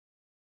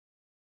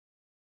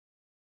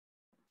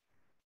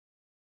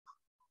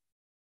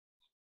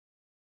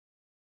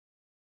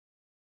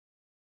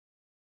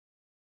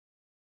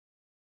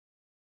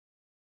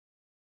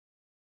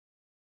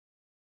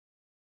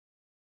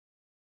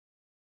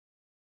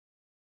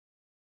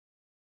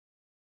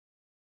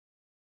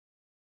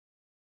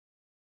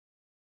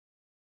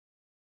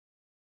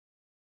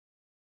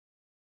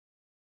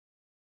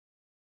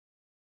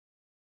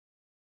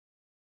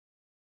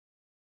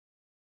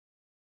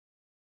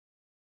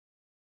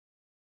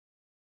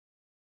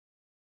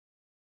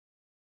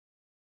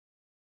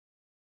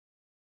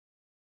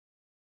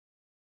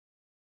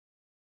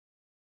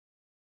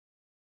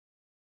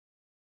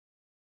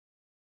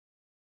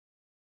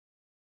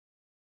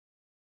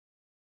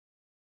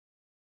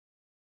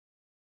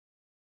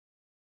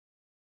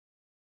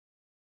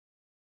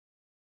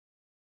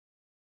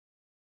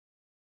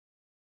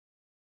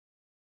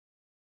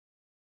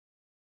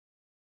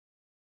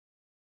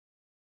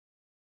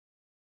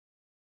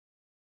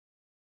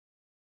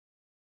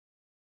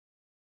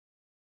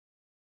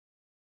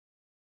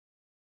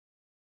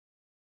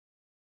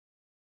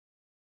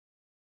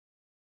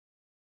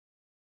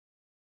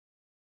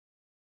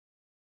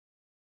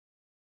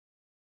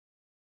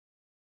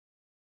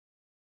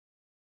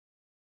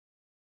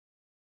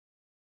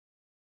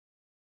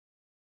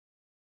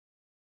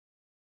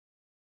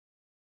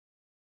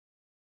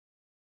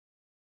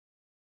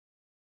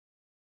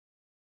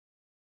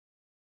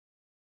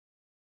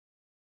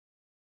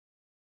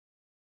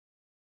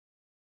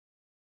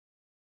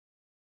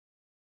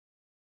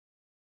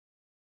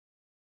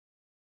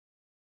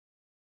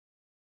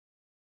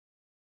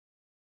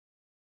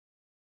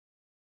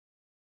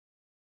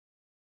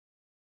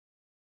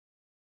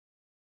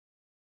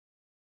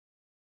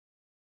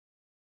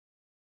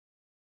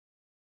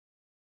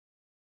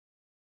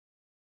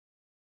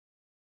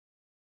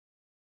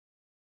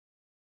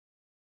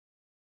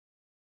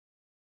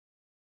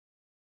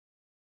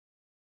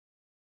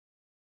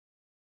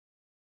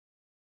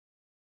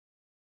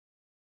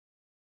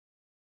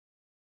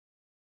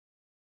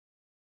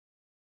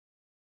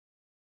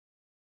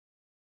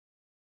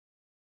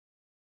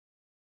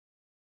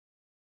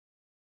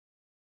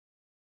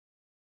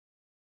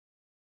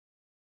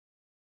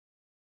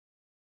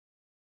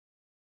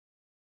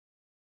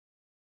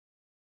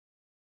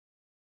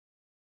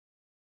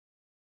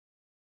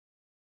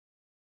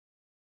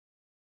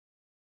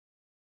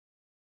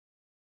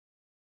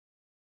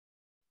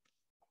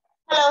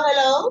Hello,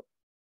 hello.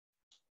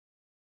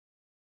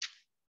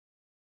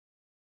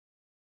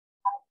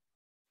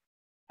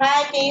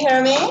 Hi, can you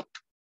hear me?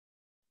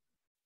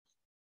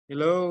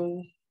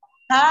 Hello.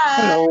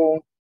 Hi.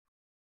 Hello.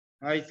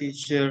 Hi,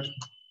 teacher.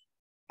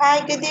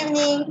 Hi, good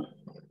evening.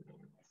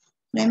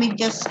 Let me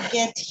just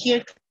get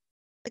here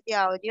to the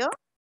audio.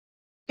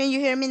 Can you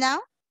hear me now?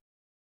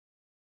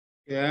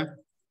 Yeah.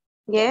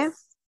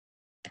 Yes.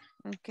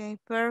 Okay,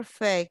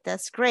 perfect.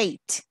 That's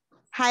great.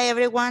 Hi,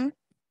 everyone.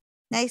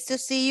 Nice to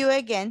see you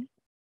again.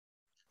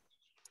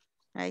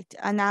 Right,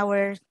 on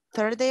our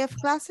third day of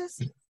classes?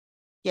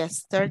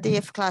 Yes, third day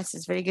of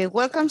classes. Very good.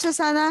 Welcome,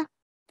 Susana.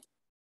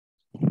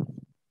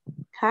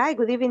 Hi,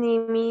 good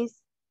evening, Miss.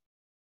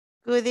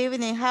 Good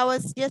evening. How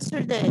was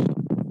yesterday?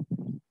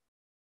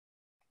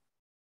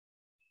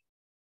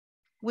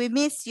 We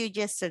missed you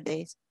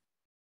yesterday,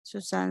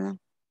 Susana.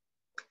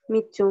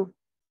 Me too.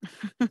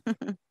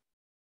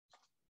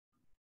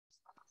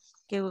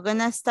 Okay, we're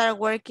gonna start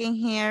working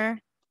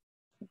here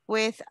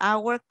with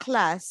our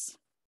class.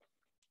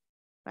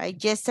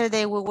 Right,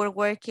 yesterday we were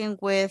working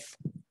with,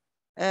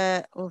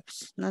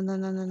 oops, no.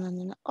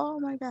 Oh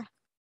my God.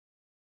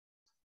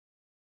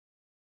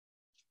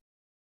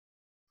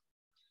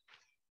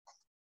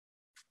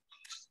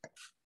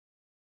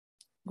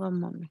 One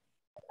moment.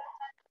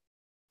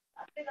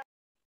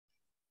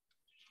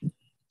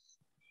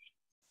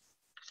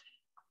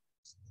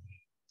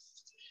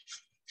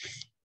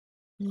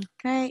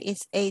 Okay,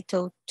 it's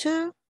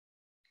 8:02.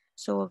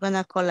 So we're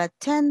gonna call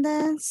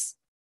attendance.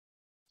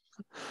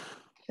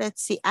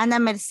 Let's see, Ana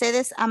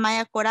Mercedes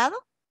Amaya Corado.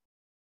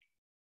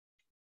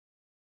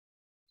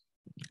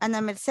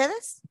 Ana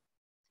Mercedes?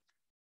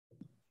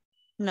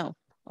 No,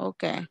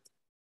 okay.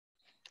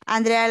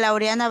 Andrea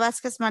Laureana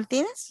Vázquez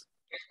Martínez?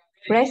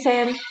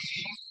 Present.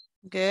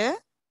 Good.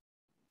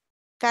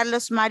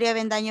 Carlos Mario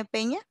Avendaño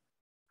Peña?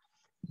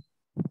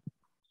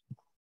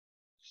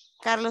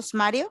 Carlos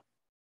Mario?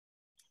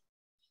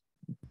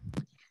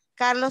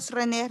 Carlos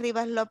René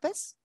Rivas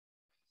López?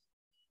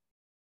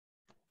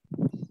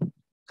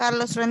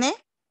 Carlos René?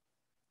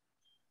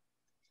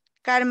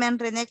 Carmen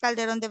René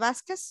Calderón de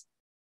Vázquez?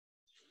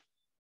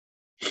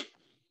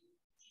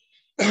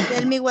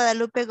 Delmi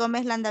Guadalupe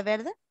Gómez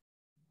Landaverde?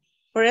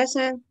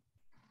 Present.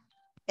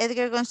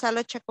 Edgar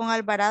Gonzalo Chacón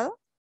Alvarado?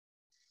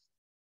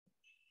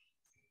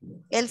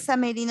 Elsa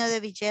Merino de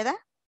Villeda?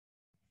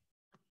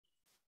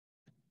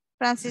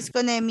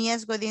 Francisco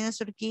Nehemías Godínez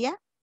Urquía?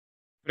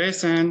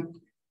 Present.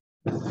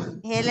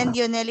 Helen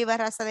Dionelli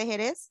Barraza de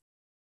Jerez?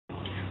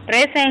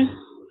 Present.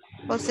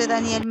 José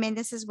Daniel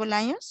Méndez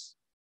Bolaños?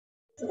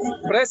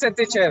 Present,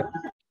 teacher.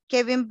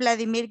 Kevin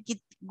Vladimir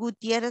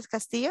Gutiérrez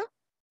Castillo?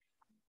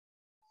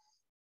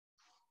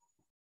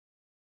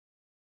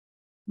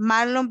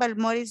 Marlon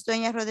Balmoris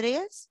Dueñas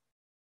Rodríguez?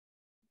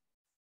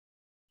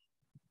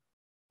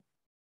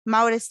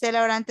 Maura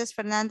Estela Orantes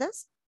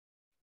Fernández?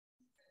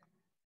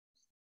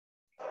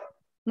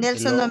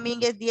 Nelson Hello.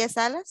 Domínguez Díaz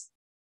Alas?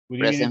 Good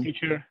Present. evening,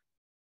 teacher.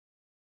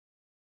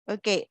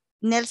 Okay,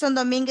 Nelson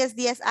Domínguez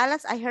Díaz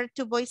Alas, I heard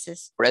two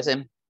voices.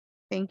 Present.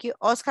 Thank you.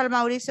 Oscar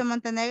Mauricio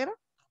Montenegro?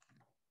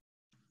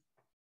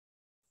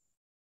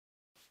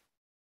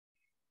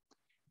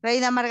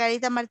 Reina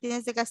Margarita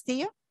Martínez de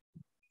Castillo?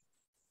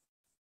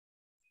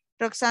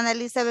 Roxana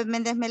Elizabeth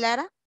Méndez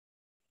Melara?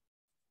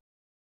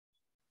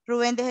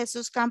 Rubén de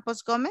Jesús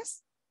Campos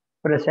Gómez?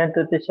 Present,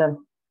 teacher.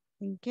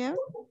 Thank you.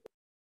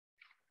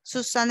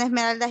 Susana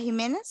Esmeralda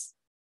Jiménez?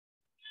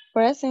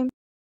 Present.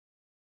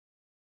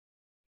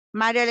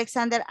 Mario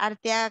Alexander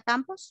Arteaga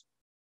Campos?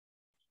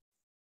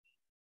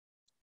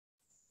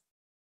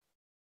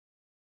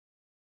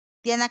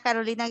 Diana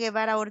Carolina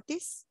Guevara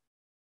Ortiz?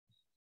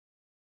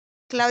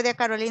 Claudia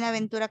Carolina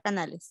Ventura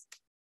Canales?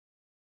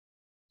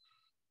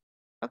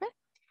 Okay,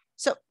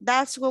 so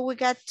that's what we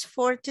got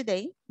for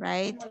today,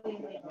 right?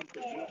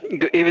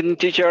 Good evening,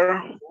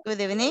 teacher.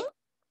 Good evening.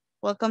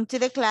 Welcome to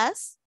the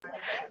class.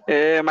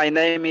 My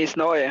name is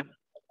Noe.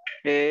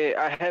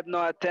 I have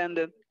not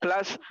attended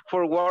class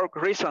for work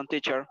reason,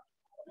 teacher.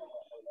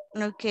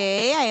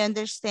 Okay, I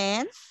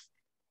understand.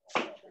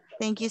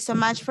 Thank you so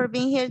much for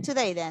being here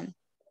today then,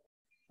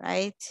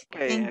 right?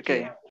 Okay, Thank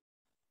okay. you.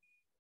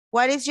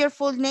 What is your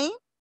full name?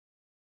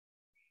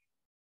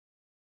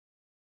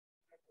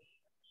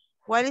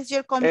 What is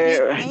your complete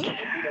name?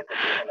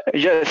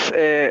 Yes,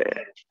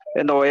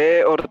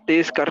 Noé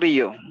Ortiz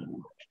Carrillo.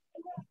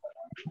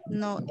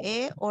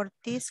 Noé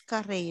Ortiz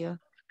Carrillo.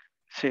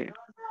 Sí.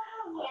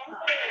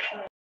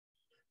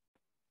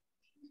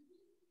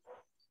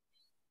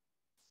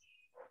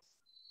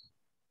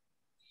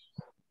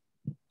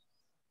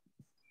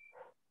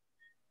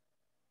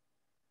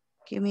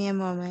 Give me a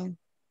moment.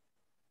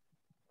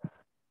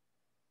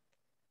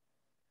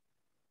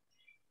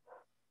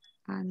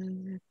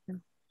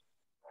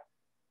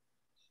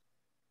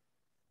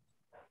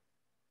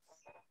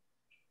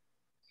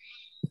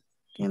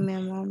 Give me a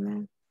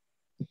moment.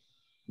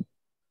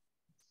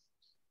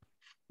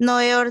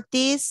 Noé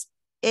Ortiz,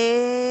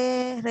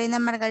 Reina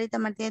Margarita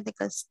Martínez de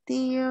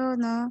Castillo,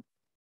 no.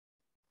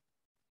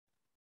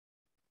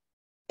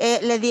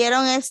 le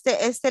dieron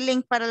este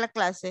link para la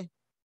clase.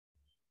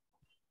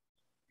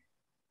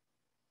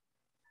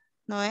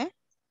 ¿No es?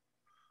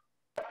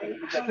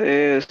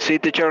 Sí,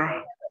 teacher.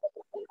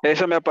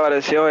 Eso me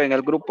apareció en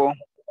el grupo.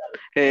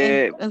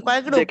 ¿En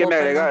cuál grupo? De que me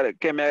Perdón. agregara,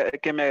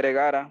 que me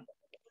agregara.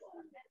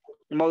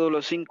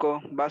 Módulo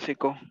 5,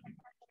 básico.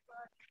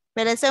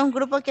 ¿Pero ese es un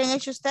grupo que han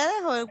hecho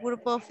ustedes o el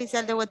grupo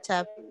oficial de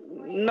WhatsApp?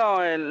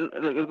 No, el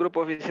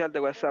grupo oficial de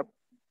WhatsApp.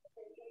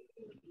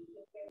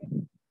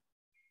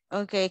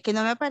 Ok, que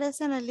no me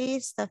aparece en la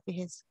lista,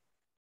 fíjese.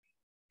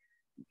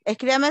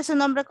 Escríbame su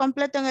nombre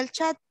completo en el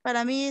chat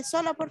para mí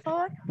sola, por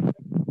favor.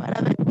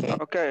 Para ver qué.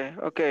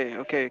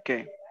 Ok.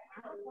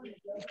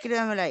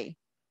 Escríbamelo ahí.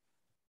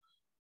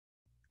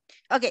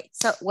 Okay,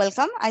 so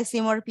welcome. I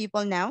see more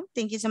people now.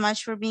 Thank you so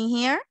much for being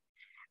here.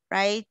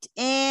 Right,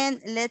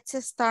 and let's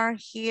start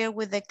here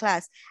with the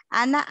class.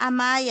 Ana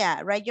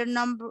Amaya, write your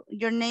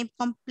name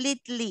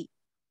completely.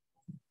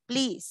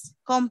 Please,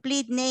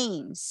 complete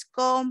names.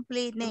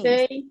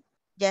 Okay.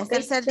 Ya es Okay,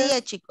 tercer teacher.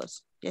 día,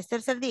 chicos. Ya es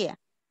tercer día.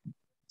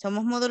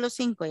 Somos módulo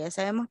 5, ya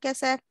sabemos qué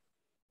hacer.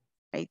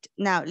 Right,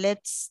 now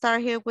let's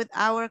start here with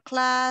our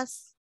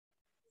class.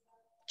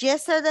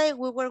 Yesterday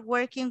we were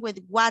working with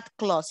what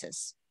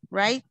clauses,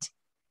 right?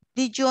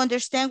 Did you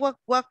understand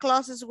what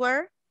clauses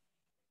were?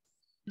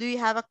 Do you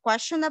have a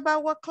question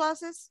about what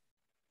clauses?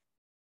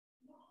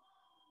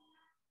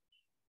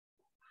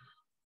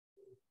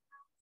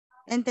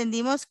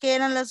 ¿Entendimos qué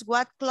eran las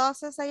what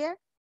clauses ayer?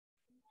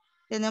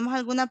 ¿Tenemos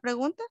alguna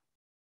pregunta?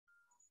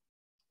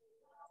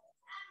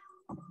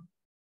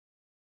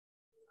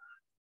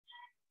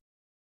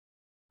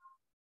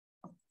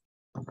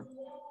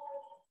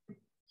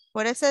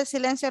 Por ese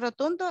silencio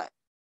rotundo,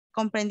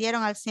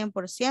 comprendieron al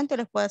 100%,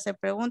 les puedo hacer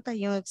preguntas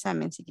y un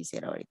examen si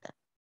quisiera ahorita.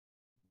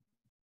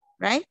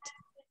 Right?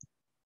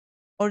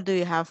 Or do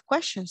you have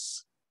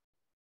questions?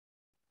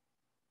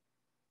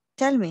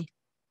 Tell me.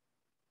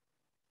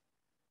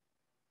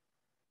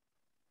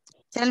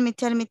 Tell me.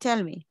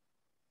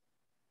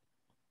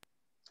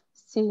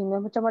 Si no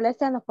es mucha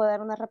molestia, ¿nos puede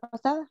dar una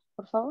repasada,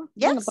 por favor?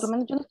 Yes. Bueno, por lo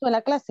menos yo no estuve en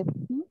la clase.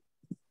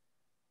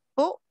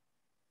 Who?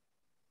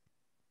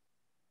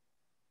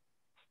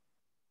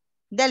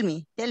 Tell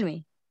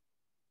me.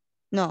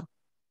 No.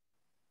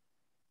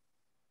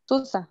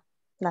 Susa.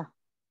 No.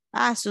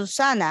 Ah,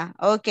 Susana.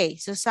 Okay,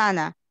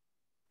 Susana.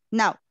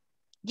 Now,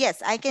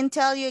 yes, I can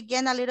tell you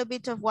again a little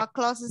bit of what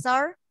clauses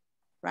are,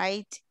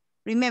 right?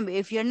 Remember,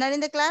 if you're not in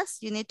the class,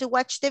 you need to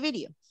watch the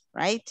video,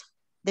 right?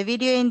 The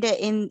video in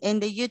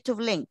the YouTube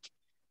link.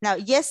 Now,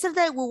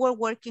 yesterday we were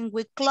working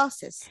with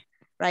clauses,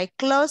 right?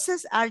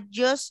 Clauses are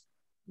just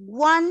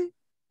one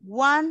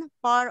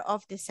part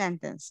of the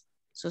sentence,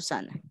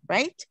 Susana,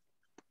 right?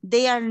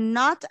 They are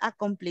not a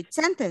complete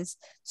sentence.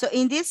 So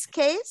in this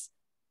case,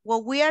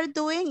 what we are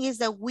doing is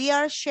that we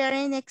are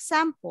sharing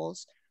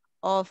examples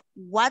of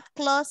what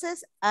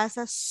clauses as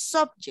a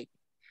subject.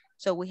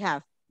 So we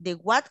have the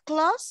what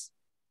clause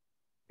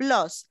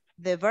plus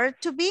the verb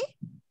to be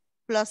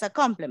plus a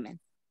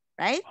complement,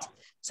 right?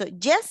 So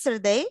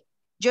yesterday,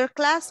 your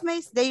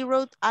classmates, they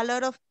wrote a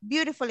lot of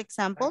beautiful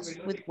examples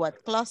with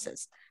what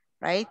clauses,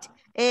 right?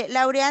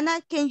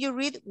 Laureana, can you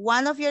read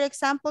one of your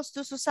examples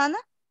to Susana?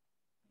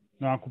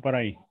 No va a ocupar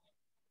ahí.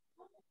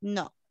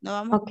 No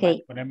vamos a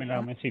Okay. ocupar. Poneme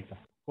la mesita,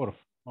 por favor.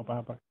 Vamos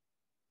a pasar.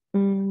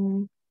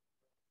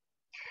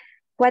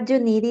 What you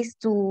need is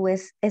to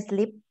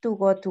sleep to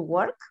go to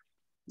work.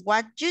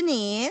 What you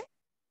need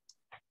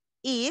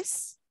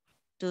is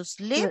to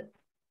sleep.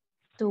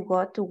 To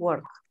go to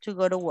work. To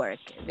go to work.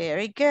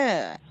 Very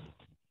good.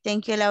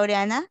 Thank you,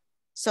 Laureana.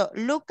 So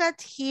look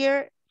at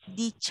here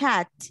the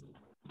chat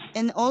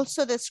and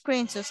also the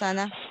screen,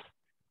 Susana.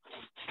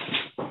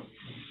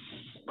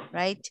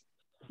 Right?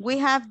 We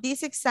have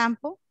this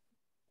example,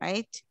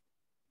 right?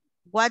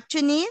 What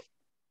you need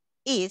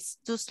is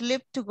to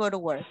sleep to go to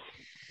work.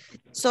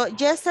 So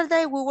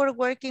yesterday we were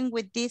working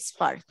with this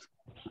part.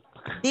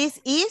 This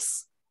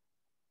is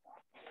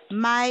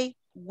my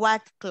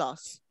what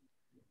clause,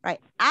 right?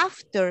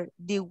 After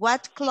the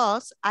what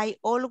clause, I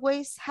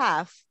always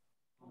have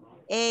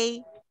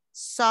a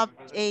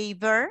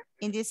verb.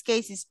 In this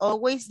case, it's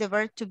always the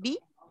verb to be,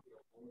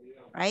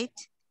 right?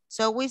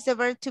 So always the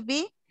verb to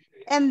be.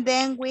 And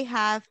then we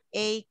have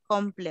a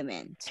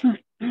complement,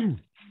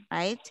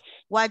 right?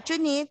 What you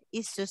need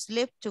is to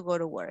sleep to go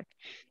to work.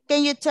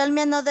 Can you tell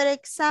me another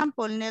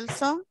example,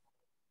 Nelson?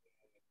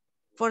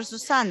 For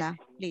Susana,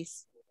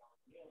 please.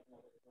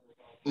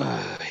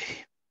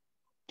 Ay,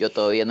 yo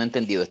todavía no he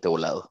entendido este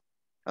volado.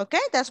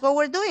 Okay, that's what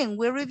we're doing.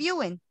 We're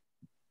reviewing.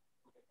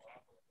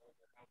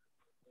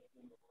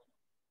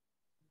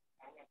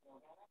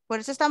 Por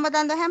eso estamos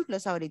dando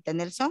ejemplos ahorita,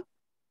 Nelson.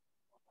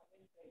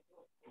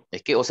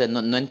 Es que, o sea,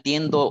 no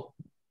entiendo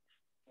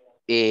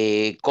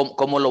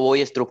cómo lo voy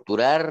a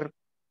estructurar.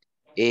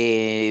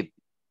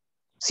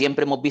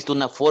 Siempre hemos visto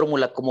una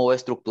fórmula, cómo va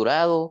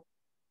estructurado.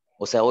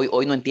 O sea,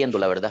 hoy no entiendo,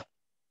 la verdad.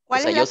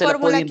 ¿Cuál o sea, es la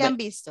fórmula que han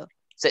visto?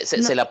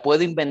 Se la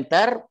puedo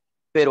inventar,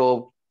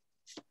 pero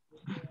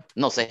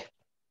no sé.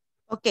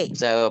 Ok. O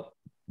sea,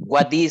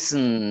 what is...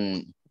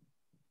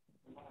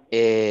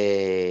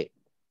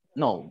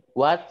 No,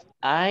 what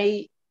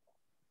I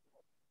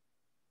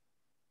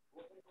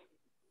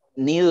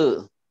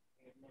need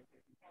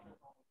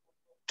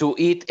to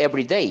eat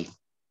every day.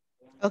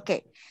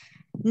 Okay.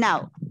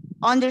 Now,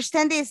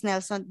 understand this,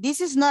 Nelson.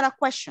 This is not a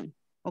question,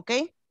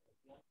 okay?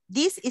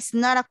 This is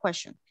not a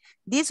question.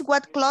 These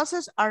what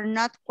clauses are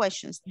not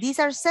questions. These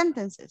are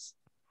sentences,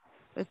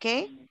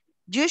 okay?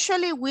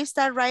 Usually we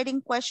start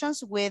writing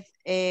questions with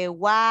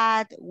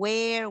what,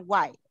 where,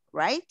 why,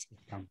 right?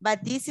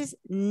 But this is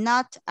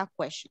not a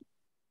question.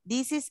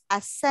 This is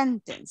a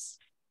sentence,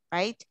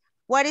 right?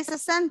 What is a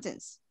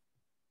sentence?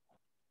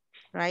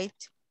 Right?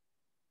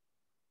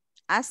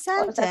 A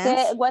sentence. O sea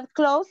que what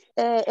clause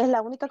es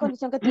la única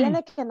condición que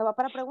tiene, que no va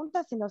para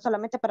preguntas, sino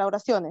solamente para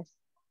oraciones.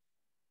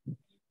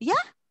 Yeah,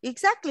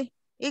 exactly.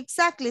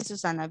 Exactly,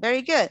 Susana.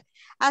 Very good.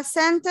 A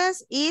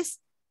sentence is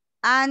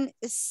an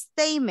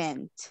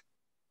statement,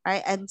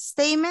 right? A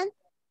statement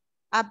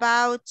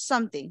about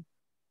something.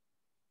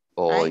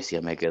 Hoy right? sí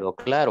me quedó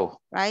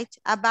claro. Right?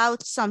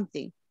 About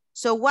something.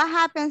 So what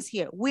happens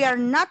here? We are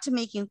not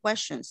making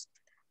questions,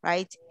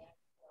 right?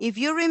 If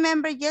you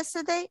remember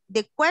yesterday,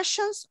 the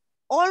questions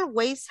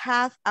always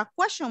have a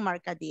question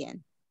mark at the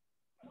end,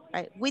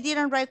 right? We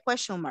didn't write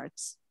question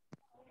marks,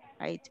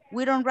 right?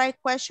 We don't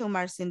write question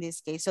marks in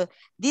this case. So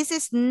this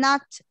is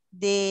not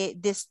the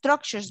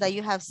structures that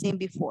you have seen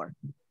before,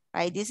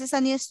 right? This is a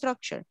new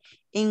structure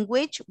in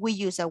which we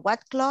use a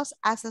what clause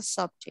as a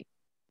subject,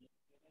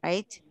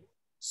 right?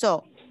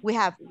 So we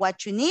have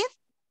what you need,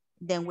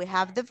 then we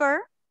have the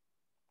verb,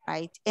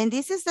 right? And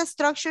this is the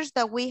structures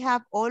that we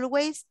have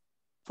always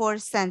for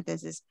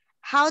sentences.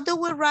 How do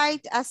we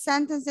write a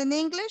sentence in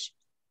English?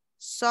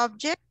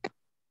 Subject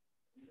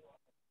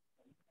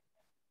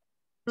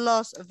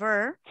plus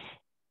verb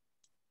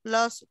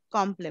plus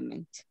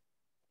complement,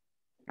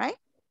 right?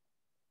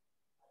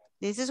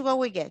 This is what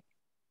we get.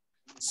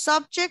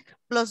 Subject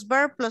plus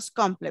verb plus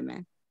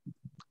complement.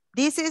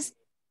 This is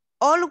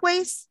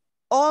always,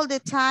 all the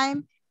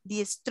time,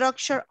 the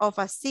structure of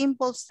a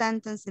simple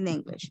sentence in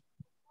English,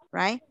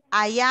 right?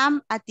 I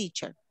am a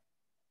teacher.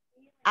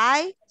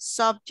 I,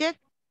 subject,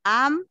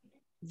 am,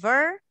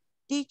 verb,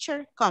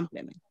 teacher,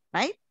 complement,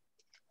 right?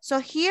 So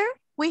here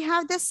we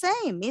have the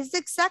same. It's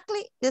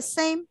exactly the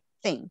same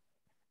thing,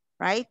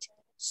 right?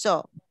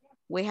 So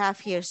we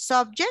have here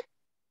subject,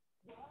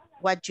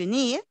 what you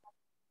need,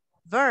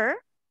 verb,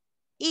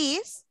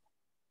 is,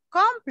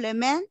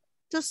 complement,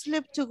 to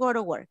sleep, to go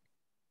to work,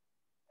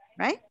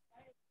 right?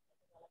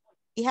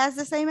 It has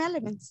the same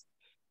elements,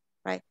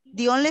 right?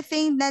 The only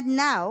thing that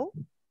now,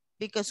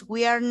 because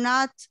we are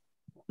not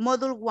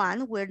module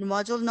 1, we're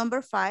module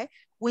number 5,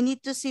 we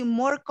need to see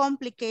more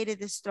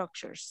complicated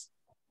structures,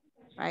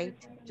 right?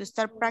 To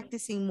start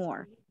practicing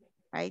more,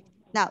 right?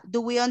 Now,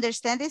 do we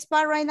understand this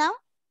part right now?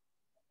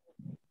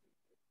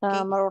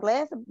 Okay. More or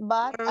less, but...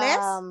 More or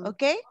less,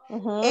 okay?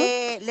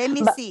 Let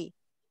me see.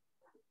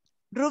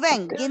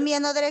 Ruben, Okay. give me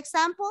another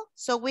example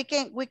so we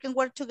can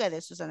work together,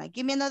 Susana.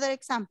 Give me another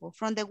example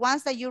from the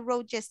ones that you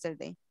wrote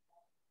yesterday.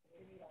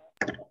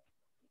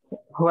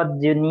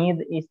 What you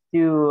need is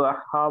to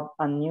have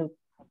a new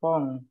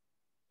phone.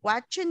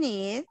 What you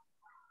need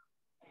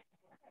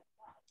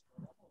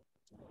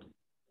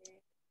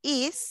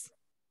is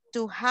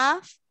to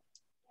have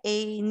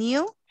a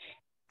new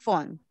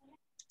phone.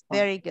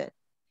 Very good.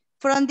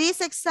 From this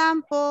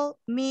example,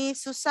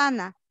 Miss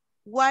Susana,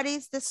 what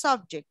is the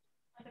subject?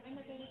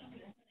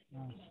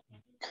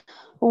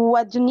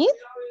 What you need?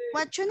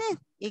 What you need,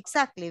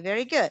 exactly,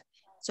 very good.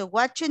 So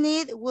what you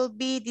need will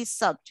be the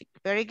subject,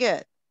 very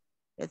good.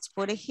 Let's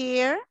put it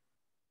here,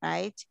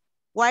 right?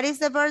 What is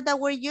the verb that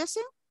we're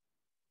using?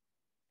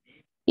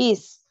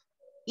 Is.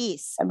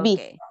 Is, Be.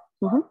 okay.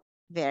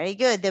 Very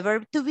good, the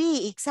verb to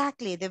be,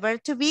 exactly. The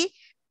verb to be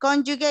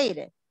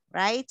conjugated,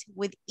 right?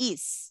 With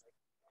is.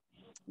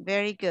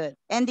 Very good.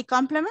 And the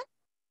complement?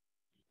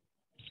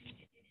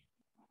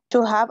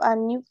 To have a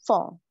new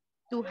phone.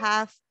 To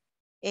have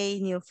a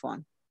new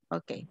phone.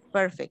 Okay,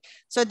 perfect.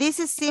 So this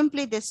is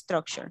simply the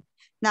structure.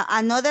 Now,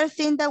 another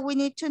thing that we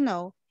need to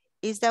know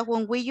is that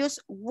when we use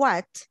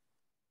what,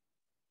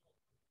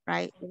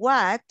 right?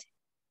 What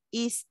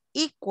is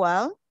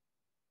equal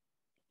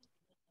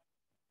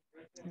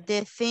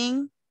the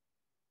thing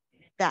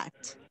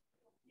that,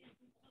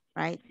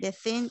 right? The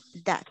thing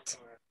that.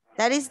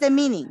 That is the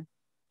meaning.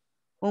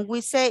 When we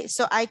say,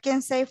 so I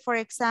can say, for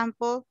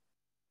example,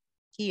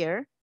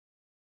 here,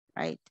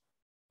 right?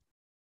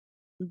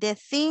 The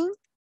thing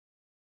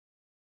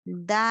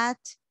that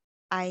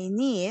I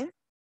need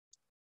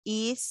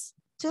is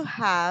to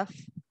have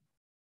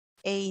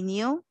a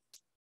new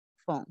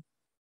phone.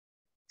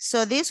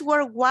 So this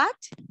word what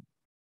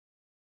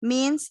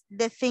means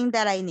the thing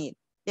that I need,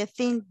 the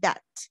thing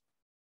that,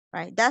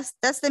 right?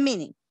 That's the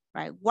meaning,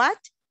 right? What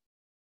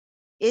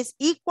is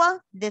equal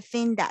the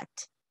thing that.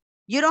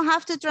 You don't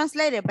have to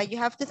translate it, but you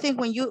have to think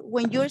when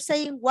you're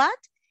saying what,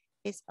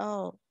 it's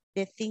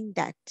the thing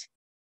that.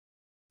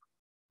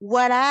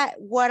 What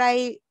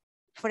I,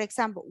 for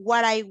example,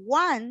 what I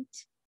want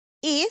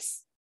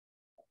is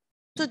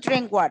to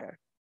drink water.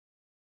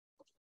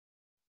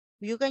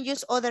 You can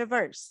use other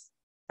verbs,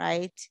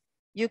 right?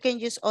 You can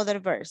use other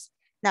verbs.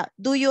 Now,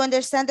 do you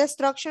understand the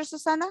structure,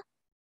 Susana?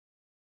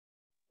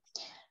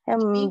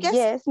 Dominguez?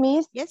 Yes,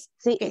 Miss. Yes.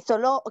 Sí, Okay.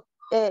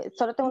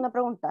 solo tengo una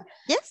pregunta.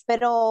 Yes.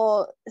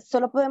 Pero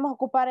solo podemos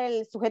ocupar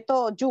el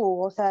sujeto you,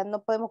 o sea,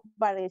 no podemos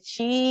ocupar el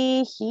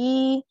she,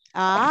 he,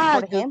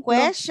 por Good ejemplo.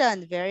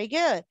 question. Very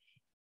good.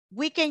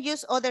 We can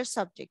use other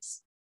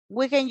subjects.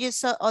 We can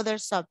use other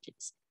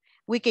subjects.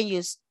 We can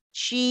use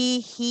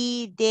she,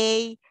 he,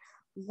 they.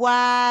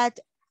 What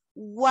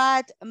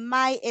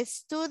my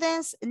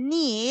students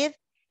need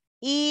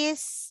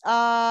is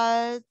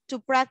to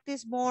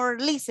practice more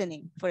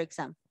listening, for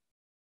example.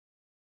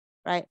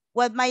 Right?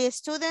 What my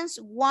students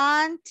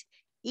want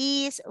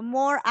is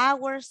more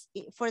hours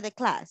for the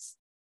class,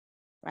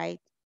 right?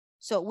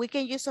 So we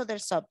can use other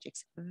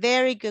subjects.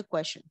 Very good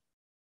question,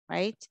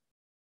 right?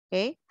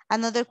 Okay,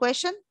 another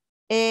question,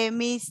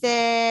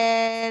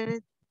 Mr.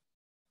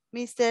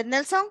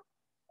 Nelson?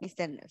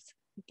 Mr. Nelson.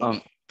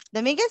 Okay.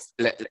 Dominguez?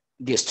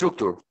 The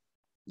structure.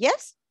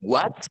 Yes?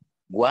 What,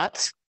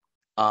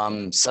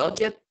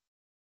 subject,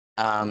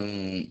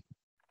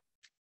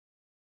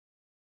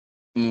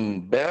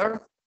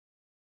 verb,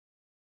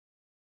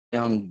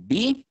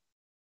 be,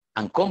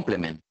 and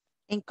complement.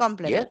 In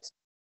complement. Yes?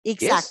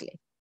 Exactly. Yes?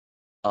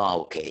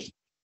 Oh, okay.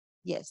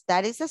 Yes,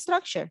 that is the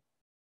structure.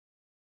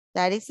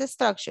 That is the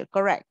structure,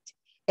 correct.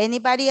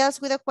 Anybody else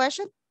with a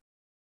question?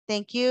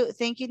 Thank you,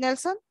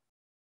 Nelson.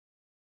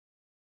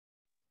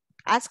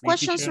 Ask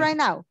questions right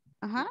now.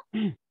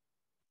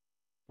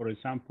 Por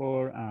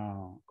ejemplo,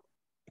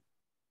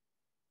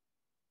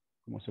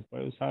 ¿cómo se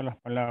puede usar las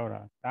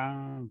palabras?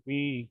 Tan,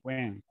 we,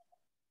 when.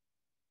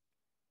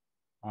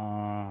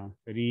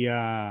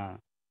 Sería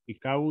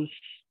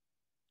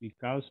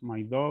because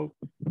my dog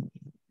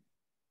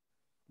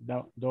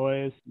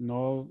does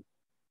not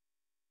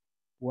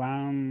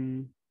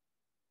want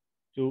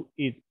to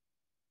eat.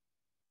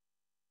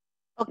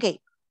 Okay,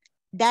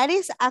 that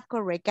is a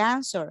correct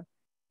answer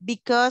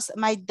because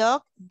my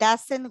dog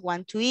doesn't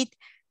want to eat,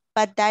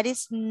 but that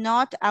is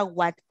not a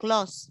what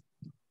clause,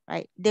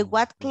 right? The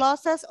what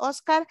clauses,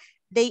 Oscar,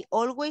 they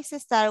always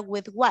start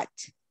with what,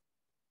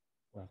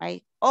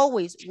 right?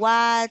 Always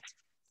what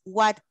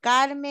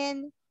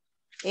Carmen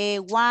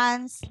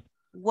wants,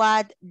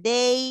 what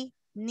they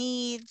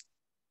need,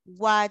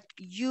 what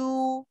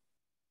you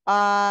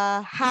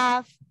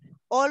have,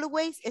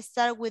 always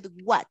start with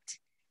what,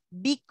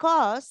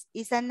 because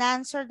it's an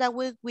answer that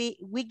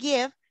we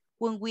give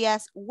when we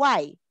ask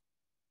why,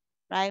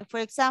 right? For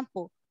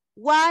example,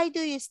 why do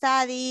you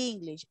study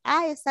English?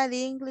 I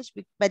study English,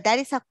 but that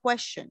is a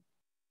question.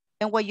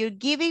 And what you're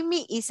giving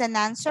me is an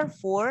answer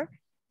for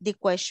the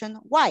question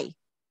why.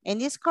 And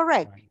it's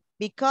correct,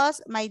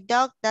 because my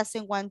dog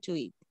doesn't want to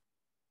eat,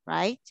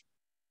 right?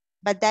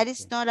 But that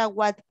is not a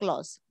what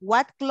clause.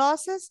 What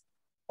clauses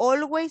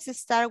always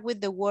start with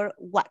the word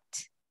what.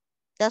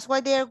 That's why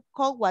they are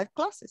called what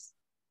clauses,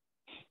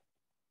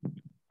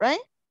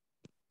 right?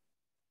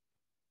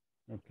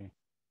 Okay.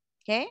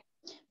 Okay.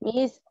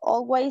 Is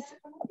always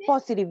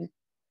positive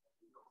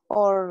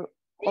or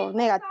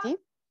negative.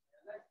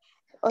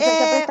 O sea,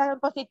 siempre está en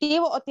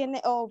positivo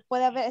o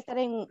puede estar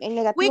en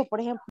negativo, por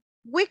ejemplo.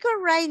 We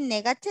could write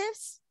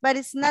negatives, but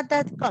it's not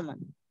that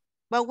common.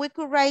 But we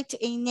could write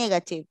a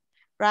negative,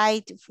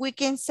 right? If we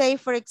can say,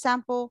 for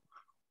example,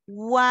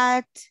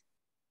 what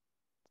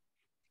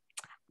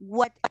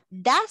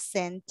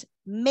doesn't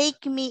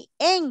make me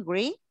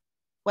angry,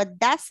 what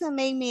doesn't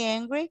make me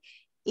angry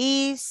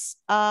is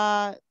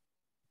to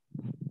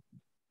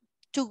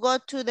go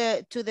to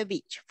the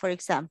beach, for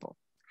example.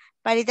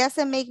 But it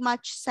doesn't make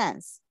much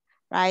sense,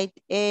 right?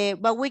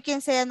 But we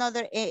can say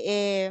another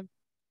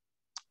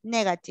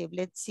negative.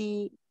 Let's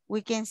see.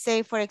 We can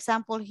say, for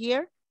example,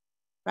 here,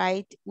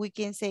 right? We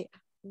can say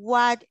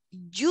what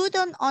you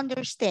don't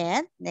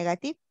understand,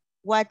 negative.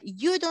 What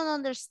you don't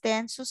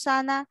understand,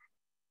 Susana,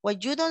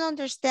 what you don't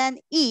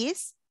understand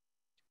is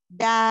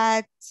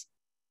that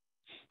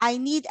I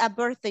need a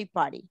birthday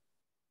party,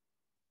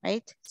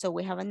 right? So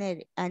we have a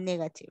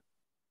negative,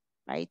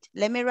 right?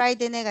 Let me write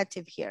the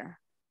negative here.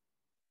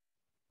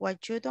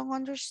 What you don't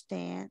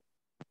understand,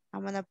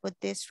 I'm gonna put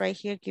this right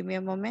here, give me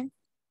a moment.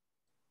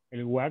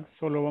 El what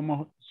solo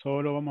vamos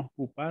a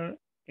ocupar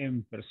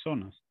en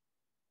personas.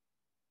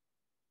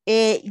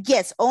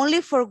 Yes,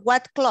 only for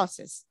what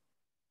clauses.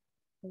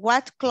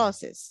 What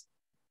clauses?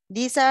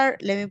 These are,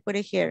 let me put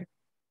it here.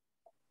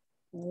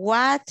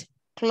 What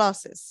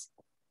clauses?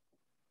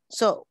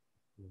 So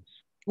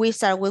we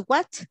start with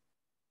what?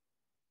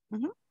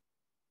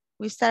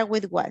 We start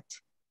with what?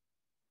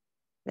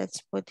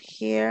 Let's put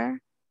here.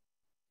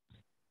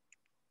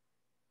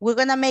 We're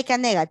gonna make a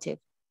negative.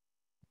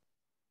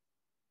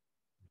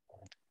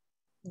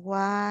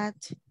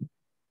 What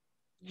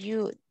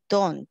you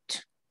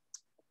don't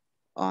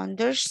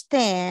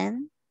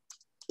understand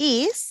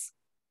is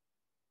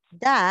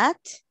that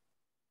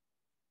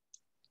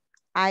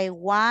I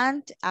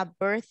want a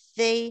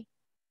birthday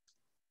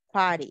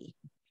party,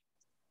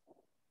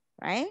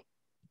 right?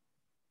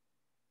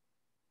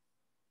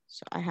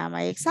 So I have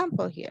my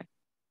example here.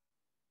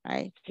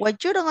 right?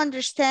 What you don't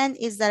understand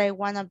is that I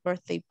want a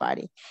birthday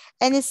party.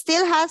 And it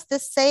still has the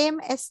same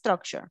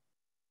structure,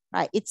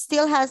 right? It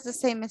still has the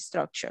same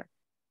structure.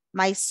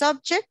 My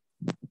subject,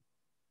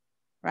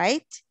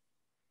 right?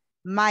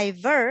 My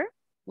verb,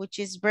 which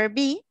is verb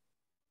be,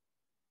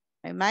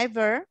 right? My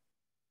verb,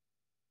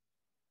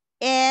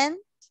 and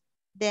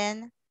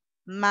then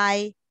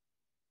my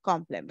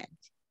complement,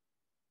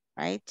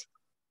 right?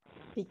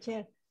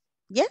 Teacher,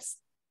 Yes?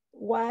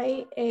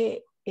 why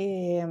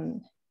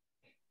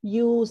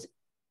use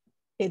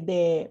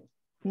the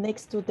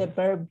next to the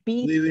verb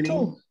be Good evening.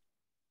 to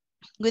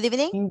Good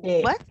evening. in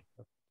the What?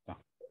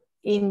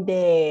 in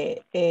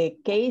the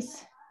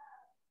case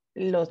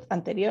los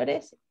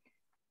anteriores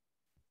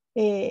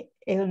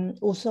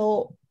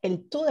uso el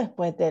to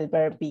después del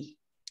verb be.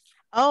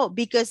 Oh,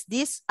 because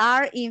these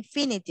are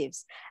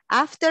infinitives.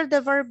 After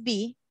the verb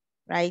be,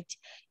 right?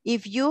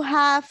 If you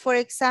have, for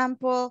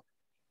example,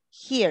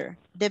 here,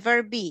 the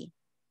verb be,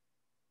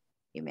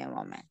 give me a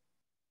moment,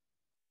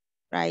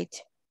 right?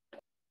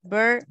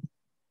 Verb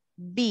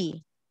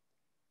be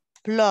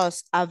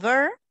plus a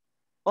verb,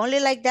 only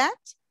like that,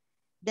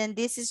 then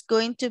this is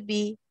going to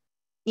be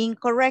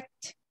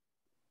incorrect,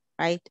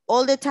 right?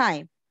 All the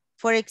time.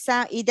 For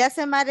example, it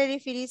doesn't matter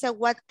if it is a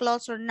what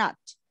clause or not,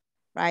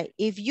 right?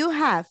 If you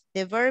have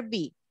the verb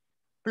be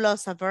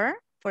plus a verb,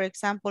 for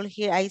example,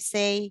 here I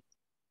say,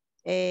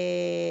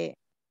 let's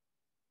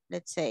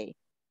say,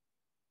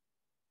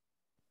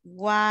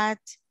 what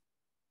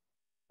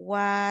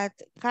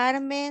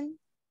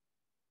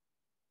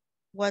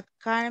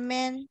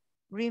Carmen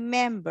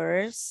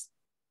remembers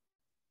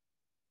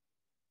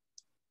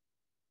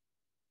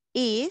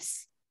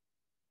is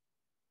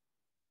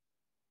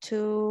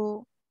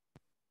to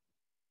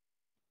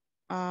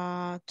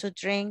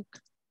drink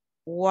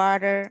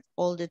water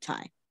all the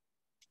time,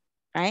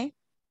 right?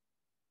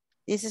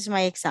 This is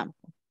my example.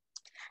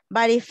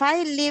 But if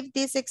I leave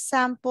this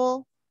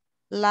example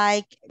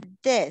like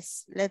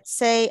this, let's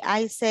say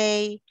I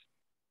say,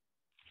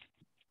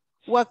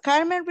 what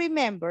Carmen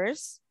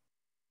remembers,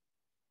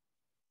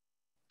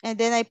 and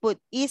then I put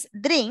is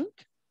drink,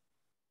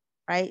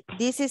 right?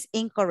 This is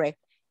incorrect.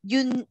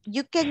 You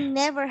can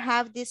never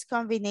have this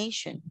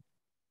combination,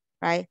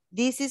 right?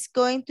 This is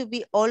going to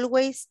be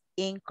always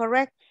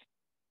incorrect,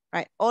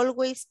 right?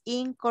 Always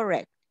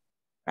incorrect,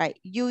 right?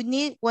 You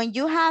need, when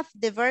you have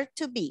the verb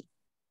to be,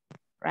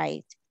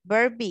 right?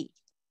 Verb be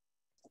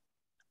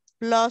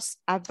plus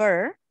a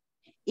verb,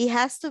 it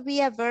has to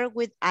be a verb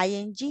with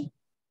ing,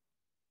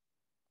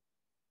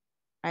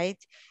 right?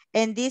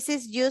 And this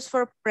is used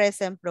for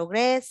present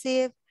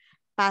progressive,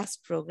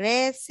 past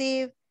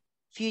progressive,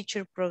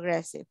 future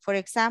progressive. For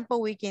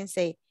example, we can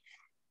say,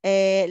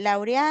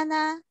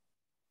 Laureana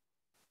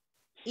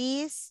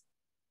is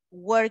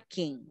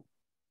working,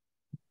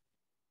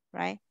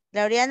 right?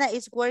 Laureana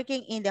is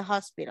working in the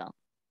hospital.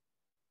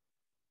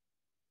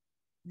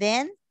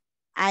 Then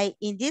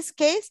in this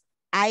case,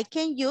 I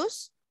can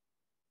use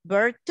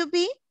verb to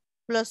be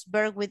plus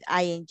verb with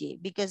ing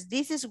because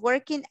this is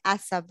working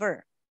as a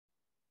verb,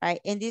 right?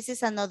 And this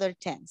is another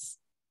tense,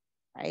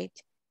 right?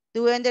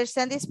 Do we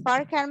understand this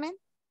part, Carmen?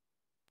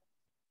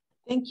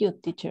 Thank you,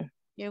 teacher.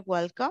 You're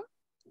welcome.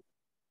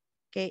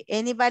 Okay,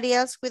 anybody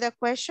else with a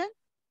question?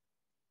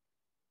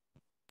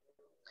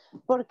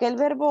 Porque el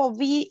verbo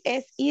be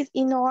es is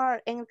y no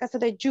are en el caso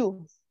de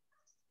you.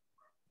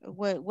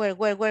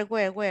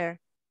 Where?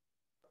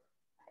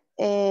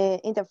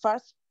 In the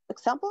first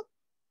example.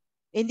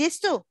 In this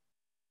too,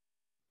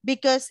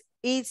 because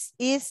it's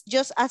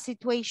just a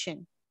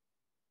situation.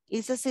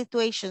 It's a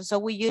situation, so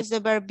we use the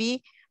verb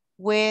be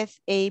with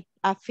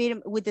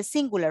with the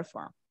singular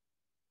form,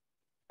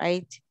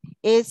 right?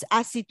 It's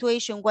a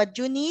situation. What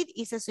you need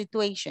is a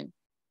situation,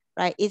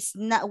 right? It's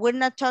not. We're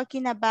not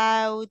talking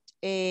about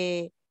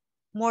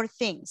more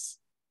things,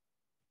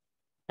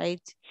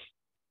 right?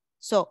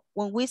 So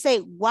when we say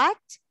what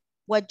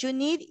you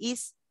need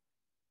is,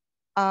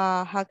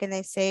 how can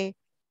I say?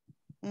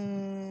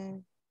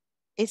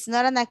 It's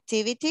not an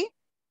activity,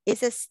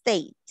 it's a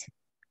state,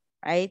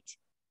 right?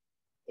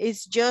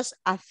 It's just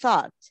a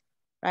thought,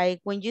 right?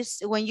 When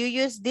you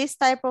use this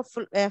type of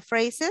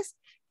phrases,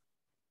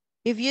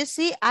 if you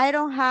see, I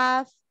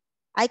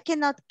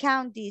cannot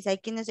count these. I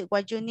cannot say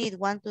what you need,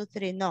 1, 2,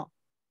 3, no,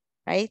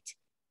 right?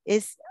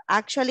 It's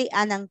actually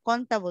an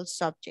uncountable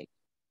subject,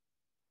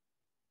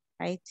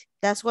 right?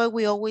 That's why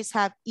we always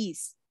have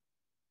is,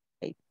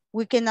 right?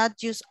 We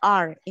cannot use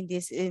are in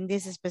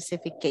this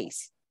specific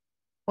case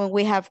when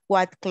we have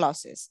what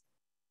clauses.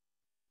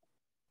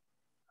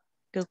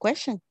 Good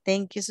question.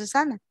 Thank you,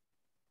 Susana.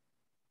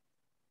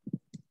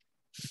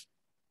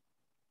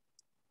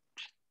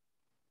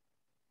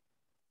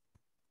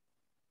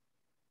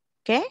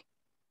 Okay.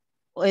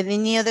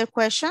 Any other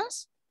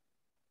questions?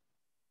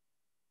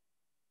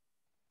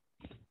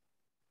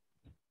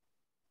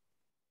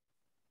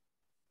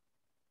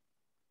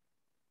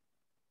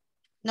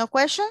 No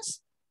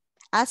questions?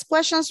 Ask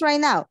questions right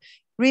now.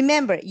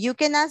 Remember, you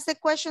can ask the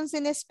questions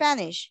in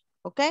Spanish.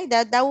 Okay,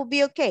 that will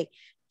be okay.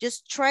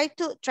 Just try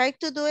to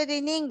do it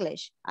in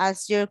English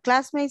as your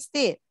classmates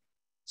did.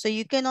 so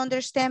you can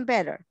understand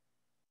better.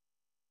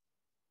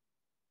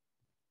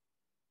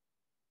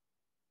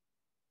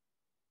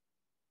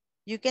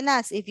 You can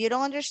ask. If you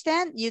don't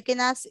understand, you can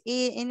ask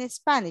in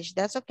Spanish.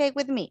 That's okay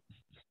with me.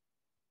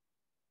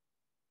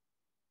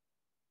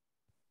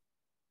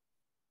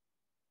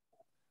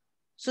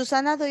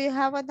 Susana, do you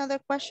have another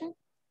question?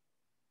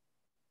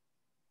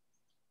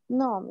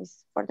 No,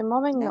 miss. For the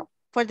moment, no.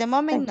 For the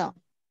moment, Thank no.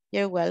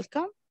 You're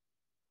welcome.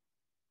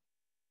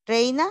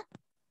 Reina?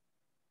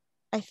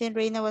 I think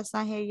Reina was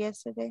not here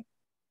yesterday.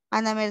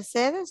 Ana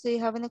Mercedes, do you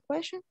have any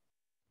question?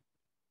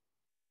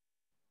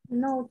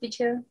 No,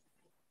 teacher.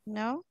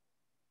 No?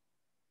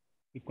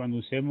 Y cuando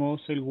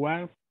usemos el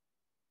was,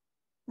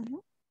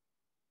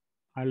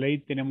 a ley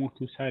tenemos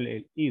que usar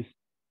el is.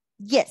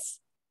 Yes.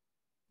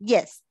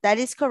 Yes, that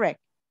is correct.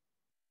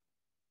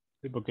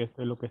 Sí, porque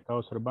esto es lo que estaba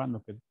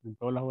observando, que en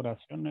todas las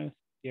oraciones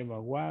lleva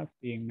was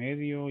y en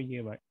medio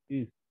lleva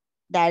is.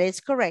 That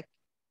is correct.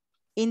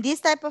 In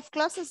this type of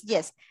clauses,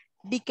 yes,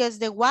 because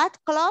the what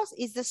clause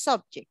is the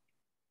subject.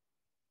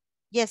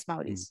 Yes,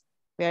 Maurice.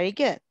 Very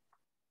good.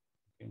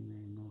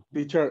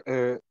 Teacher,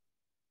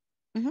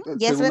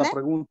 Yes, tengo una René?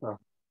 pregunta.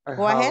 I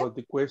Go have ahead.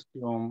 the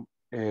question.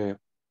 En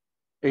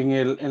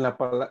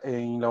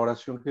la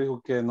oración que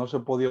dijo que no se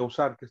podía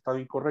usar, que estaba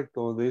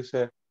incorrecto,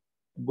 dice,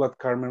 what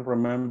Carmen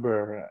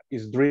remember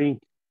is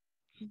drink.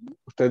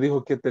 Usted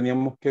dijo que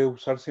teníamos que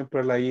usar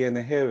siempre la ing,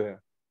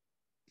 ¿verdad?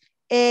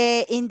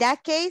 In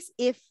that case,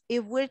 if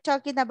we're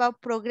talking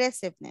about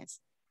progressiveness,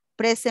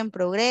 present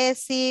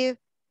progressive,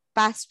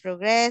 past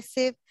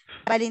progressive,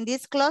 but in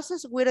these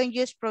clauses, we don't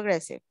use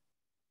progressive.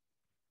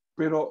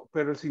 Pero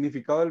el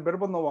significado del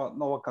verbo no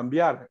va a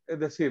cambiar. Es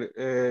decir,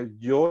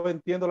 yo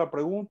entiendo la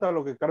pregunta,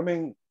 lo que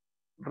Carmen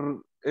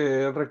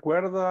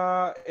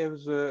recuerda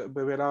es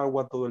beber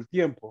agua todo el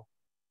tiempo.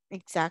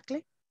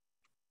 Exactly.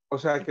 O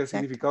sea que el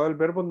significado del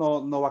verbo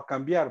no va a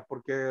cambiar,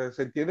 porque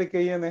se entiende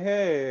que ing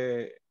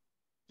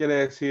quiere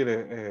decir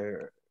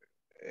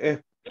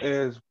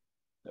es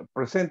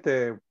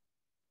presente.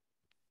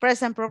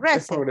 Present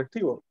progressive. Es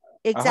progresivo.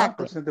 Exactly. Ajá,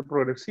 presente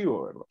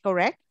progresivo, ¿verdad?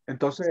 Correct.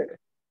 Entonces,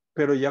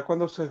 pero ya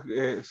cuando se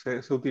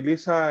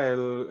utiliza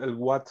el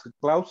what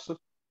clause,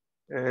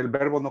 el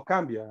verbo no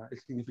cambia, el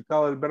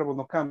significado del verbo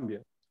no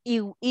cambia.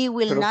 It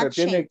will not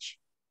change.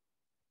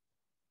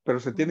 Pero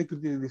se tiene que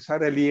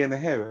utilizar el ing,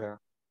 ¿verdad?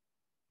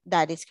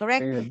 That is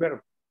correct. En el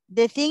verbo.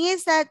 The thing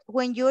is that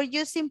when you're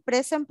using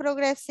present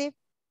progressive,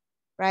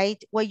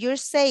 right, what you're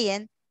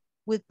saying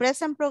with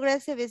present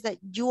progressive is that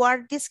you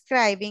are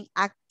describing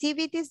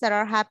activities that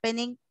are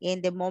happening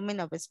in the moment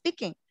of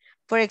speaking.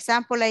 For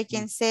example, I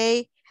can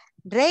say,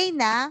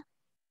 Reina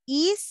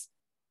is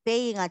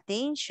paying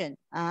attention.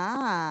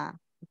 Ah,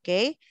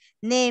 okay.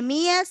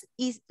 Nehemias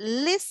is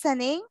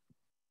listening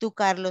to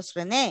Carlos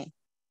Rene.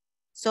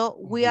 So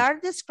we are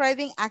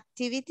describing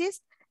activities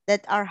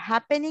that are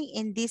happening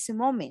in this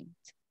moment,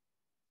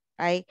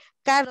 right?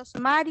 Carlos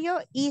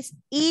Mario is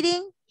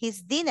eating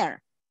his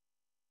dinner,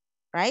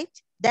 right?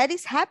 That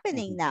is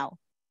happening now,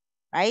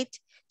 right?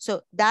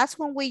 So that's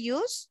when we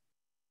use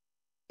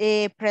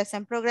a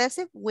present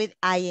progressive with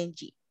ing,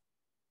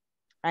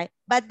 right?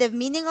 But the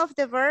meaning of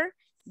the verb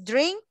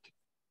drink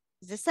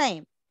is the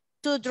same.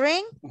 To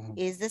drink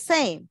is the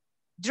same.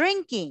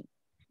 Drinking,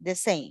 the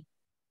same,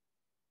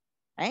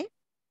 right?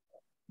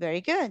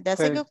 Very good.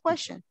 That's a good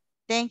question.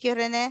 Thank you,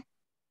 Rene.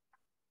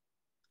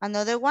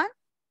 Another one?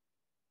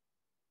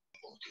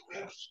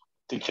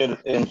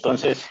 Teacher,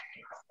 entonces,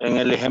 en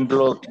el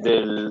ejemplo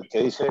del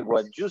que dice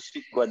what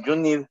you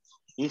need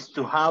is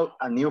to have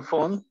a new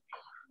phone,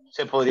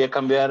 se podría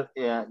cambiar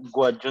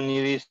what you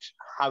need is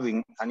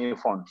having a new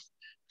phone.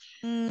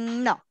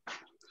 No.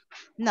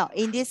 No,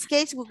 in this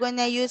case, we're going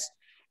to use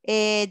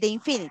the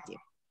infinitive.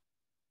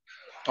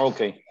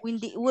 Okay.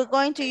 We're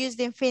going to use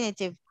the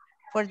infinitive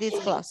for these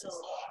clauses.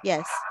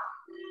 Yes.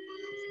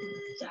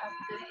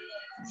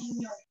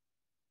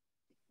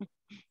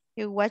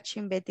 You're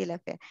watching Betty La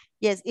Fea.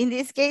 Yes, in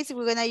this case,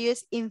 we're going to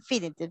use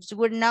infinitives.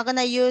 We're not going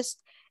to use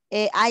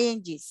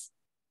INGs.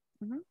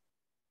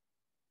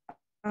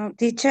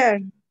 Teacher.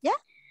 Yeah.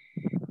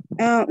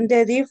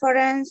 The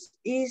difference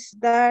is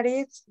that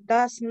it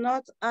does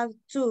not add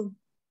to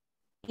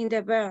in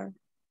the verb.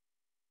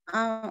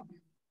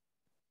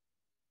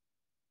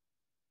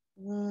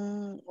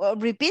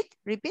 Repeat.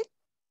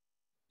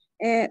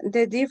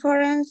 The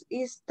difference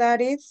is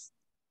that it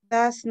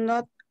does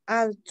not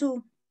add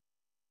to.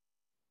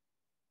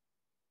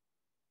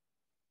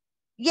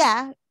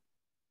 Yeah.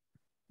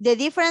 The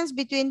difference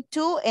between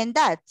to and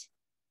that.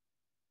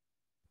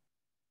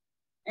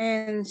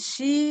 And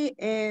she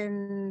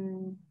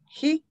and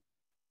he.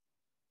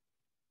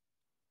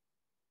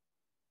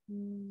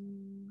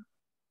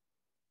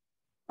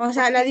 O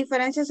sea, la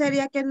diferencia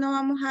sería que no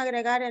vamos a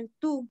agregar el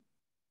tú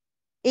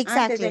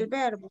antes del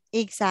verbo.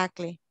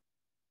 Exactly.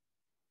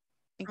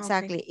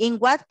 Okay. In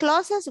what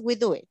clauses we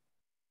do it,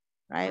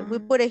 right? We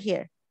put it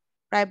here,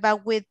 right?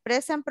 But with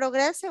present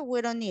progressive,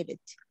 we don't need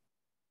it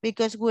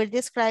because we're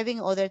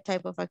describing other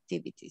type of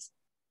activities.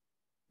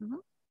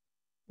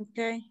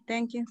 Okay,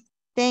 thank you.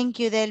 Thank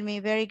you, Delmi.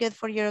 Very good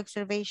for your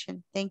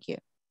observation. Thank you.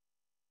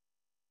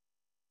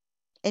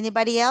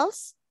 Anybody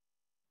else?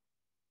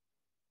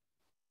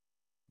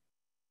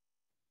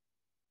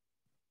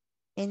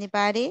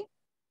 Anybody?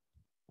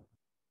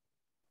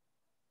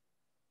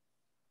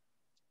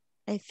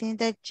 I think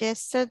that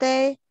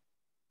yesterday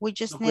we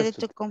just needed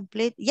to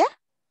complete. Yeah.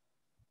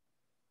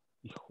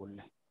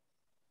 Híjole.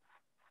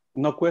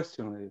 No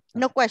question.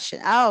 No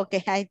question. Oh,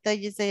 okay. I thought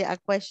you said a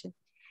question.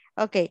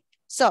 Okay.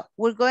 So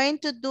we're going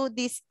to do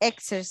this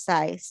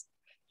exercise.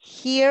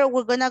 Here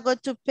we're going to go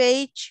to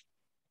page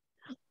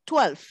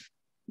 12.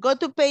 Go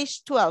to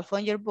page 12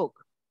 on your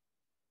book.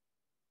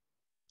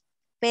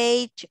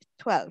 Page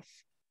 12.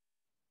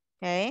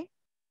 Okay.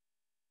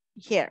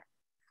 Here.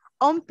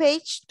 On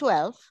page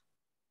 12,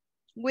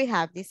 we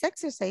have these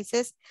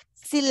exercises.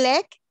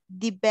 Select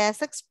the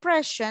best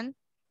expression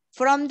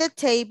from the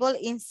table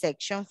in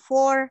section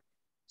 4.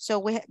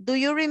 So do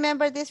you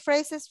remember these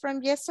phrases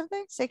from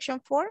yesterday, section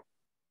 4?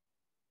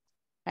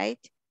 Right?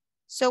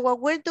 So what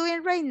we're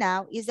doing right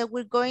now is that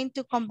we're going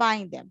to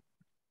combine them,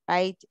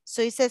 right?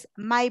 So it says,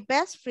 my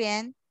best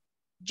friend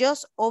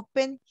just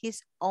opened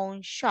his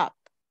own shop,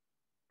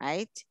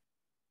 right?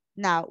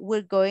 Now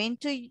we're going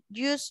to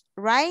use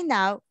right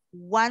now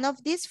one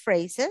of these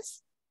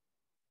phrases,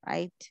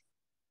 right?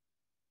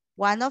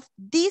 One of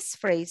these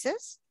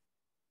phrases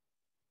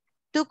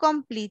to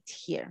complete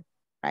here,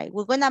 right?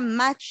 We're gonna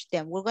match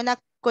them. We're gonna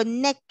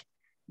connect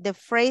the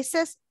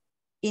phrases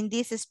in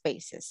these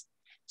spaces.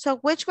 So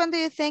which one do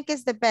you think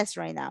is the best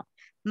right now?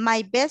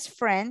 My best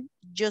friend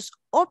just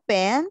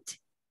opened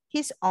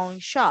his own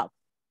shop.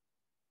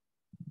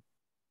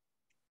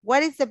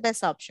 What is the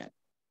best option?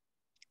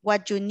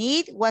 What you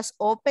need was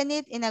open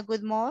it in a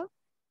good mall.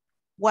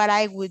 What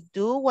I would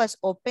do was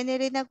open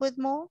it in a good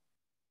mall.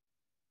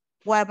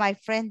 What my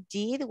friend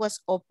did was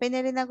open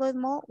it in a good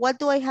mall. What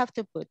do I have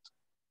to put?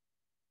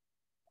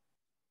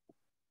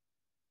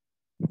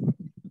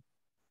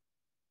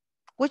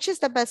 Which is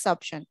the best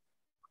option?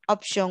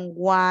 Option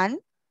 1,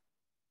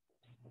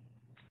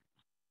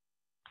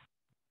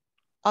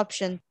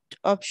 option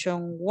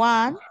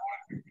 1,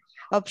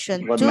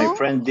 option What 2, my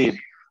friend did.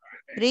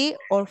 3,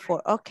 or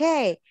 4.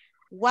 Okay.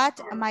 What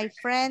my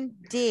friend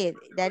did.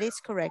 That is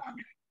correct.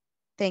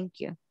 Thank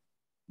you.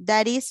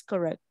 That is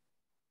correct.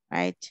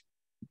 Right?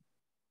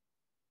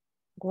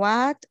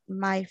 What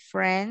my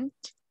friend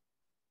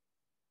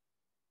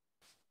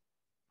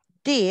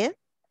did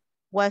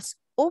was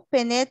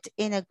open it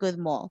in a good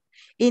mall.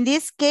 In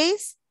this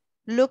case,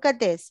 look at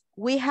this.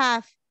 We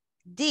have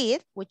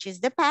did, which is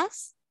the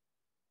past,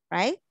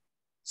 right?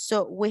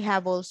 So we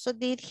have also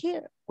did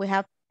here. We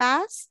have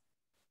past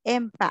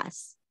and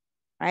past,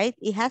 right?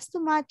 It has to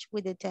match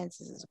with the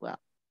tenses as well,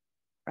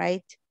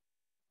 right?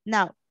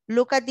 Now,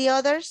 look at the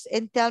others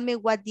and tell me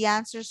what the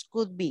answers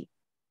could be.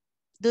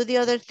 Do the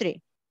other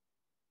 3.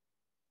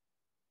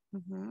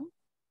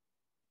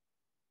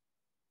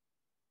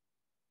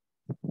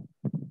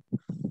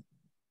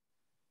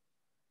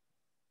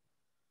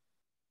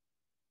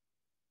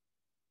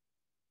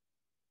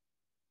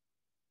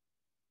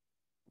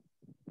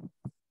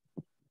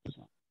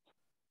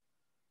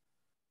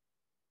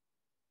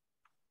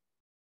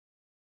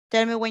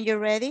 Tell me when you're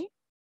ready.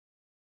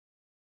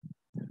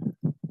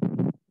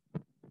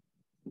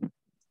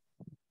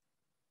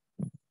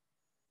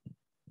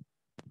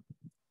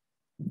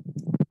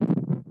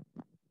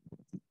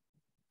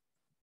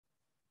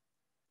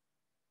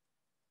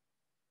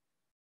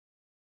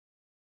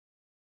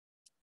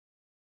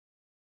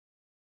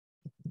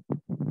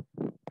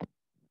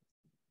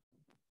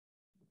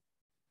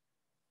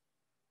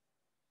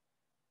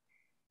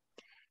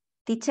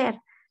 Teacher,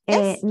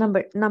 Yes.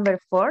 number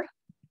 4.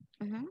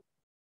 Mhm.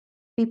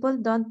 People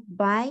don't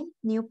buy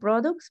new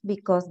products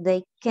because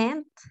they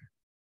can't.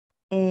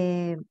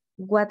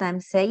 What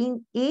I'm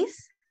saying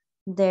is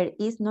there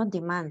is no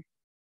demand.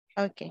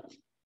 Okay.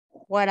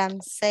 What I'm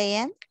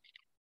saying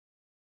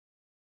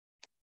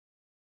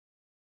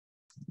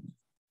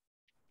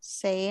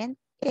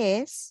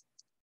is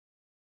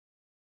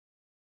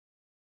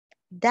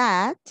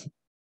that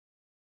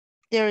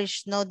there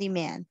is no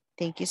demand.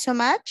 Thank you so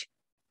much.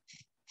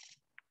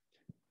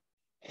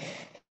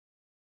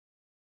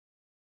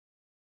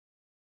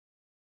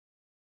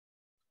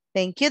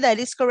 Thank you. That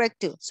is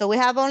correct too. So we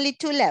have only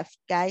 2 left,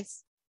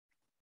 guys.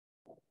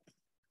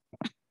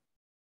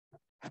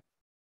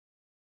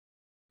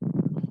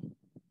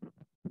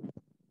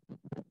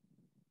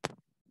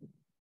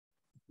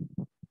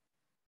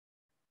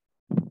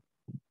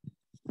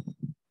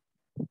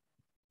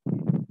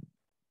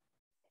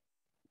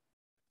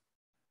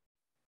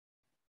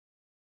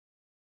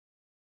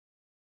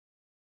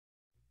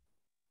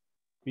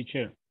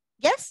 Teacher.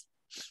 Yes.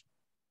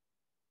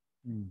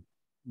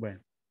 Bueno.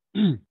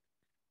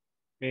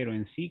 Pero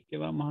en sí, ¿qué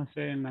vamos a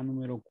hacer en la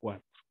número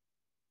 4?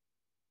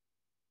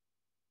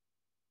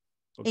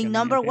 Porque ¿En no he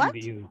number what?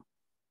 entendido.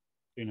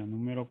 En la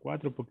número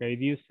 4, porque ahí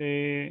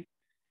dice,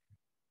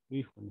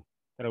 híjole,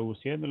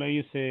 traduciéndola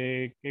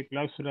dice qué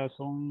cláusulas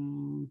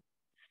son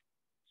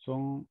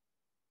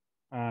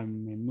a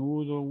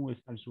menudo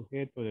al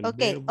sujeto del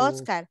Okay, verbo.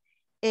 Oscar,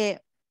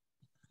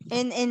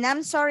 And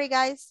I'm sorry,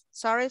 guys.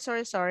 Sorry.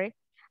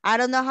 I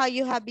don't know how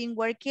you have been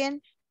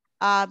working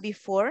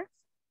before.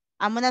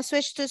 I'm going to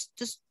switch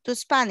to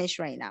Spanish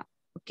right now.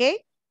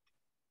 Okay.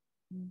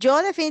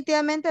 Yo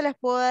definitivamente les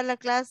puedo dar la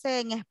clase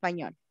en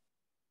español.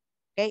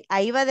 Okay.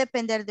 Ahí va a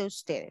depender de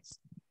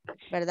ustedes,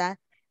 ¿verdad?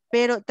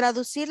 Pero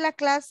traducir la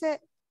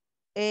clase,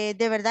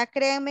 de verdad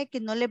créanme que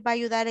no les va a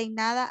ayudar en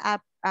nada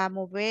a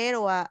mover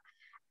o a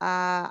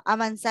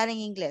avanzar en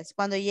inglés.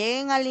 Cuando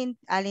lleguen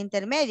al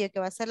intermedio, que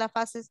va a ser la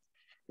fase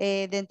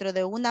dentro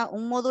de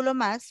un módulo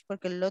más,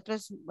 porque el otro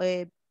es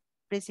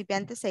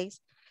principiante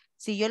 6,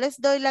 si yo les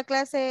doy la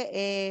clase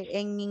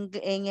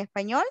en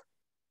español,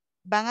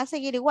 van a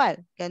seguir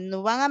igual, que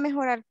no van a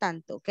mejorar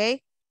tanto, ¿ok?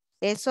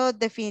 Eso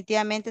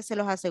definitivamente se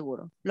los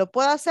aseguro. Lo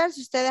puedo hacer si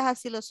ustedes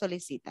así lo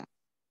solicitan.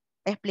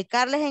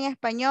 Explicarles en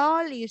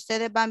español y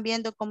ustedes van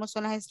viendo cómo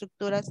son las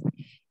estructuras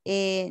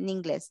en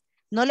inglés.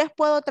 No les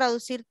puedo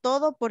traducir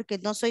todo porque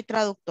no soy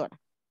traductora.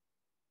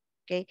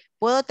 ¿Okay?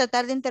 Puedo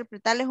tratar de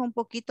interpretarles un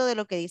poquito de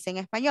lo que dice en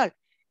español.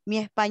 Mi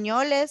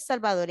español es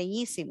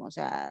salvadoreñísimo, o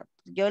sea,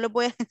 yo les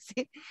voy a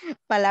decir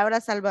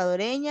palabras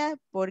salvadoreñas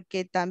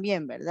porque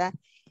también, ¿verdad?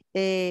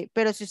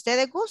 Pero si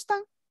ustedes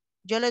gustan,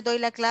 yo les doy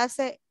la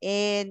clase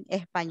en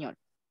español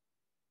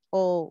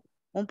o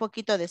un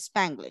poquito de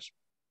Spanglish,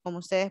 como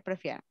ustedes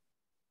prefieran,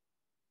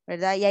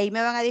 ¿verdad? Y ahí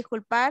me van a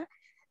disculpar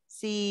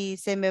si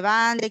se me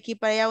van de aquí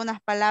para allá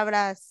unas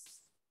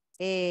palabras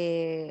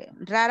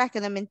raras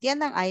que no me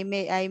entiendan, ahí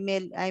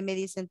me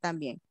dicen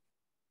también.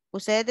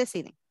 Ustedes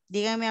deciden,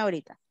 díganme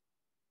ahorita.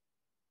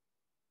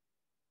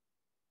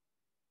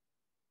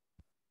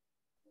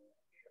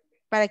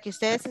 Para que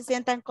ustedes se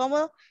sientan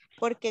cómodos,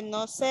 porque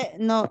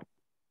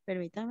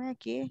permítanme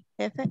aquí,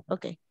 jefe,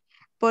 ok.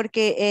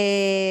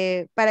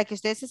 Porque para que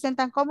ustedes se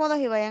sientan cómodos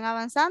y vayan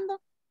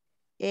avanzando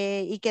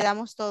y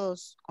quedamos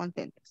todos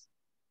contentos.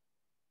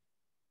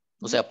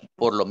 O sea,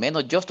 por lo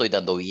menos yo estoy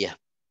dando vía.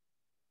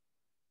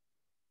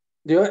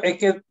 Es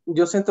que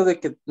yo siento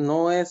de que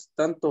no es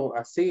tanto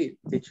así,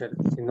 teacher,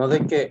 sino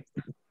de que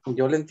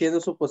yo le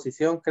entiendo su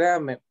posición,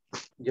 créame.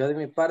 Yo de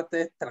mi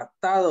parte he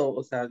tratado,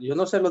 o sea, yo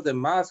no sé los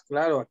demás,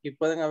 claro, aquí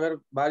pueden haber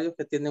varios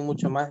que tienen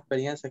mucho más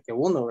experiencia que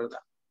uno, ¿verdad?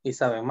 Y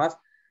saben más.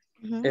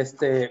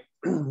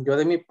 Yo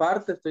de mi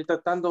parte estoy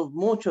tratando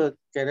mucho de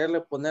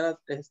quererle poner,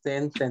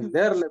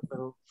 entenderle,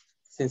 pero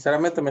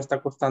sinceramente me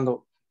está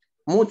costando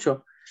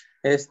mucho.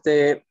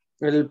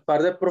 El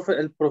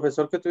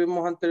profesor que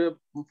tuvimos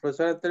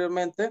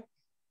anteriormente,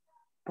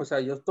 o sea,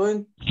 yo estoy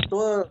en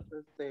todo,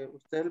 usted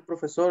es el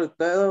profesor,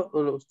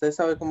 usted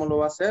sabe cómo lo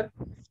va a hacer,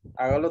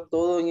 hágalo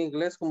todo en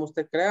inglés como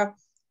usted crea,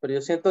 pero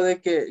yo siento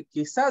de que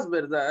quizás,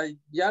 ¿verdad?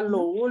 Ya lo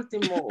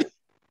último,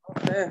 no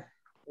sé,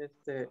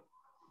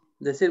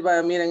 decir,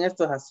 vaya, miren,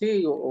 esto es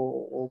así,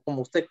 o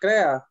como usted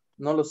crea,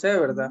 no lo sé,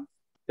 ¿verdad?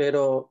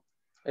 Pero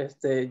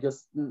yo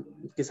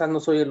quizás no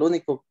soy el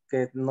único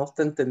que no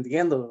está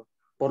entendiendo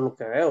por lo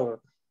que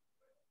veo.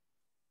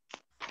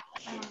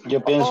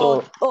 Yo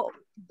pienso,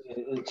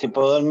 si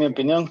puedo dar mi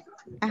opinión,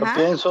 yo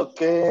pienso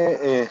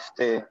que,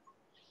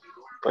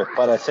 pues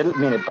para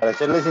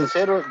serle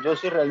sincero, yo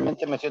sí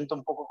realmente me siento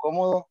un poco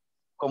cómodo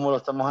como lo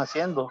estamos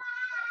haciendo,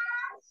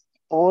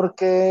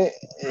 porque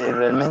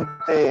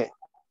realmente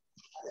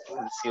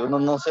si uno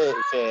no se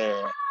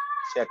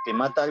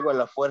aclimata algo a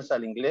la fuerza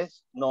al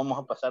inglés, no vamos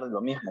a pasar de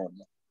lo mismo,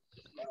 ¿no?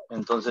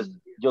 Entonces,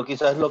 yo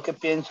quizás lo que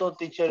pienso,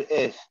 teacher,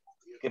 es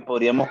que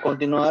podríamos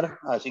continuar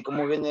así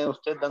como viene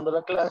usted dando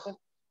la clase,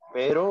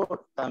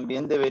 pero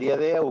también debería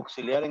de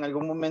auxiliar en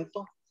algún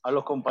momento a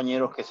los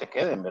compañeros que se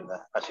queden,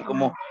 ¿verdad? Así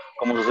como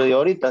sucedió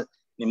ahorita.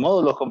 Ni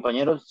modo, los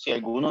compañeros, si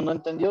alguno no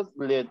entendió,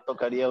 le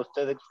tocaría a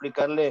usted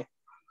explicarle,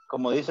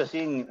 como dice así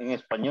en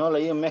español,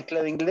 ahí en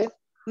mezcla de inglés.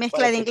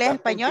 Mezcla de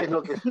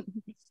inglés-español.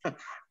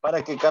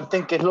 Para que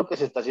capten qué es lo que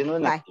se está haciendo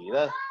en la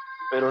actividad.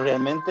 Pero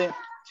realmente,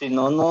 si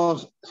no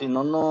nos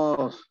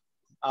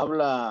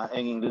habla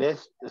en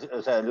inglés,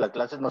 o sea, la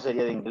clase no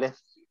sería de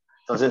inglés.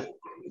 Entonces,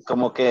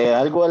 como que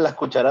algo a las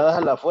cucharadas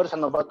a la fuerza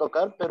nos va a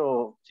tocar,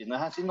 pero si no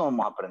es así, no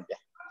vamos a aprender.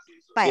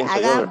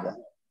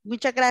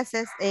 Muchas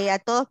gracias a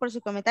todos por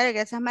su comentario.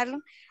 Gracias,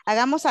 Marlon.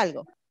 Hagamos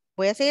algo.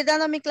 Voy a seguir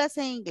dando mi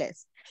clase en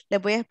inglés.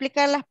 Les voy a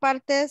explicar las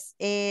partes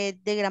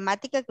de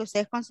gramática que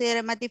ustedes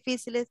consideren más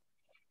difíciles,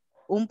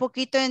 un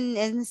poquito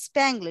en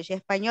Spanglish,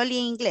 español y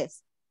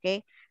inglés,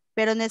 ¿ok?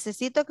 Pero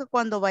necesito que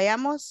cuando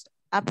vayamos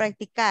a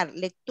practicar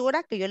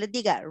lectura, que yo les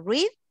diga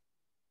read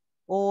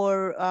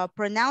or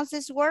pronounce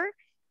this word,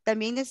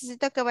 también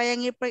necesito que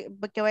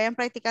vayan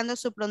practicando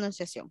su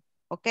pronunciación,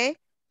 ¿ok?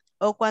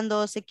 O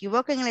cuando se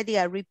equivoquen les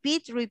diga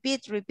repeat,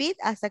 repeat, repeat,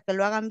 hasta que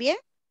lo hagan bien,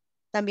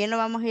 también lo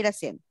vamos a ir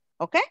haciendo,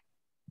 ¿ok?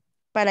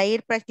 Para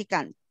ir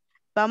practicando.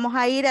 Vamos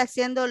a ir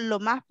haciendo lo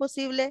más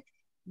posible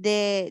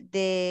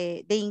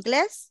de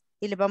inglés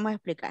y les vamos a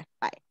explicar.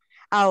 Bye.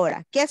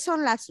 Ahora, ¿qué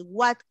son las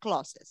what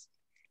clauses?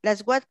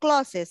 Las what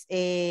clauses,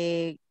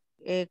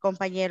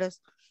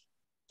 compañeros,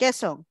 ¿qué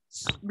son?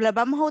 Las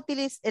vamos a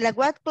utilizar, las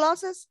what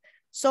clauses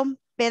son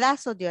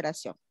pedazos de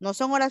oración, no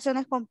son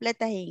oraciones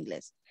completas en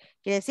inglés.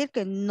 Quiere decir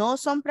que no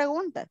son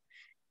preguntas.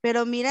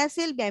 Pero mira,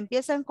 Silvia,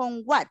 empiezan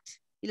con what.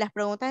 Y las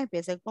preguntas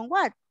empiezan con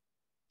what.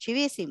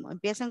 Chivísimo,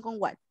 empiezan con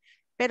what.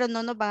 Pero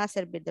no nos van a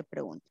servir de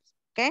preguntas.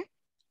 ¿Ok?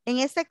 En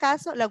este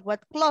caso, las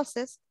what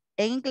clauses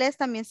en inglés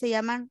también se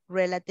llaman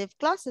relative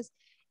clauses.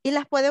 Y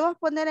las podemos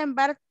poner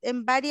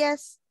en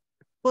varias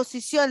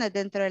posiciones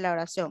dentro de la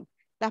oración.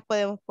 Las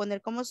podemos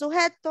poner como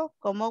sujeto,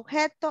 como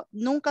objeto,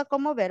 nunca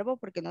como verbo,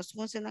 porque no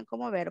funcionan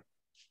como verbo.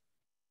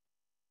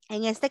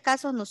 En este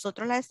caso,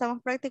 nosotros las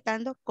estamos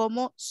practicando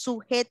como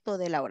sujeto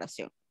de la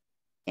oración.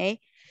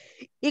 ¿Okay?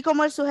 Y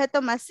como el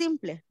sujeto más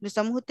simple, lo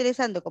estamos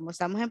utilizando como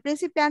estamos en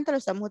principiante, lo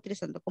estamos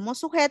utilizando como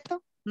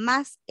sujeto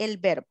más el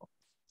verbo.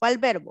 ¿Cuál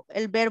verbo?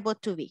 El verbo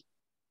to be.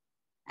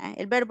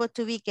 El verbo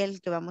to be, que es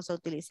el que vamos a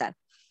utilizar.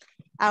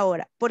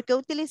 Ahora, ¿por qué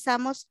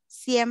utilizamos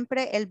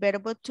siempre el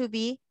verbo to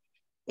be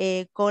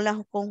con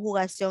la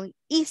conjugación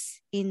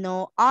is y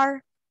no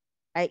are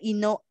y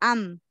no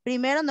am?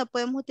 Primero, no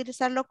podemos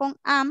utilizarlo con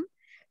am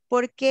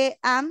porque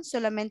am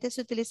solamente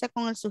se utiliza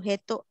con el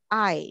sujeto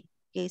I,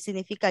 que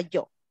significa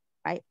yo.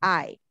 Right?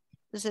 I.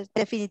 Entonces,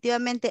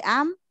 definitivamente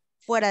am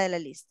fuera de la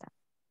lista.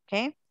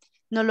 ¿Ok?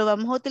 No lo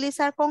vamos a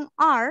utilizar con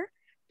are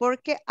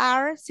porque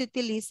are se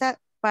utiliza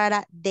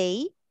para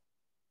they,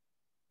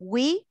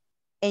 we,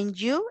 and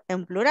you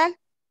en plural.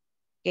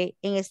 ¿Okay?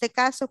 En este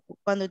caso,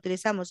 cuando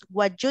utilizamos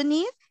what you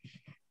need,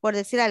 por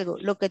decir algo,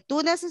 lo que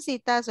tú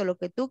necesitas o lo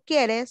que tú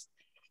quieres,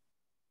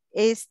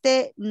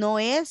 este no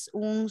es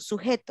un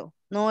sujeto,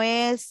 no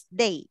es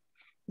they,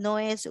 no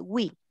es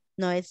we,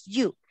 no es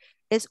you,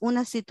 es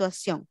una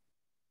situación.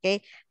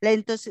 ¿Okay?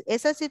 Entonces,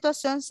 esa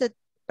situación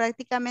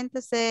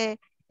prácticamente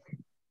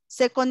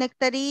se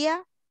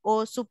conectaría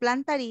o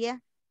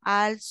suplantaría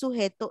al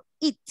sujeto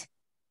it.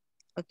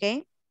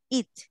 ¿Ok?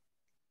 It.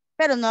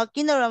 Pero no,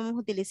 aquí no lo vamos a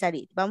utilizar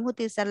it. Vamos a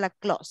utilizar la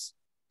clause,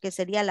 que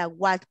sería la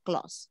what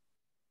clause.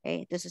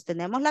 ¿Okay? Entonces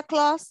tenemos la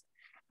clause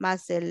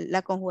más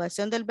la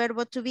conjugación del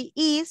verbo to be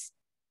is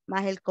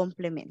más el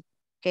complemento.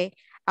 ¿Okay?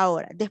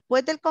 Ahora,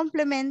 después del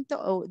complemento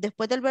o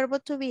después del verbo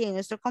to be en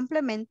nuestro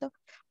complemento,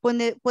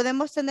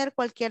 podemos tener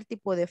cualquier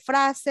tipo de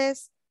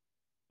frases,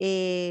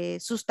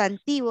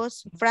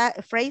 sustantivos,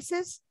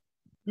 phrases,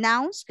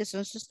 nouns, que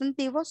son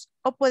sustantivos,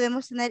 o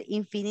podemos tener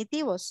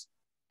infinitivos.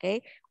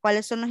 ¿Okay?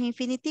 ¿Cuáles son los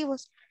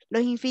infinitivos?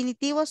 Los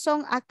infinitivos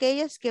son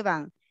aquellos que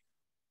van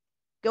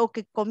o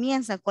que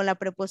comienzan con la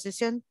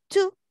preposición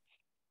to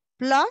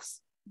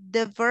plus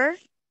the verb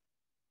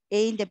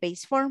in the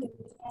base form.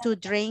 To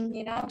drink,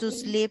 to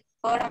sleep,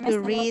 to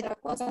read,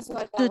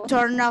 to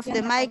turn off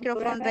the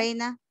microphone,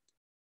 Reina.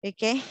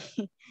 Okay?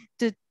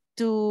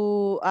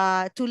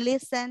 to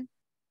listen,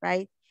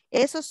 right?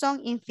 Esos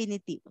son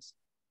infinitivos.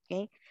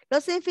 Okay?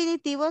 Los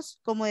infinitivos,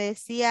 como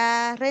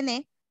decía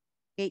René,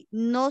 okay,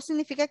 no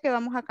significa que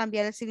vamos a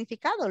cambiar el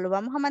significado, lo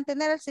vamos a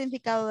mantener el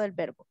significado del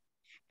verbo.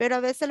 Pero a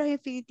veces los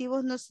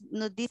infinitivos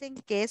nos dicen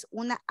que es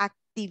una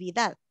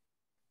actividad,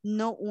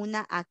 no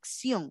una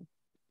acción.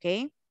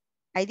 ¿Ok?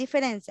 Hay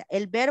diferencia.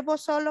 El verbo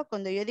solo,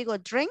 cuando yo digo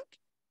drink,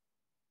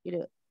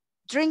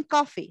 drink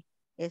coffee,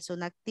 es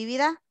una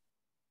actividad.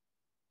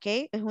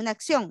 ¿Ok? Es una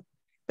acción.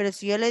 Pero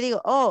si yo le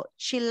digo, oh,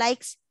 she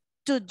likes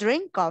to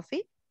drink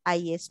coffee,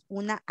 ahí es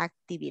una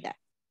actividad.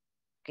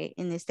 ¿Ok?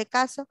 En este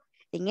caso,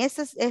 en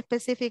estas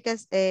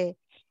específicas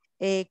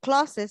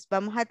clauses,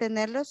 vamos a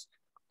tenerlos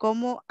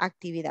como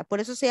actividad. Por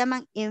eso se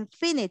llaman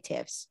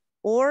infinitives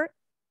o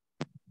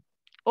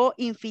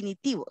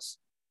infinitivos.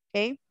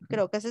 ¿Okay?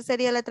 Creo que esa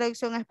sería la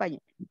traducción en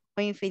español.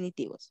 O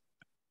infinitivos.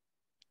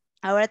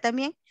 Ahora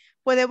también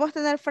podemos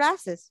tener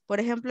frases. Por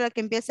ejemplo, la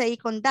que empieza ahí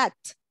con that.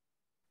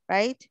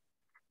 Right?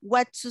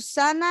 What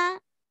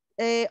Susana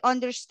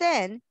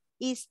understand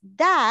is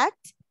that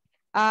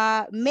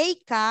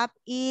makeup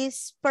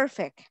is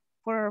perfect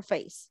for her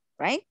face.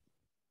 Right?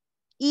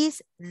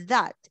 Is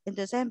that.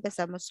 Entonces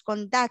empezamos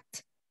con that.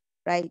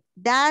 Right?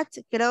 That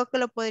creo que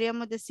lo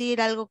podríamos decir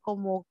algo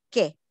como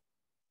que.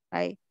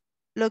 Right?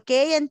 Lo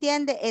que ella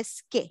entiende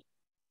es que.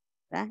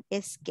 ¿Verdad?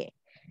 Es que.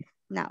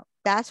 Now,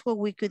 that's what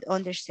we could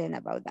understand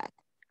about that.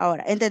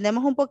 Ahora,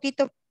 ¿entendemos un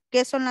poquito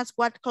qué son las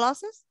what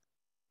clauses?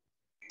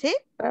 ¿Sí?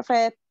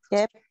 Perfect.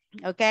 Yep.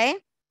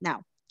 Okay.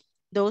 Now,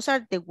 those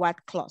are the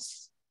what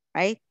clauses.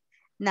 Right?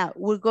 Now,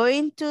 we're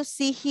going to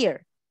see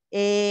here.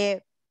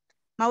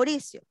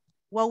 Mauricio,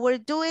 what we're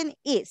doing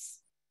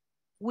is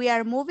we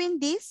are moving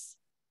this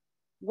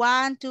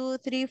 1, 2,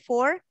 3,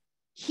 4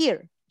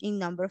 here in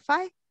number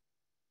 5.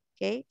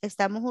 Okay.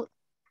 Estamos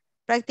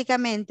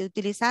prácticamente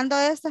utilizando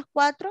estas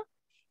 4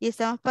 y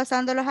estamos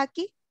pasándolos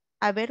aquí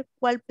a ver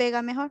cuál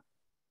pega mejor,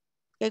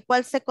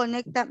 cuál se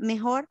conecta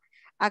mejor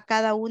a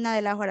cada una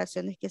de las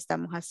oraciones que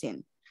estamos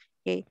haciendo.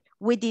 Okay.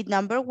 We did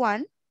number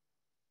 1,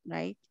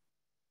 right?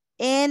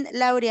 And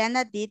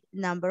Laureana did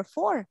number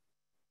 4,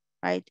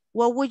 right?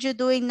 What would you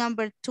do in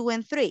number 2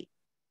 and 3?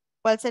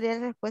 ¿Cuál sería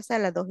la respuesta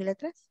de la 2 y la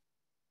 3?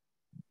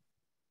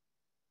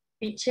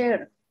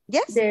 Teacher.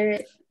 Yes.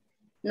 The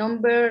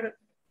number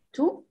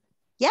 2.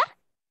 Yeah.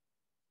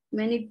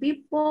 Many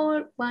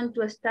people want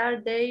to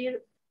start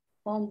their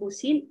own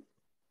business.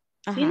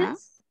 8.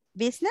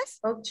 Business.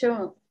 8.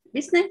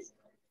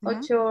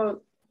 Uh-huh.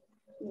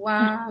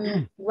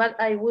 What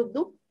I would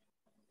do.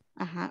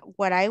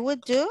 What I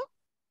would do.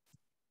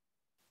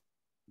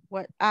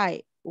 What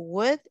I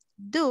would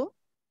do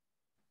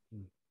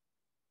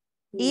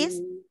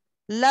is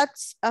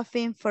lots of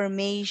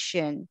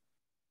information.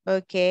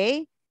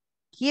 Okay.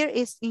 Here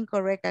is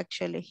incorrect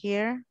actually.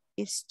 Here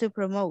is to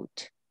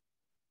promote.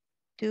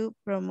 To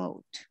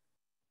promote.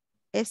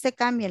 Este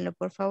cámbienlo,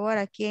 por favor.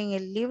 Aquí en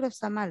el libro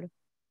está malo.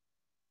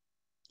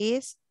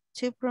 Is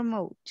to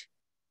promote.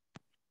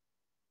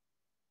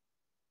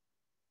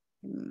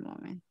 Un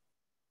momento.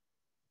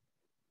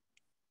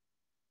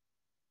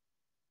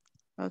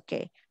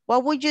 Okay.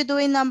 What would you do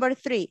in number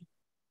 3?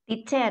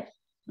 Teacher,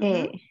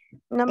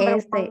 Number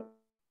este,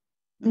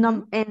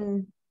 no,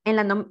 en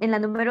la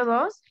número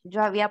 2,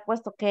 yo había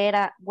puesto que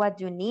era what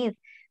you need,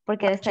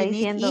 porque What está you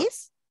need diciendo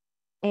is?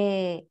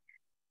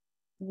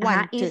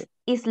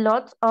 is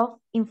lots of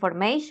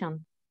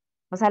information.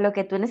 O sea, lo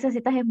que tú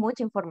necesitas es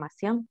mucha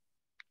información.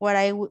 What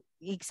I would,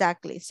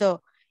 exactly.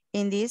 So,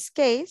 in this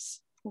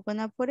case, we're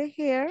gonna put it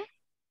here.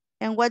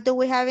 And what do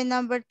we have in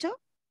number 2?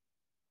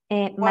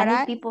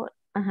 Many people,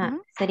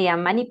 sería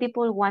many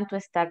people want to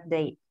start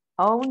their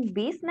own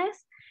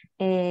business.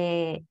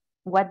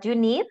 What you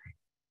need,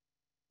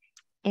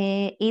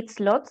 it's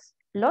lots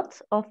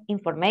of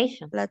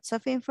information. Lots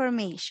of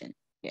information.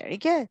 Very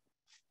good.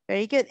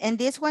 Very good. And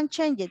this one,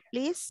 change it,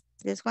 please.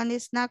 This one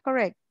is not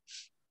correct.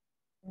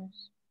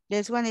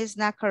 This one is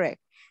not correct.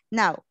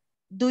 Now,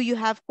 do you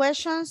have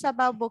questions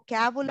about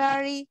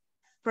vocabulary,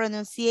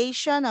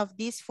 pronunciation of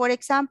these 4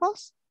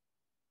 examples?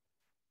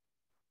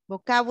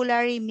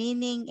 Vocabulary,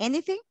 meaning,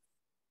 anything?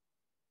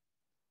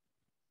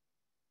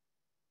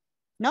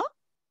 ¿No?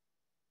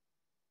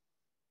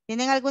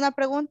 ¿Tienen alguna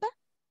pregunta?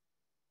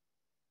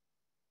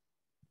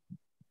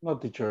 No,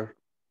 teacher.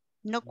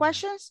 No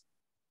questions?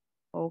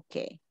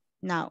 Okay.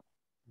 Now,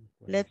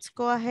 let's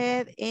go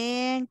ahead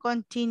and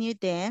continue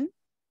then.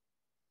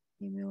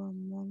 Give me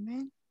one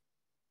moment.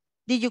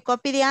 Did you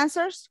copy the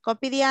answers?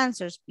 Copy the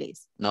answers,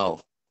 please. No.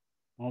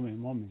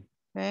 Moment.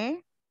 Okay.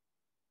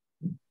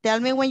 Tell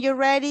me when you're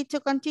ready to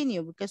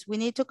continue because we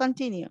need to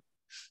continue.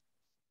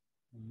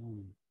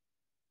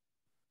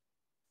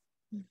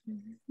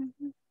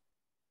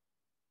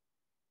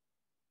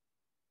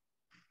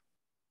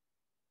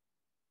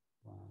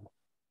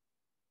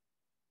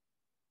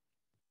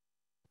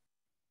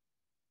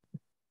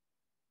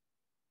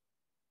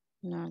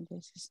 No,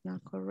 this is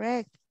not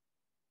correct.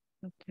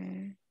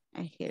 Okay,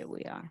 and here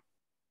we are.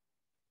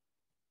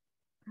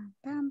 Pam,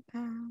 pam,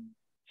 pam.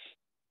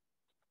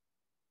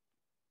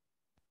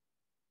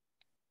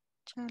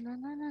 Cha la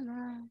la la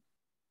la.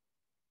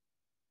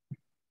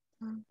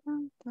 Dun,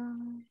 dun,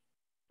 dun.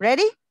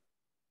 Ready?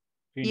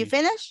 You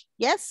finish?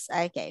 Yes?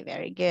 Okay,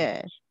 very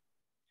good.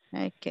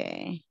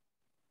 Okay.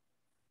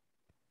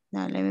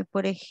 Now let me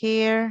put it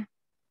here.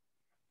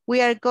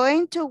 We are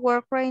going to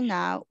work right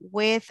now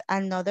with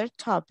another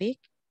topic,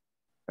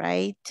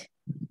 right?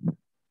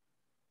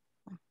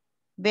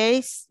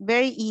 Very,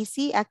 very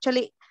easy.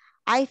 Actually,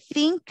 I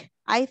think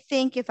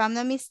if I'm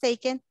not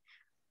mistaken,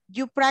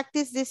 you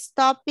practice this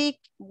topic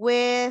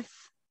with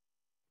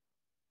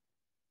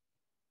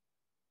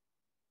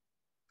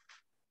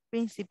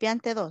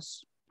Principiante 2,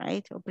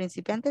 right? Or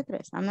Principiante 3,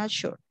 I'm not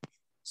sure.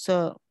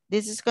 So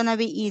this is gonna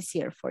be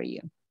easier for you.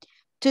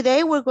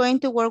 Today, we're going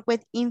to work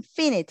with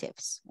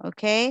infinitives,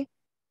 okay?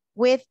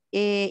 With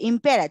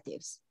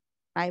imperatives,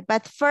 right?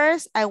 But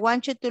first, I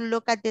want you to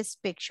look at this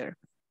picture,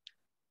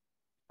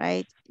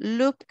 right?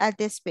 Look at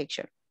this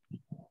picture.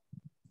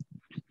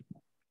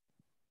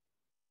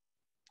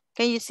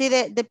 Can you see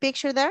the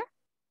picture there?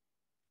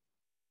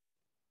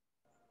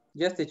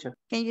 Yes, teacher.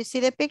 Can you see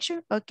the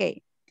picture?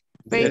 Okay,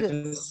 very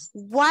good.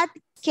 What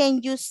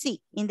can you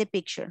see in the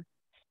picture?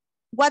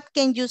 What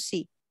can you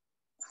see?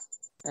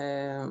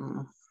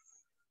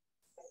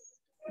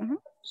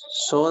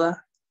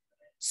 Soda.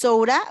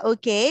 Soda,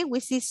 okay. We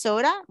see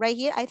soda right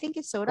here. I think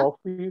it's soda.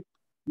 Coffee.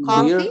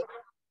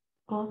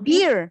 Coffee.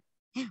 Beer.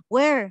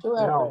 Where?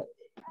 No.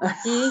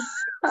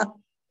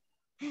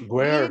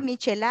 Where? Beer,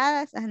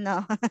 micheladas.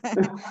 No.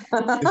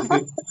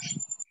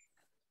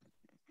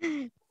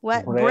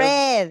 What?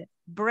 Bread.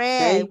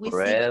 Bread. We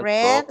see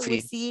bread. Coffee.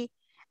 We see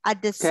a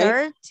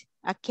dessert,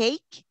 a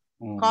cake,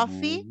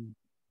 coffee,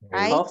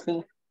 right?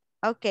 Coffee.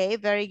 Okay,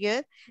 very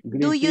good.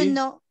 Green Do you tea.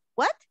 know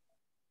what?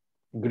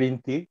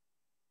 Green tea.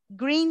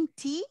 Green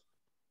tea,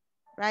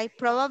 right?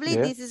 Probably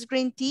Yes. this is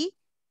green tea.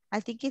 I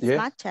think it's Yes.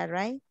 matcha,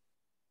 right?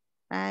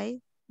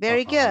 Right.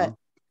 Very good.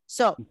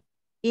 So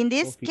in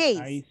this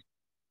case,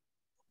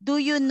 do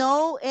you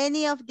know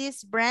any of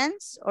these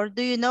brands or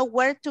do you know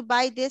where to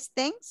buy these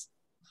things?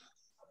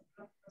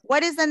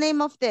 What is the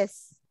name of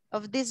this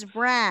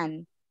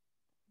brand?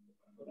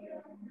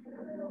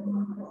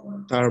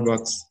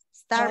 Starbucks.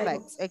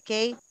 Starbucks,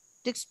 okay.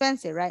 Too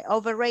expensive, right?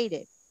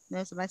 Overrated.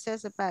 No, demasiado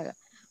se paga.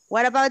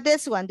 What about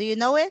this one? Do you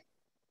know it?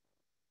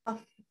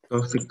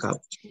 Coffee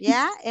cup.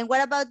 Yeah, and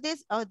what about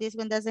this? Oh, this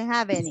one doesn't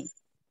have any,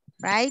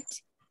 right?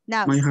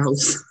 Now, My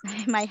house.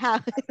 my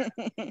house,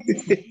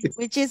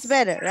 which is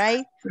better,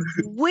 right?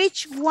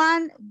 Which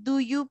one do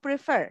you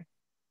prefer?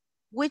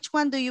 Which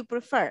one do you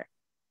prefer?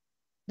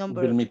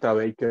 Number, Vilmita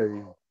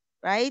Baker.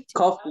 right?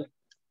 Coffee.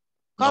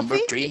 Number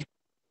Coffee? 3.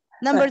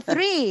 Number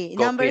 3.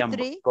 Number Coffee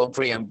 3.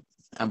 Coffee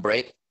and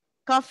bread.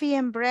 Coffee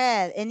and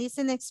bread. And it's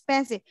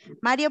inexpensive.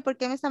 Mario, ¿por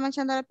qué me está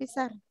manchando la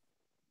pizarra?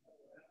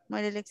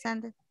 Mario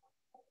Alexander.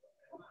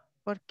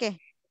 ¿Por qué?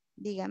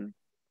 Dígame.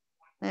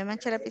 No me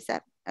mancha la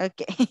pizarra.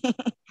 Okay.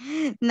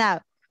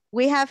 Now,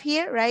 we have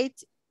here, right?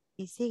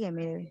 Y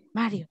sígueme,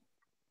 Mario.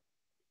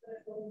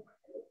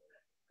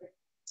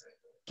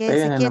 Quédese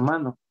Pegan en la quieto.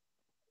 mano.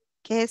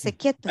 Quédese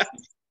quieto.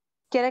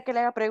 Quiere que le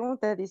haga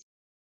preguntas, dice.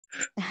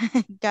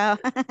 Go.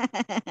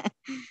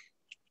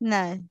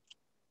 No.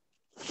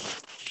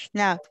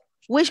 Now,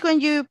 which one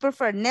you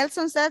prefer?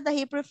 Nelson said that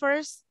he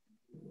prefers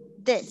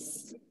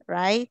this,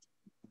 right?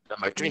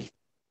 Number 3.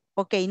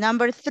 Okay,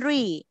 number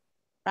 3,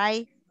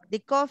 right? The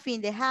coffee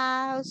in the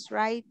house,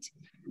 right?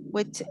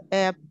 With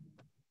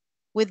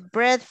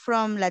bread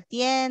from La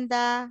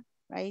Tienda,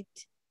 right?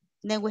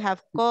 Then we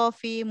have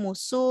coffee,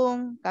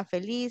 musum, café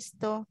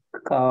listo,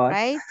 God.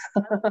 right?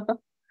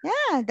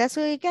 Yeah, that's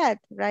what we got,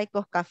 right?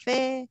 Con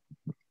café,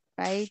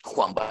 right?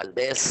 Juan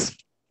Valdez.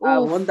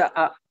 Abunda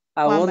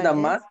Valdez.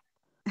 más.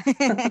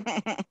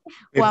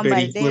 Juan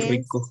Peperico Valdez.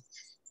 rico.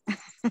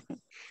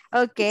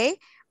 Okay.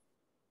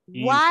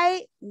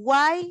 Why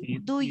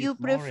do It's you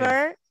more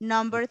prefer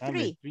number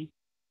estable, 3?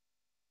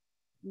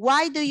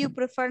 Why do you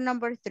prefer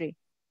number 3?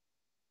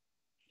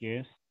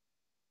 Yes.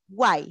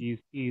 Why? It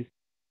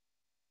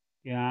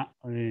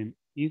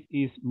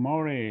is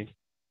more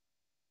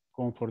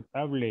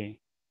comfortable.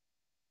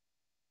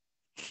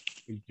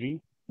 El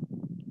 3.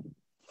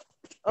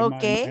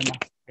 Okay.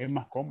 Es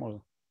más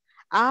cómodo.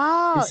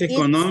 Oh, It's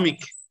economic.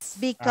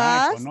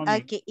 Because,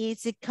 economic. okay,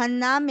 it's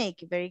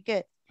economic. Very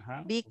good.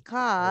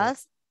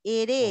 Because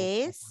it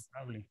is,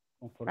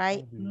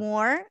 right,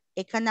 more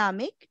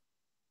economic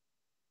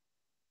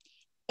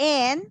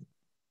and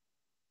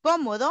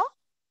cómodo,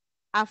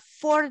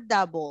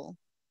 affordable.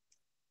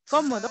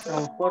 Cómodo.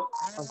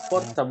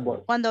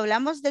 Affordable. Cuando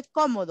hablamos de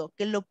cómodo,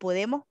 que lo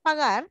podemos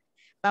pagar,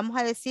 vamos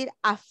a decir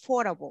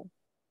affordable.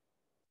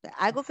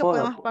 Algo que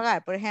podemos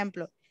pagar. Por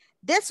ejemplo,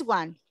 this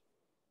one,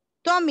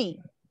 Tommy.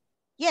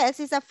 Yes,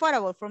 it's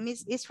affordable.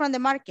 It's from the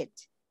market.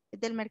 Es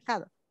del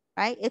mercado,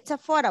 right? It's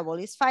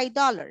affordable. It's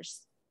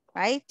 $5,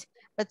 right?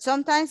 But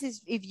sometimes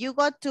if you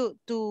go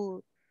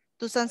to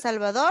San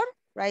Salvador,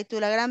 right, to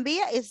La Gran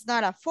Vía, it's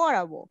not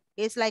affordable.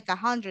 It's like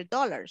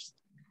 $100.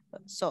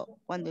 So,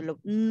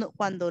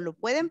 cuando lo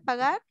pueden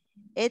pagar,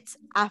 it's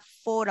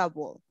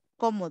affordable.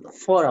 Cómodo.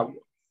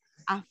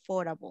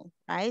 Affordable,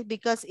 right?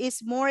 Because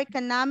it's more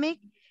economic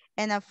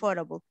and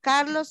affordable.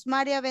 Carlos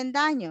Maria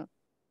Bendaño,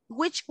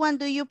 which one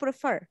do you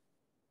prefer?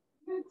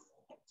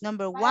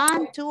 Number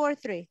 1, 2, or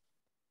 3?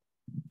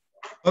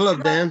 All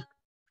of them.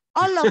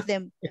 All of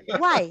them.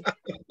 Why?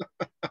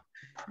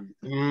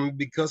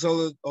 Because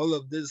all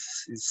of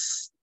this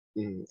is,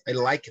 I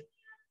like it.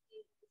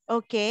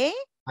 Okay.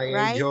 I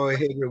right? enjoy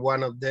every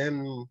one of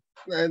them.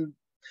 And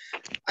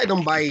I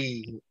don't buy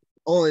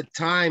all the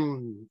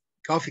time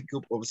coffee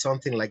cup or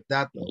something like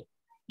that. No.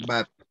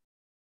 But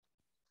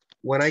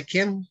when I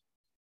can,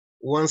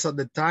 once at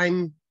the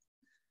time,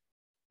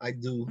 I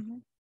do.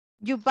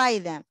 You buy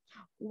them.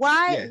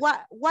 Why?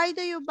 Yes. Why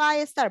do you buy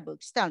a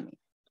Starbucks? Tell me.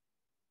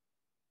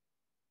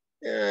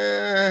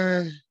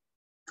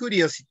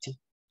 Curiosity.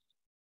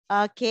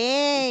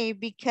 Okay,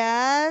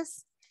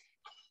 because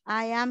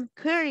I am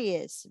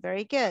curious.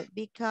 Very good.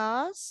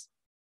 Because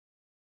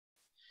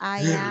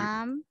I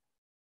am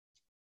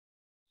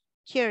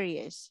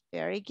curious.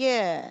 Very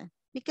good.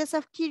 Because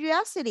of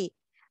curiosity,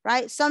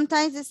 right?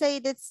 Sometimes they say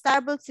that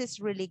Starbucks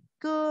is really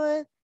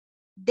good.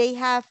 They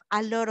have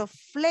a lot of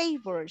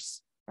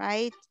flavors,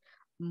 right?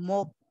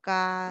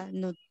 Mocha,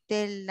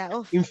 Nutella.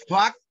 Oh. In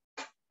fact,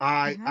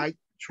 I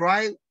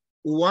tried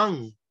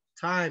one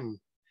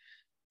time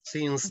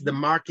since the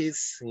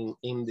markets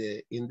in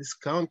this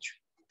country.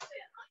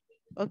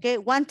 Okay,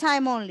 one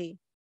time only.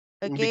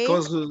 Okay.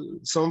 Because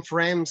some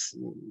friends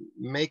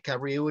make a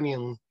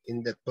reunion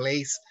in that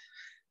place.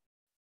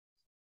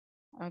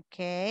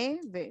 Okay,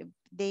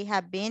 they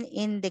have been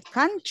in the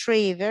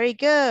country. Very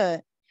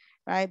good,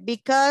 right?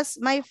 Because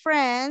my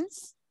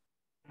friends,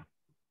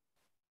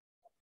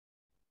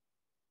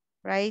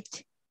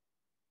 right,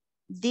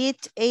 did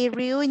a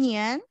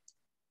reunion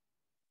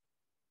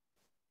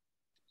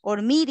or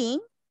meeting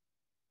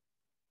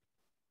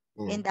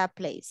in that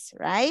place,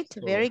 right?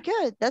 Very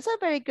good. That's a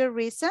very good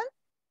reason,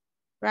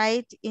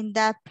 right? In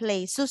that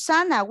place.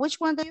 Susana, which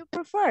one do you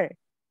prefer?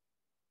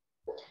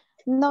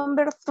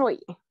 Number 3.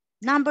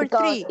 Number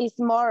because 3. It's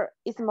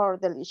more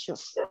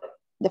delicious.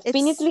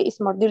 Definitely it's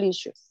more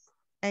delicious.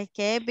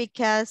 Okay,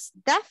 because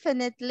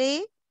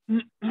definitely,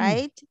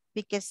 right?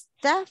 Because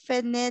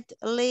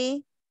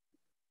definitely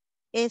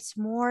it's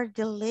more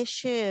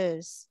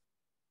delicious,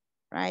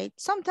 right?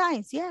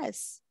 Sometimes,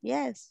 yes.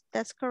 Yes,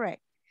 that's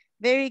correct.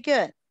 Very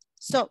good.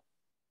 So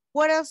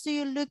what else do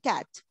you look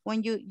at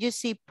when you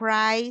see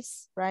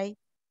price, right?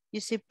 You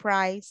see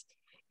price,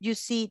 you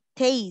see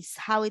taste,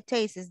 how it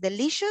tastes. Is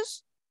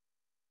delicious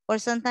Or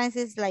sometimes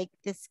it's like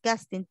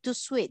disgusting, too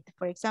sweet.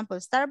 For example,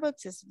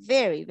 Starbucks is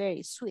very,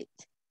 very sweet,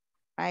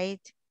 right?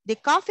 The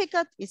coffee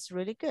cup is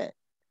really good,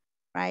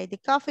 right? The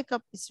coffee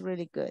cup is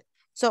really good.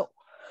 So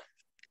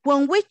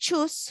when we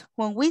choose,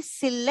 when we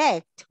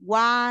select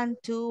 1,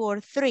 2,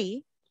 or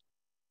 3,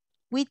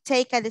 we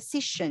take a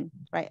decision,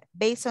 right?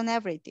 Based on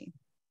everything,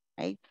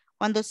 right?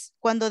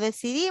 Cuando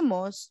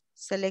decidimos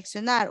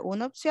seleccionar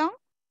una opción,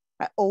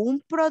 right, o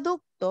un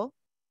producto,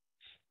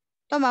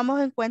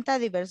 tomamos en cuenta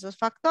diversos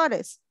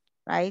factores,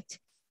 right?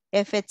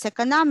 If it's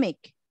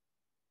economic,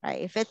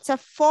 right? If it's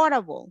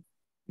affordable,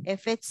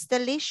 if it's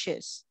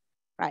delicious,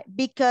 right?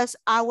 Because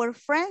our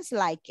friends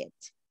like it,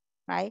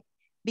 right?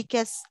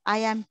 Because I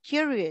am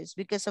curious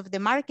because of the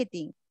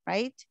marketing,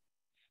 right?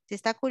 Si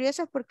está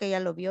curioso es porque ya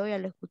lo vio, ya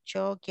lo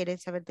escuchó, quiere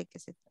saber de qué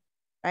se trata,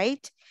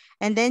 right?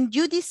 And then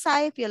you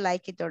decide if you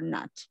like it or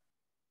not.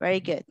 Very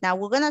good. Now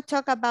we're going to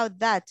talk about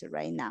that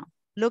right now.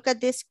 Look at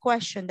this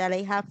question that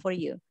I have for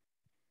you.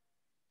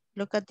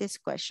 Look at this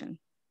question.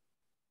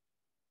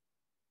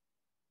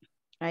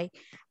 Right.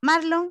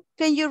 Marlon,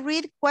 can you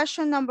read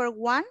question number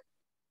 1?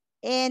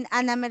 And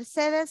Ana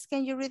Mercedes,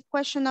 can you read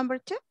question number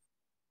 2?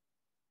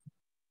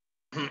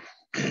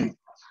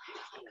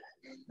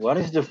 What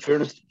is the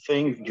first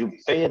thing you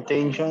pay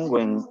attention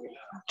when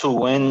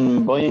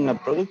buying a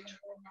product?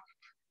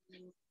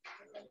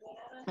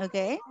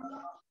 Okay.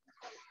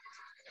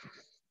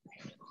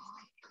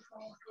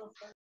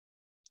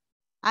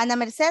 Ana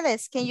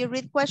Mercedes, can you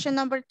read question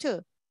number 2?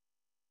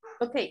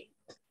 Okay.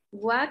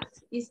 What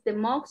is the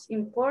most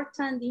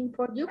important thing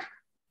for you?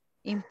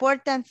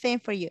 Important thing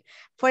for you.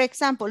 For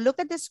example, look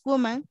at this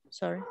woman,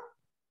 sorry.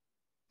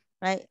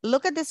 Right,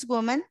 look at this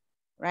woman,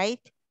 right?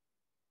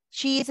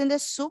 She is in the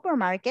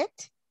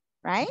supermarket,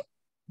 right?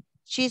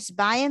 She's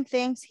buying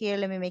things here.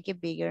 Let me make it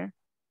bigger,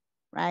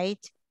 right?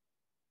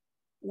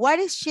 What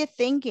is she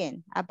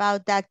thinking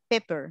about that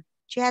pepper?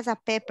 She has a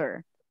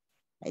pepper.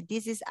 Right?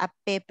 This is a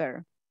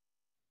pepper.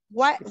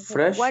 What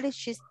is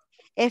she?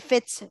 If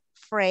it's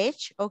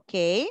fresh,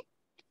 okay.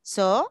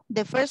 So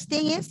the first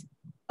thing is,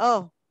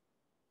 oh,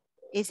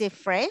 is it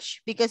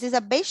fresh? Because it's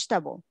a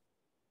vegetable,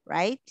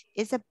 right?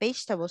 It's a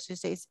vegetable, so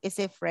is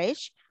it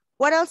fresh?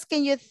 What else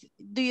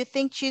do you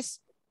think she's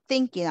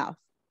thinking of?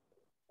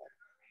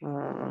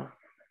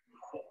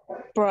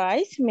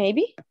 Price,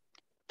 maybe.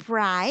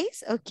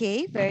 Price,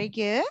 okay, very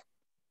good.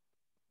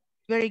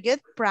 Very good,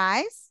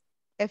 price.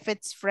 If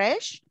it's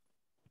fresh,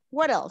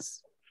 what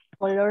else?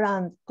 Color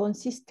and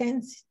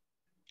consistency.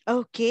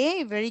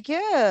 Okay, very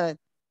good.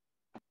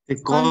 The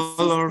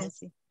color.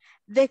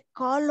 The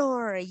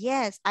color,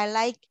 yes, I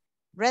like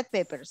red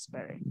peppers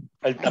better.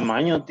 El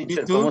tamaño,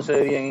 teacher, ¿cómo se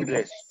diría en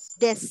inglés?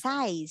 The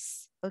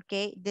size,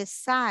 okay, the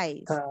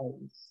size.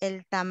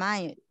 El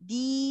tamaño,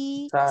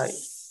 the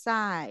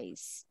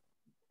size.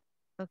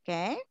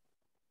 Okay,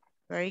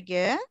 very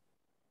good.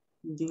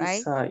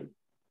 Right?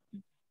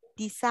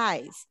 The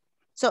size.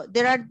 So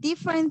there are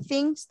different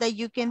things that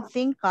you can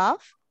think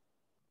of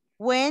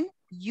when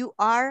you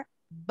are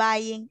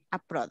buying a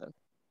product,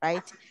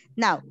 right?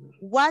 Now,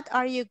 what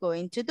are you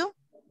going to do?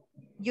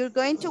 You're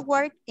going to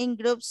work in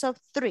groups of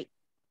 3,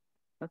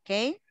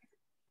 okay?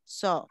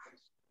 So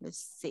let's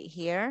see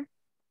here.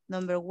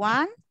 Number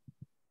 1,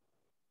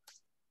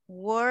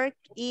 work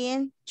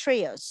in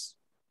trios,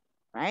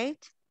 right?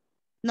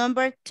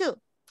 Number 2,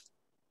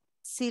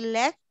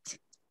 select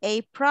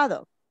a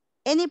product,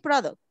 any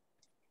product,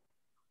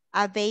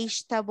 a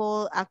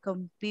vegetable, a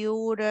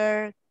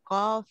computer,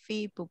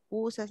 coffee,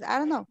 pupusas, I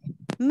don't know,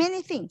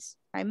 many things,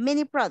 right?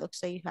 Many products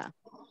that you have,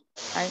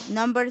 right?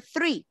 Number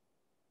 3,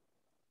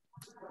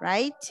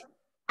 right?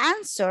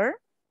 Answer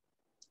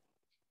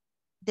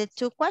the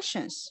 2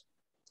 questions.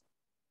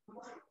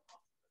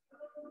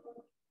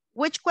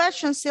 Which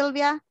questions,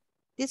 Sylvia?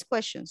 These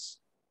questions,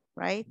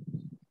 right?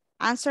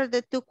 Answer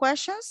the 2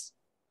 questions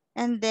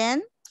and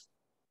then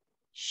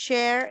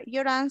share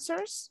your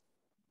answers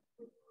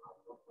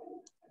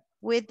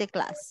with the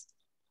class.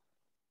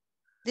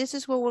 This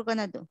is what we're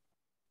gonna do,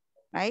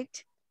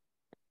 right?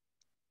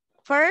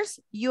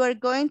 First, you are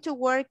going to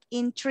work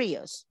in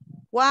trios.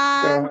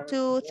 1,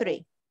 2,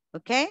 3,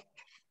 okay?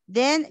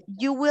 Then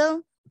you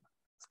will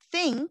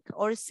think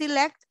or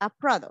select a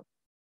product,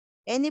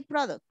 any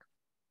product,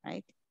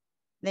 right?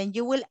 Then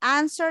you will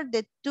answer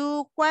the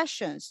 2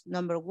 questions,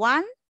 number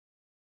 1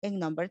 and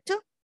number 2.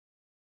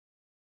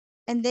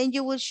 And then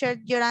you will share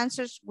your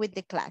answers with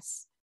the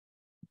class,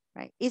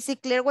 right? Is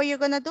it clear what you're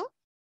gonna do?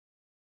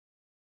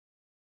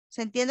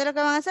 ¿Se entiende lo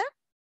que van a hacer?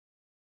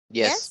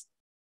 Yes.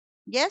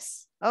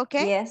 Yes?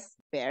 Okay. Yes.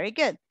 Very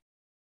good.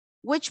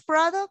 Which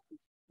product?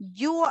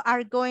 You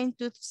are going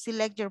to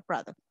select your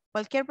product.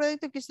 Cualquier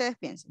producto que ustedes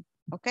piensen,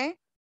 ¿ok?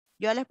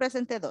 Yo les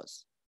presenté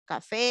 2.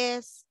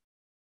 Cafés,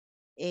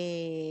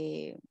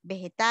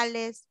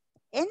 vegetales,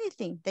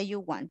 anything that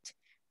you want.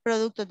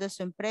 Productos de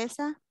su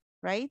empresa,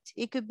 right?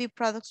 It could be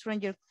products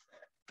from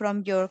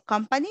your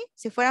company.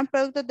 Si fueran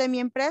productos de mi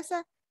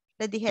empresa,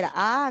 les dijera,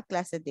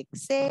 clases de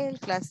Excel,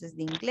 clases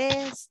de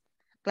inglés,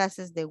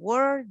 clases de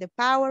Word, de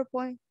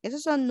PowerPoint.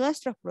 Esos son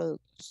nuestros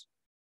productos,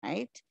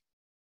 right?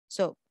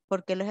 So,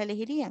 ¿Por qué los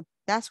elegirían?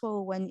 That's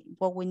what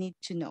we need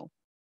to know,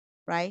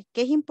 right?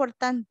 ¿Qué es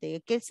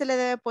importante? ¿Qué se le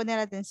debe poner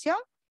atención?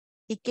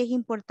 ¿Y qué es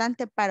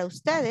importante para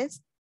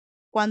ustedes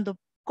cuando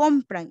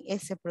compran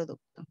ese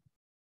producto?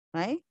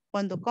 Right?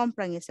 Cuando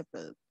compran ese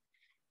producto.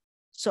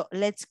 So,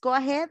 let's go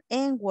ahead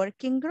and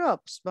work in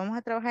groups. Vamos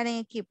a trabajar en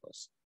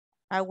equipos.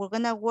 We're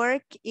gonna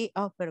work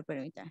pero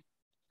permítame.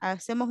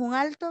 Hacemos un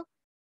alto,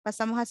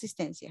 pasamos a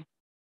asistencia.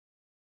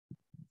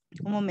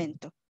 Un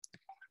momento.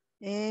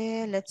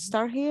 Let's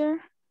start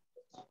here.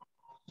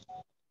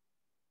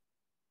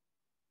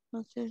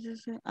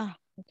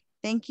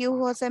 Thank you,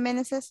 José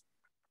Meneses.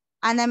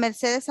 Ana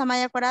Mercedes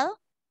Amaya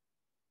Corado.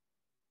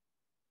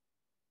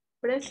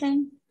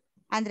 Present.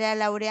 Andrea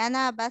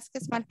Laureana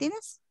Vázquez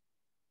Martínez.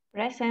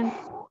 Present.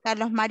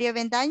 Carlos Mario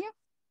Bendaño.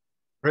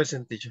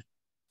 Present, teacher.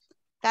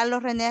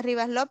 Carlos René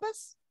Rivas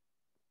López.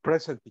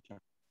 Present, teacher.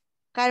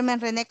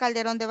 Carmen René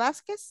Calderón de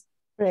Vázquez.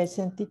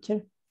 Present,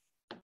 teacher.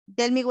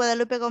 Delmi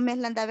Guadalupe Gómez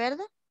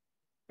Landaverde.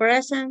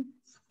 Present.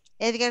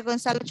 Edgar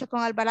Gonzalo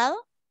Chacón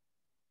Alvarado.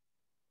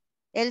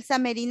 Elsa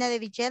Merina de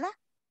Villeda.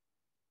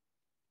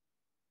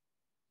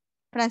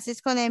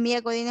 Francisco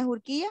Nehemías Godínez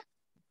Urquilla.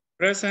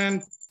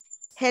 Present.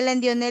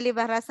 Helen Dionelli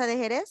Barraza de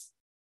Jerez.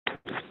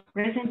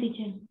 Present,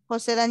 teacher.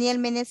 José Daniel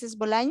Meneses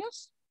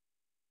Bolaños.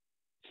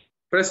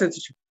 Present,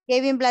 teacher.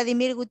 Kevin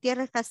Vladimir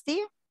Gutiérrez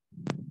Castillo.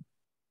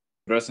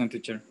 Present,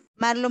 teacher.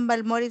 Marlon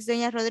Balmoris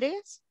Doña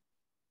Rodríguez.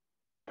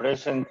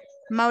 Present.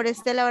 Maura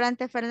Estela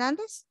Orante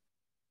Fernández.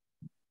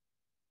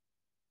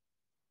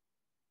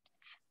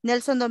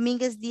 Nelson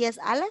Domínguez Díaz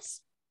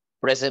Alas.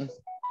 Present.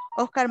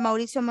 Oscar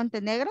Mauricio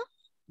Montenegro.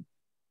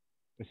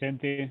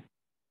 Presente.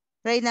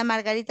 Reina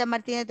Margarita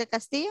Martínez de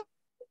Castillo.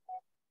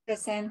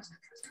 Present.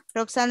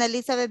 Roxana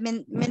Elizabeth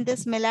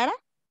Méndez Melara.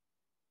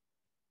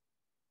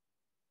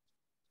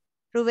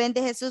 Rubén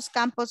de Jesús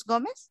Campos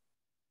Gómez.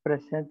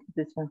 Present,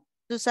 teacher.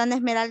 Susana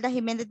Esmeralda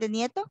Jiménez de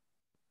Nieto.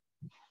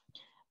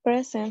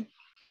 Present.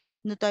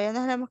 No, todavía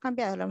no lo hemos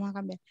cambiado, lo vamos a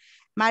cambiar.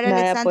 Mario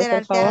Vaya, Alexander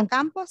pues, por Arteaga favor.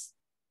 Campos.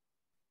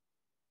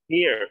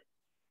 Here.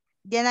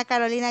 Diana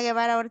Carolina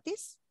Guevara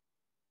Ortiz.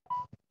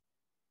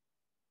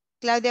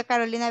 Claudia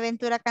Carolina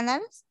Ventura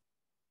Canales.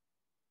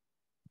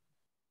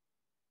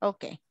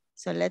 Okay,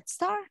 so let's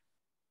start.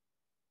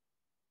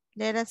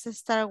 Let us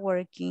start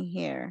working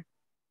here.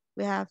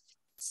 We have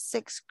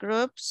 6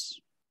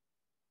 groups,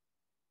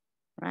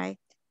 right?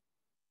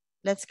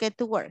 Let's get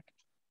to work.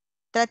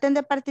 Traten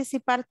de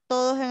participar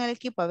todos en el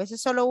equipo. A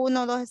veces solo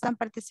 1 o 2 están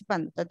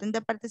participando. Traten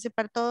de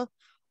participar todos.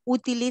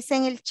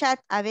 Utilicen el chat.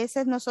 A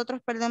veces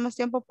nosotros perdemos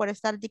tiempo por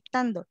estar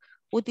dictando.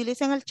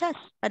 Utilicen el chat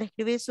para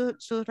escribir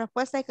sus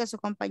respuestas y que sus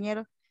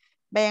compañeros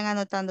vayan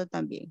anotando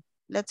también.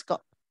 Let's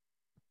go.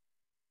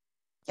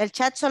 El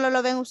chat solo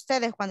lo ven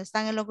ustedes cuando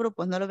están en los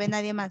grupos. No lo ve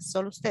nadie más.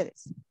 Solo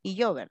ustedes. Y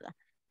yo, ¿verdad?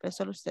 Pero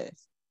solo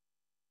ustedes.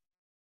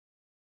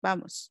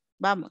 Vamos,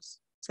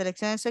 vamos.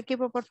 Seleccionen su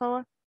equipo, por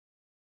favor.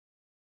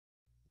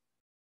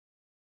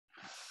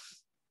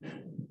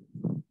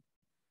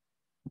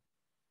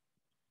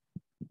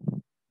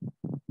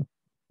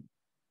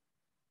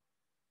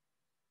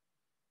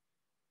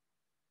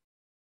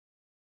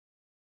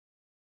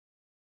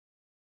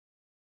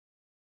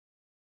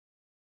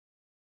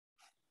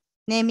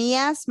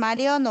 Nehemías,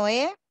 Mario,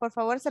 Noé, por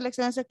favor,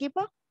 seleccionen su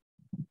equipo.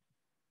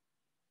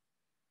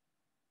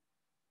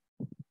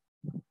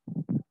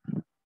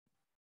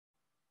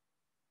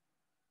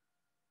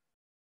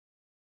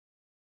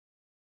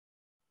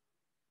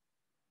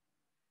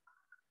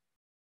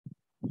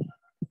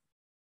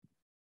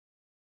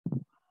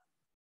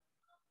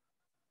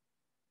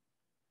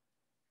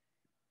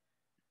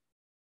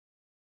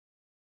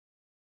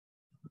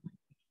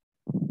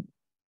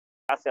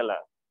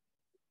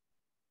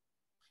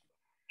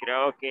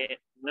 Creo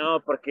que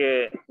no,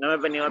 porque no me he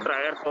venido a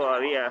traer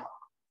todavía.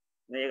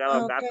 No he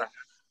llegado a casa.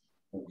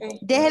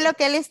 Déjelo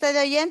que él esté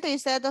de oyente y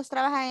ustedes dos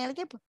trabajan en el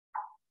equipo.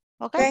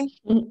 ¿Ok?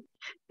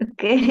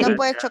 Okay. No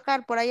puede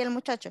chocar por ahí el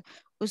muchacho.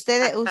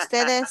 Ustedes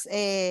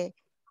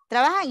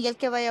trabajan y el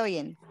que vaya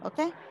oyendo. ¿Ok?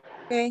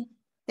 Okay.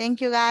 Thank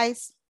you,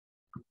 guys.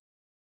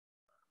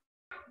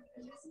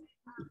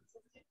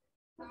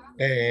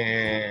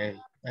 I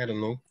don't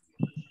know.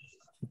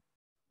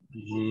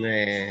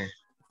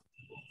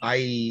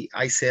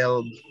 I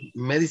sell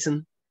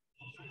medicine.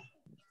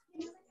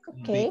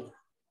 Okay.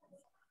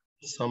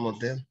 Some of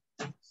them.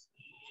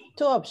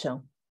 2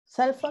 options,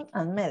 cell phone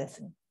and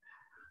medicine.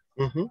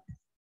 Mm-hmm.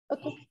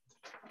 Okay.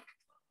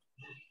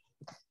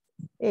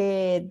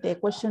 The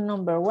question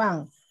number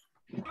 1.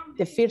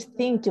 The first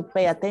thing to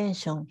pay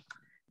attention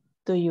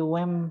to you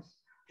when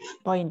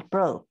buying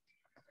product.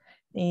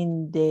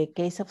 In the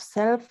case of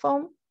cell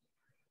phone,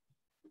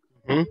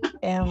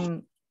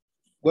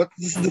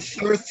 what's the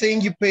first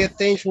thing you pay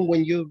attention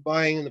when you're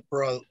buying the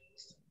product?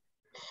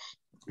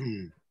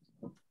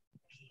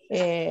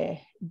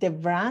 The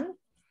brand.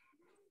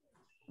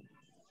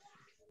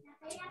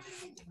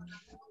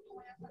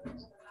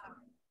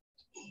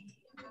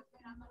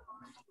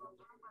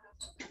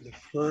 The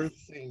first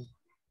thing.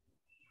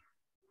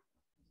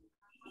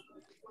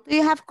 Do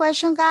you have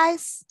questions,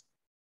 guys?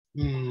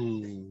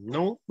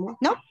 No.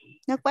 No?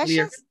 No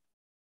questions?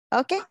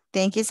 Okay,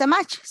 thank you so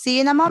much. See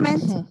you in a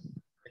moment.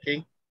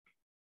 Okay.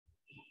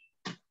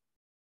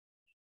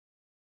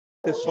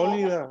 Es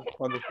sólida,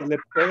 cuando usted le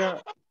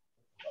pega,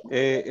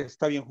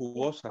 está bien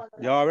jugosa.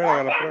 Ya va a ver,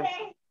 haga la prueba.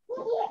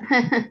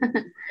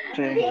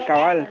 Sí,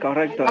 cabal,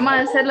 correcto. Vamos a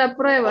hacer la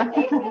prueba.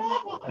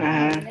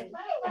 Ajá.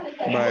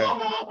 Vaya.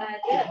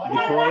 The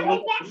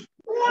product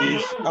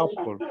is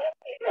apple.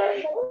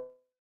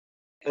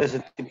 Ese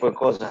tipo de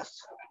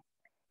cosas.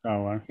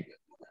 Bueno.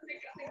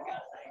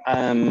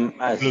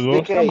 Así Los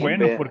dos están que,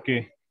 buenos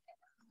porque,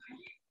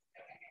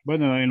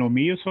 bueno, en lo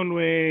mío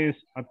solo es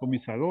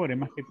atomizadores,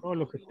 más que todo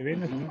lo que se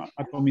ven es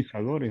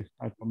atomizadores,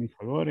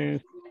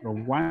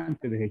 los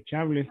guantes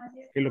desechables,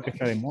 que es lo que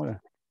está de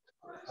moda.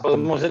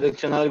 podemos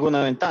seleccionar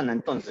alguna ventana,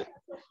 entonces,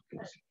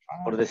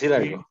 por decir Sí.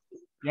 algo.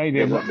 Y hay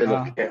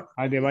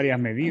hay de varias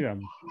medidas.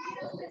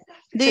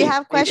 Do you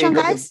have questions,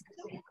 guys?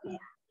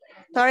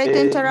 Sorry to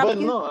interrupt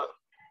you. Bueno,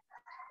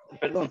 no,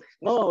 perdón.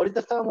 No, ahorita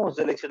estábamos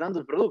seleccionando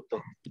el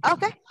producto.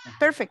 Okay,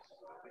 perfect.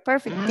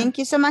 Perfect. Thank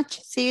you so much.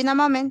 See you in a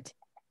moment.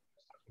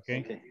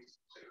 Okay.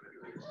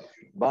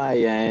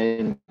 Vaya,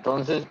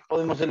 entonces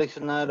podemos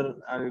seleccionar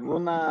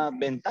alguna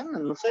ventana,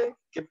 no sé,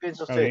 ¿qué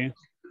piensa Está usted? bien.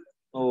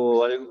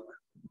 O algo.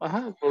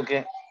 Ajá,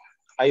 porque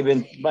hay,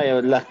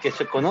 vaya, las que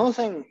se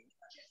conocen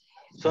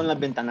son las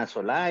ventanas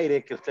al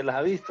aire, que usted las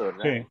ha visto,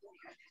 ¿verdad? Sí.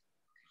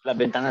 Las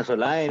ventanas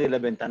al aire,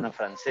 las ventanas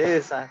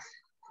francesas.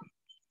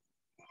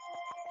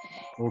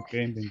 Ok,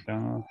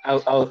 ventanas.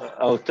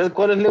 ¿A usted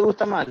cuáles le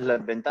gusta más,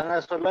 las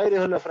ventanas al aire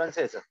o las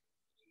francesas?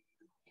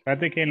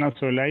 Fíjate que en los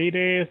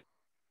solaires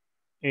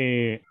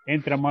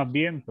entra más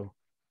viento.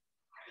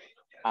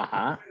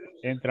 Ajá.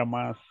 Entra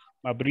más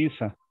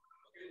brisa.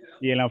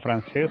 Y en la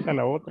francesa,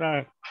 la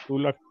otra, tú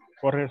la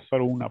corres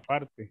solo una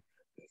parte.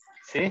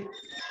 Sí.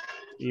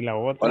 Y la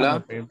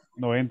otra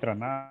no entra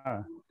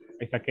nada.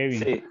 Ahí está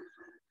Kevin. Sí.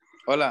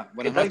 Hola,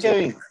 buenas ¿Qué tal, noches.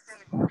 Kevin?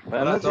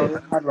 Buenas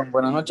noches.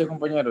 Buenas noches,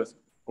 compañeros.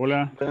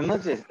 Hola. Buenas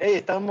noches. Hey,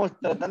 estábamos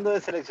tratando de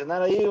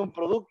seleccionar ahí un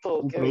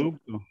producto.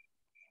 Kevin.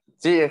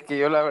 Sí, es que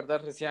yo la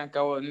verdad recién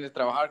acabo de venir de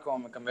trabajar, como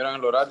me cambiaron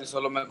el horario y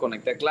solo me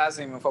conecté a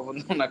clase y me fue a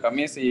poner una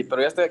camisa,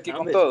 pero ya estoy aquí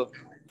con todo.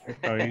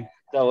 Está bien.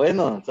 Está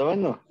bueno, está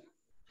bueno.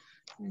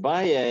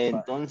 Vaya,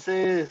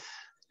 entonces,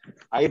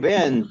 ahí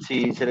vean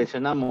si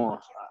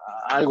seleccionamos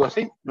algo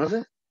así, no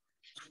sé.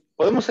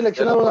 Podemos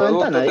seleccionar una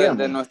ventana, digamos.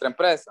 De nuestra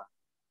empresa.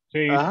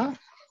 Sí. Ajá.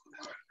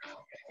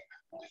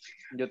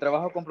 Yo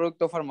trabajo con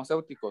productos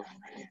farmacéuticos.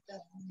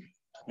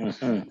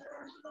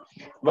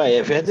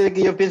 Vaya, fíjate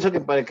que yo pienso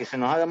que para que se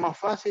nos haga más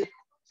fácil,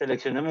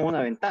 seleccionemos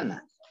una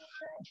ventana.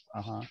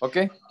 Ajá. Ok.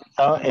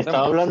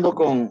 Estaba hablando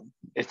con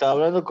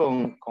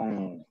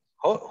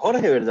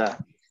Jorge, ¿verdad?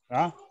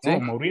 Ah, ¿sí? No,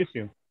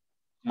 Mauricio.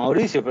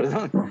 Mauricio,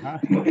 perdón. Ajá.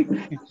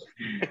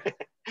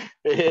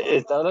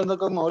 Estaba hablando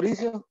con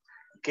Mauricio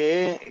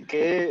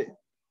que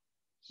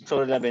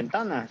sobre las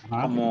ventanas,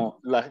 como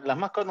las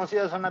más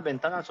conocidas son las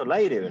ventanas al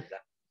aire,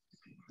 ¿verdad?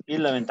 Y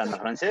la ventana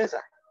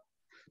francesa.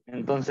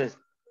 Entonces,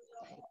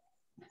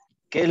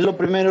 ¿qué es lo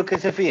primero que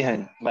se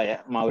fijan?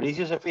 Vaya,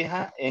 Mauricio se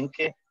fija en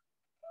que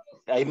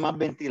hay más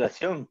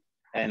ventilación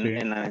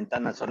en la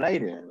ventana al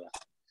aire, ¿verdad?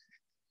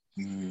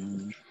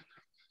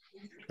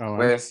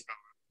 Pues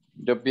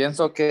yo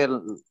pienso que,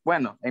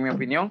 bueno, en mi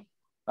opinión,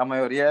 la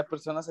mayoría de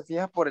personas se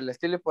fija por el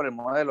estilo y por el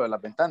modelo de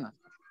las ventanas.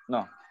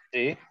 No.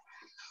 Sí,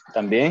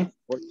 también.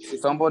 Porque si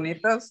son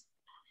bonitas,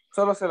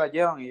 solo se las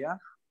llevan y ya.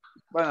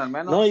 Bueno, al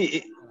menos. No,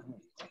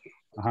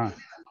 Ajá.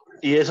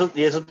 Y eso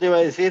te iba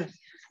a decir,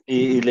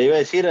 y le iba a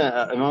decir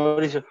a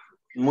Mauricio,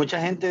 mucha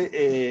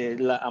gente,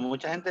 a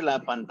mucha gente la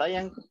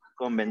apantallan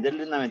con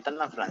venderle una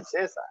ventana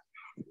francesa,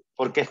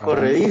 porque es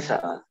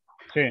corrediza,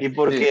 y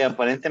porque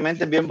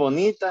aparentemente es bien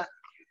bonita,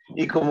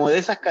 y como de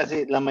esas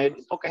casi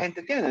poca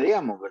gente tiene,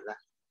 digamos, ¿verdad?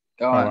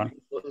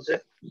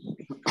 Entonces,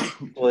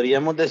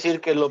 podríamos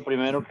decir que lo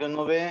primero que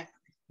uno ve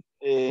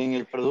en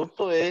el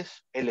producto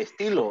es el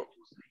estilo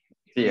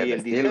y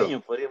el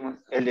diseño,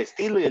 el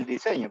estilo y el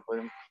diseño,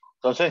 podemos.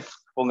 Entonces,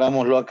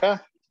 pongámoslo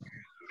acá.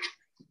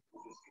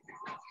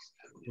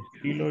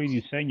 Estilo y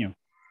diseño.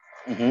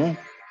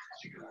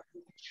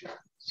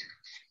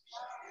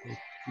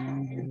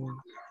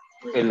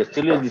 El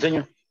estilo y el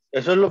diseño.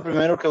 Eso es lo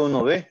primero que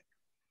uno ve.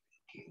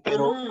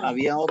 Pero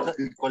había otra.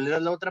 ¿Cuál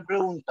era la otra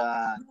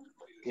pregunta,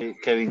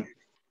 Kevin?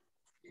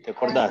 ¿Te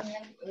acordás?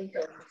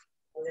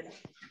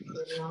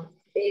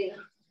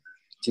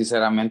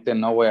 Sinceramente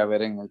no voy a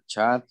ver en el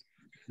chat.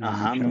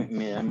 Ajá,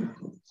 mira.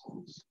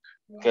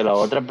 Que la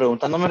otra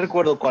pregunta no me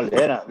recuerdo cuál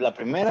era. La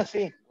primera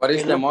sí. What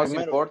is the most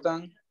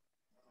important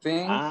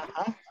thing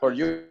for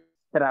you?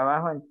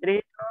 Trabajo en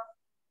trío.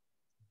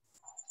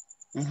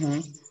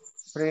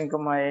 Porque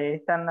como ahí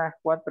están las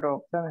 4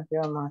 opciones que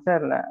vamos a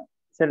hacer,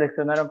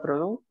 seleccionar un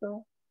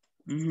producto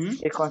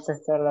y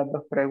contestar las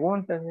 2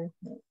 preguntas.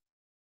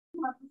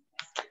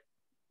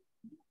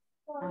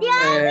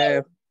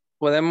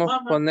 Podemos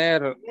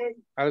poner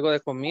algo de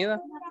comida.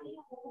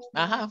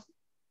 Ajá.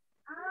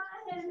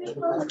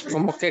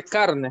 Como que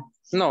carne,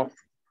 no,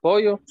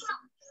 pollo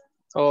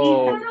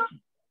o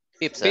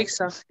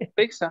pizza.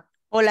 Pizza.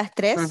 O las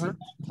 3.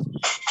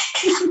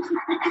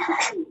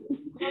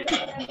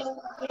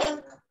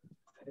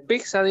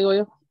 Pizza, digo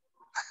yo.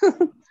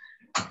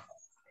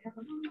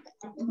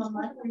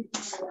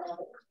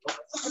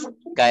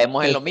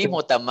 Caemos en lo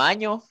mismo,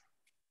 tamaño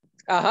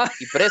Ajá.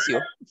 y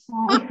precio.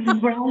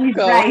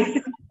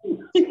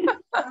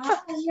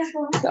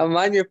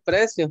 Tamaño y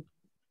precio.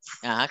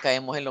 Ajá,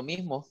 caemos en lo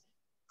mismo.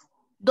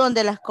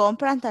 ¿Dónde las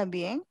compran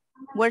también?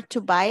 Where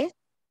to buy it?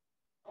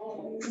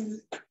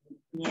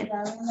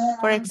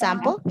 For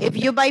example, if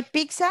you buy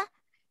pizza,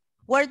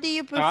 where do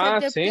you prefer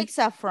the Sí.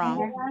 pizza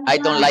from? I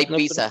don't like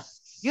pizza.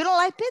 You don't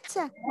like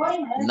pizza?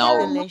 No.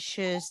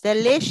 Delicious,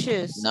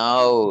 delicious.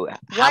 No,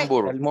 Why?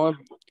 hamburger.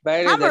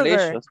 Very Hamburger.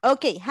 delicious.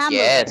 Okay,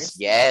 hamburgers.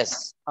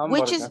 Yes.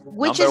 Which is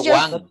Number your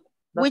one.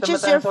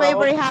 your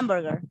favorite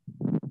hamburger?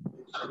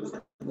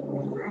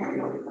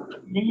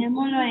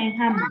 Dejémoslo en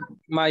hamburger.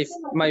 My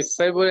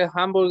favorite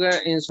hamburger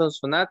in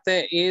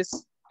Sonsonate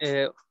is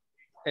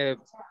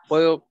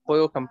pollo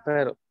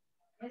campero.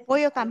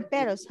 Pollo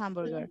Campero's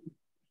hamburger.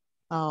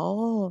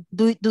 Oh,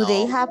 do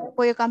they have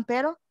pollo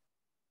campero?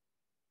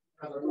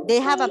 They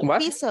have a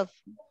piece of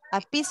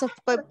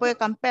pollo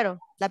campero.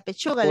 La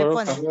pechuga le Pollo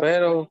ponen.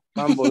 campero,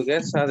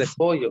 hamburguesa de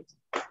pollo.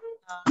 Oh,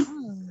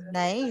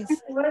 nice.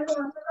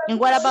 And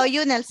what about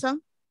you, Nelson?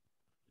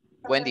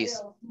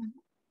 Wendy's.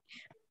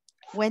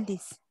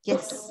 Wendy's,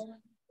 yes.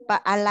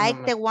 But I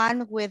like the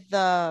one with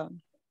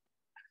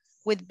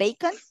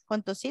bacon,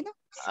 con tocino.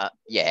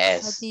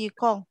 Yes. What do you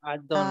call? I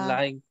don't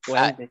like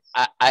Wendy's.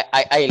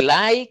 I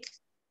like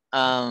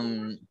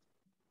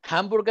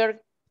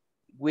hamburger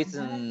with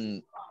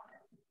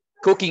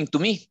cooking to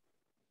me.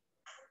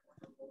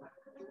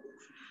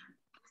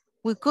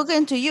 We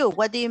cooking to you.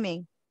 What do you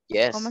mean?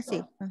 Yes. ¿Cómo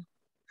así?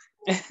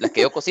 Las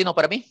que yo cocino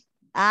para mí.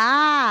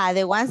 Ah,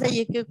 the ones that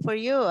you cook for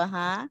you.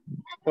 Ajá.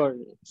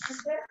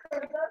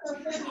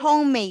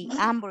 Homemade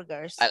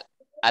hamburgers.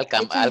 Al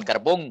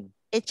carbón.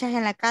 Hechas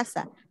en la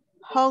casa.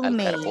 Al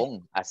Homemade.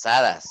 carbón.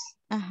 Asadas.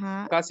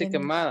 Ajá. Casi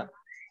quemada.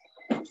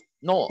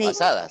 No, Sí.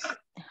 asadas.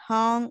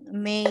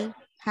 Homemade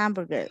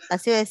hamburgers.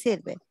 Así voy a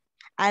decirle.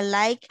 I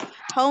like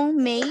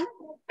homemade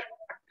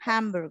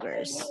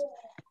hamburgers.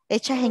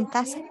 Hechas en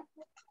casa.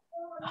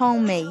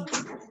 Homemade.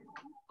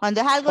 Cuando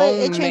es algo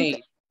hecho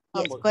en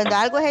cuando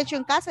algo es hecho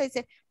en casa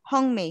dice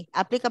homemade.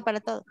 Aplica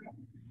para todo.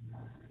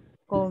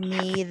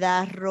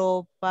 Comida,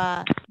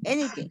 ropa,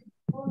 anything.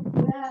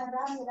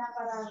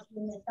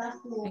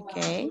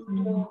 Okay.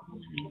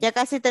 ¿Ya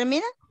casi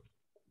termina?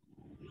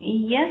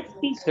 Yes.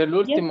 El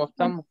último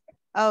estamos.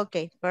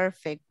 Okay,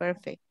 perfect.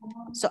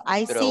 So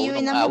I Pero see you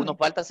in a moment. aún nos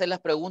falta hacer las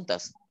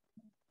preguntas.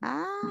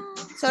 Ah,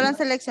 solo han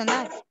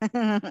seleccionado.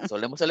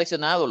 Solo hemos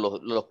seleccionado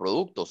los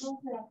productos.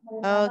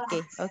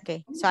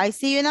 Okay. So I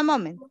see you in a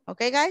moment.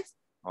 Okay, guys?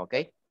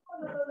 Okay.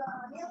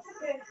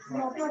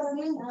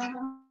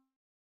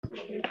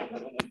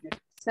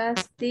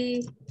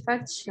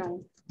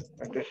 Satisfaction.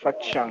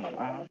 Satisfaction.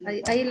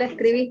 Ahí la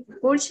escribí.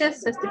 Purchase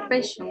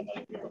satisfaction.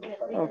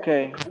 Ok.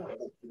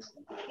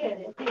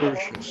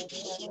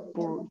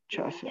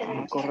 Purchase.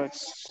 Correcto.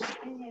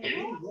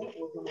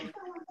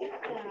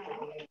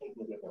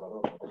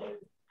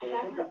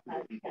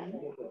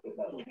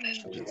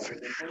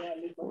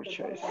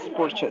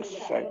 Purchase.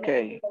 Ok.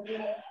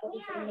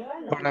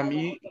 Para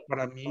mí,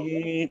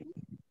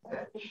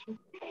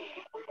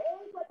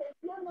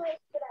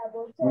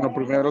 bueno,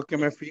 primero que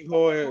me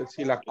fijo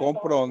si la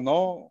compro o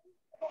no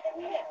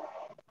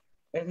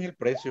es el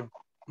precio.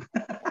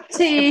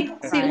 Sí,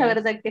 la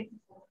verdad que.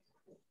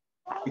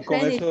 Y con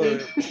eso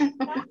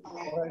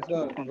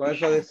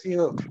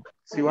decido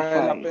si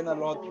vale la pena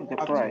lo otro. The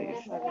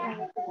price.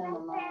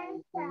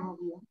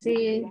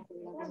 Sí.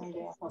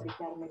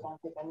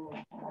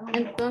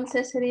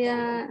 Entonces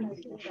sería.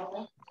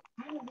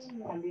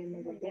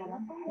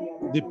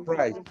 The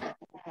price.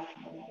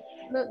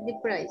 The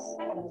price.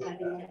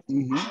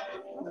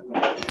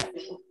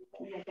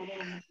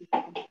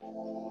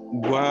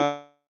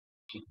 What?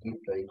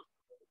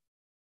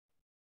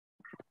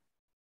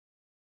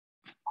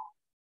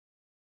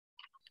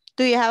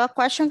 Do you have a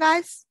question,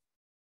 guys?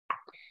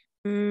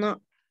 No.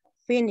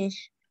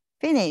 Finish.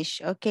 Finish.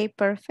 Okay,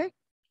 perfect.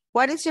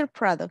 What is your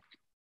product?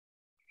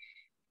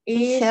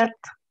 T-shirt.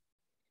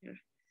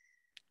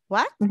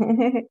 What?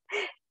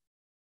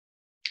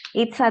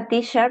 It's a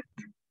t-shirt.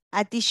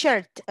 A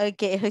t-shirt.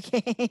 Okay.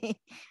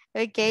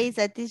 Okay, it's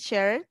a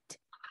t-shirt.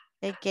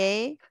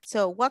 Okay.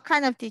 So what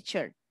kind of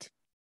t-shirt?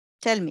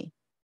 Tell me.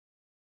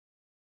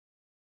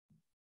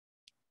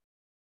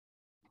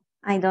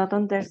 I don't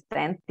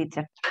understand,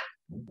 teacher.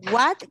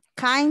 What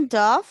kind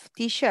of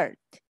t-shirt?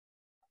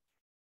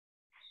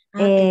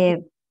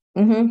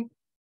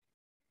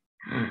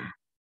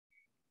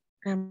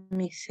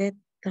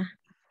 Camiseta.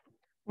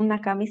 Una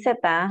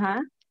camiseta,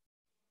 ajá.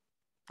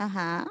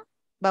 Ajá.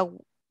 But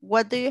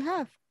what do you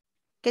have?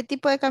 ¿Qué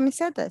tipo de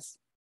camisetas?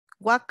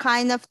 What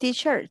kind of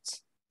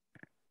t-shirts?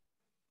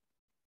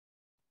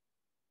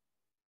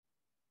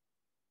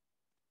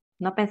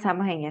 No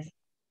pensamos en eso.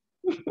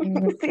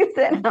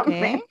 Sinceramente.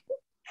 Okay.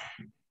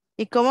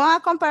 ¿Y cómo va a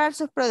comparar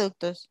sus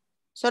productos?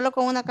 ¿Solo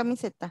con una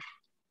camiseta?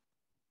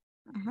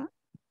 Ajá.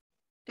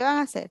 ¿Qué van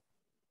a hacer?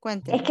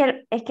 Cuéntenme.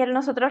 Es que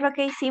nosotros lo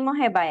que hicimos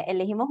es, vaya,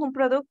 elegimos un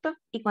producto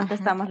y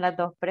contestamos las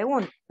dos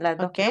preguntas,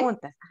 Ajá.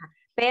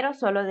 Pero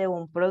solo de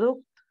un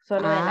producto,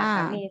 solo de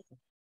la camisa.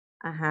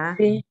 Ajá.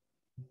 Sí.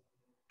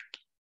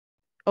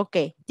 Ok,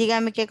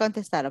 dígame qué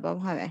contestaron,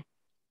 vamos a ver.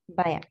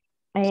 Vaya.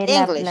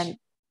 English.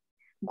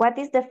 What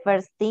is the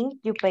first thing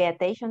you pay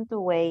attention to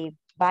when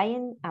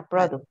buying a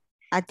product?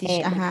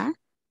 Ajá.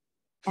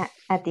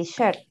 A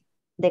t-shirt.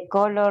 The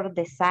color,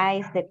 the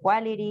size, the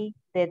quality,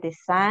 the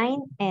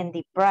design, and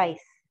the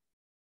price.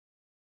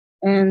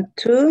 And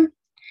 2,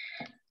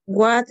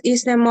 what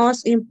is the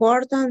most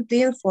important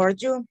thing for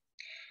you?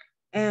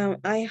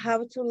 I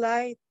have to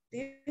like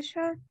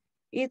t-shirt.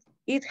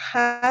 It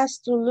has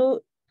to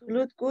look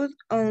good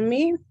on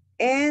me,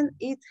 and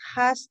it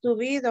has to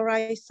be the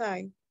right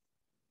size.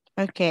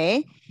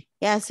 Okay.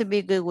 It has to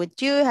be good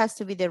with you. It has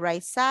to be the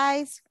right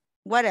size.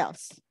 What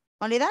else?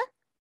 Only that?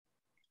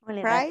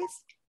 Only Price?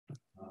 That.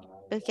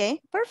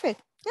 Okay,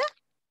 perfect. Yeah.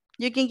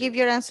 You can give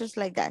your answers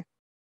like that.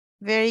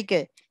 Very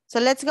good. So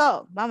let's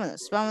go.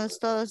 Vámonos. Vámonos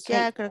todos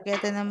ya. Okay. Creo que ya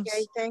tenemos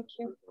Okay, thank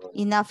you.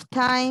 enough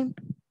time.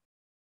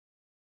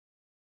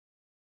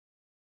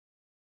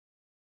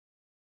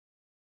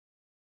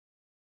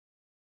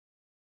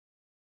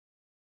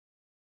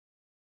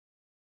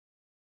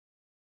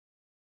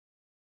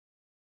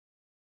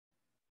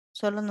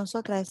 Solo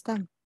nosotras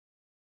estamos.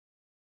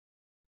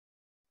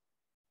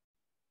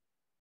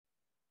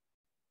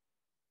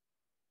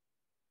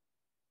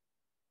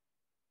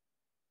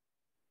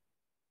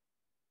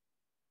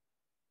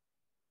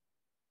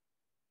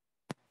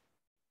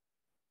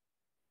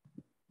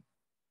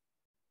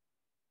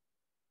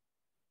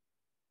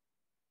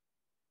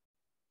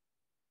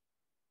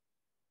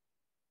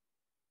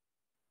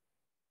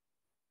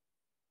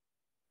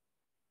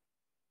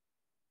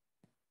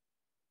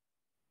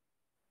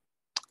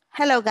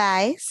 Hello,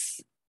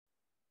 guys.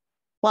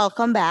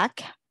 Welcome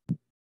back.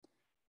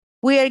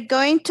 We are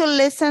going to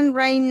listen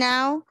right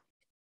now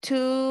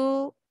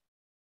to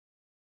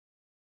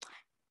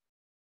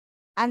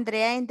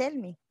Andrea and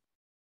Delmi.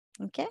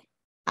 Okay.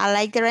 I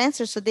like their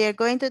answer. So they are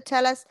going to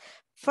tell us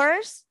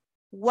first,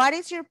 what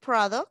is your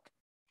product?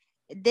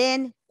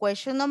 Then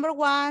question number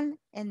 1,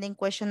 and then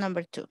question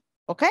number 2.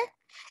 Okay.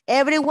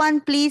 Everyone,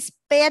 please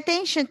pay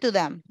attention to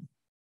them.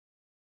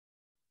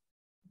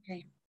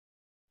 Okay.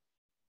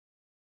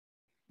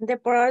 The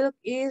product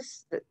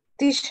is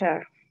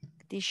t-shirt.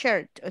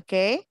 T-shirt,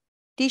 okay.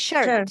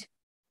 T-shirt.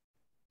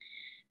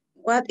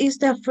 What is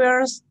the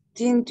first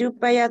thing to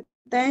pay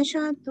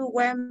attention to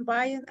when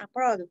buying a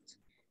product?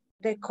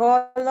 The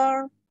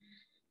color,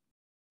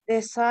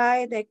 the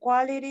size, the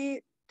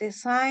quality,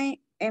 design,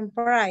 and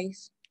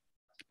price.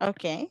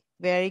 Okay,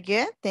 very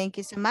good. Thank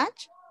you so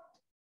much.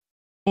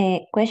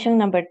 Question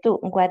number 2.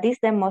 What is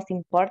the most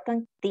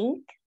important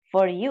thing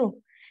for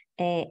you?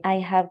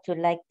 I have to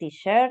like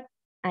t-shirt.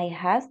 I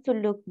has to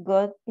look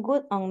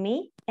good on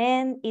me,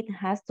 and it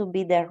has to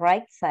be the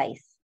right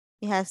size.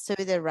 It has to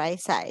be the right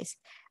size.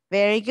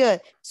 Very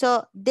good.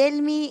 So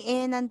Delmi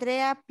and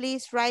Andrea,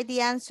 please write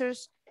the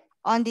answers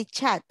on the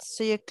chat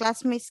so your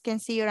classmates can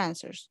see your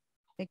answers.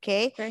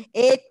 Okay.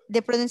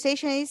 The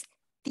pronunciation is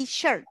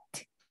t-shirt.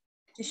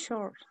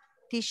 T-shirt.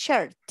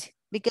 T-shirt.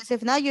 Because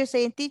if not, you're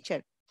saying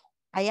teacher.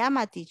 I am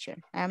a teacher.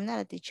 I am not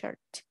a t-shirt.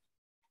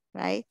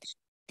 Right?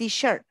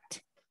 T-shirt.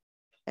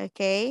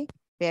 Okay.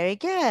 Very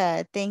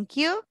good. Thank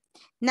you.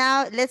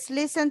 Now let's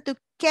listen to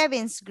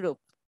Kevin's group.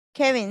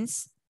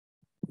 Kevin's.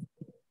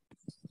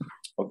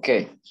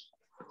 Okay.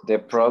 The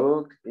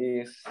product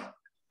is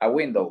a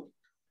window.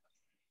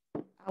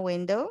 A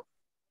window.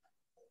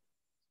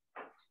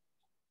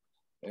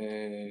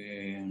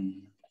 The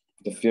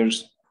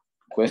first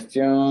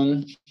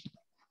question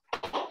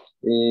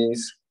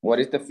is,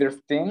 what is the first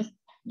thing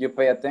you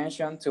pay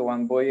attention to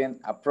when buying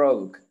a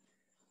product?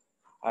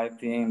 I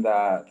think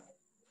that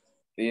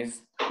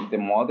is the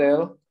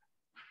model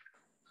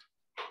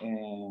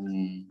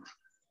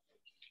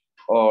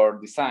or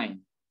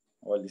design,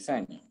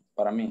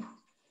 para mí.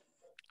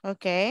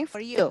 Okay, for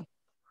you.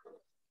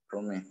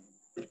 For me.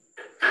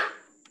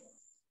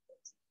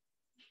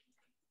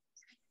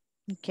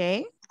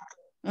 Okay.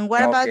 And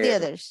what about the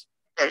others?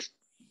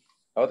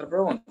 Otra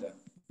pregunta.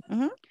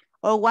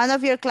 Or one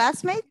of your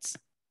classmates?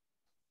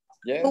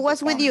 Yes, who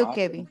was with you, Marlon.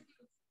 Kevin?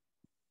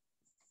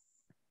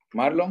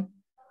 Marlon.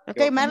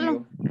 Okay,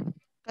 Marlon.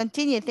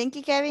 Continue. Thank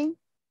you, Kevin.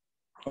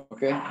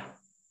 Okay.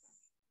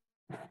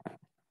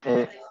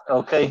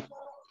 Okay.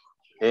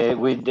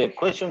 With the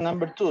question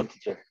number 2,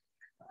 teacher.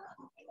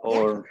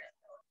 Or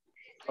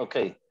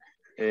okay.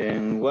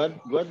 And what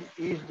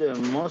is the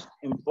most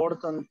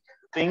important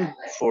thing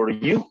for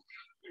you?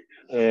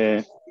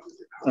 We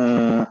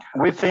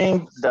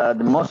think that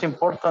the most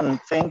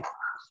important thing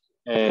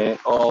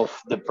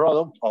of the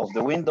product, of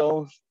the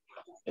windows,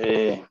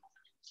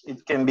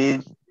 it can be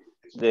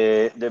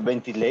the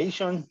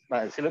ventilation,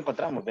 así lo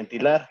encontramos,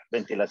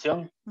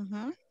 ventilación,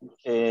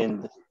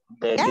 and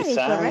the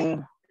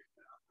design,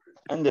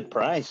 and the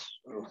price,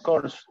 of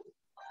course.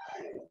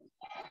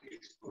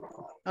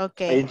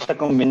 Okay. It's a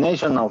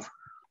combination of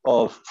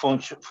of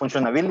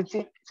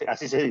functionality,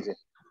 así se dice.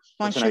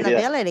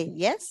 Functionality,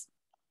 yes.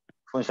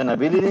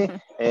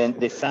 Functionality and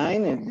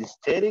design and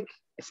aesthetic,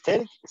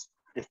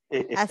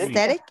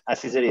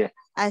 así sería.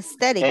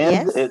 Aesthetic,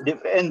 And, yes.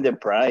 And the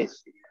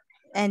price.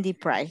 And the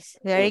price.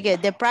 Very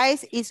good. The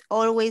price is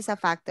always a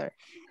factor.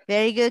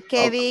 Very good,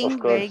 Kevin.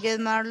 Of Very good,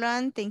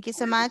 Marlon. Thank you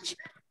so much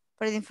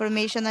for the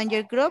information on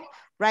your group.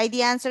 Write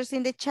the answers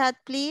in the chat,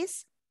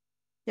 please.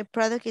 The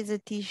product is a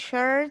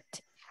t-shirt.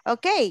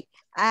 Okay.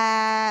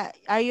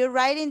 Are you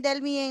writing,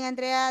 Delmi and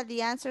Andrea,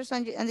 the answers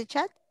on the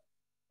chat?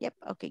 Yep.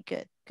 Okay,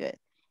 good, good.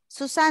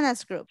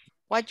 Susana's group,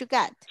 what you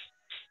got?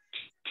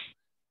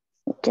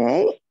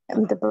 Okay.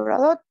 The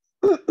product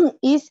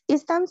is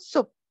instant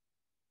soup.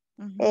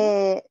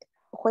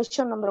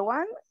 Question number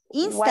 1.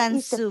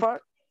 Instant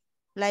soup.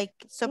 Like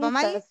sopa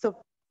mayo? Soup.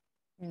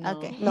 No.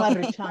 Okay. No,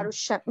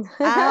 Maruchan.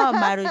 Oh,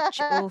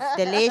 Maruchan. Oof,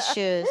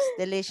 delicious,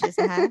 delicious.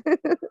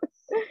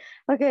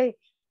 Okay.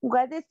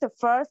 What is the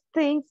first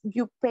thing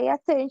you pay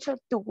attention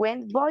to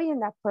when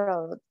buying a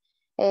product?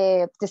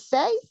 The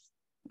size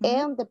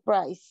and the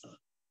price.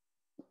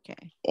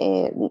 Okay.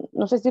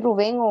 No sé si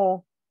Rubén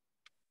o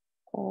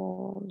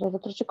el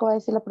otro chico va a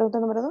decir la pregunta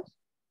número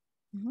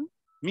 2.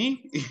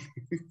 Me?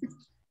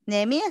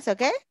 Nehemias,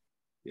 okay?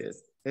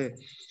 Yes.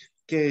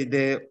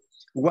 Okay,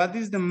 what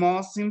is the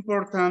most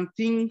important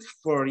thing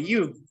for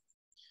you?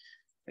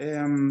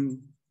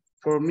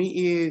 For me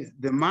is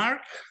the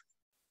mark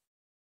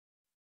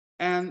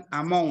and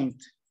amount.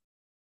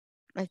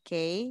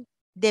 Okay.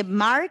 The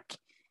mark,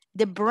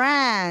 the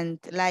brand,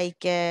 like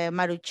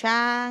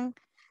Maruchan,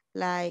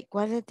 like,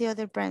 what are the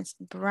other brands?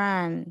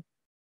 Brand.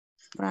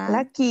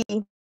 Lucky.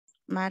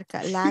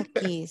 Marca,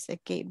 Lucky's.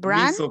 Okay.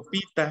 Brand.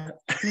 Misopita.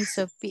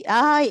 Misopi.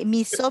 Ay,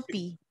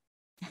 Misopi.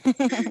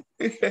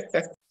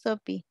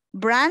 Sopi.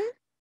 Brand,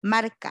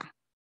 marca.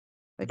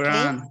 Okay.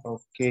 Brand,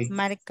 okay.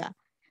 Marca.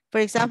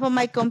 For example,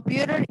 my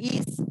computer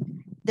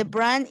the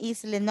brand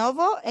is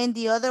Lenovo and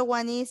the other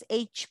one is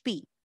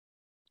HP.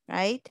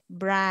 Right?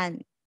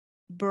 Brand,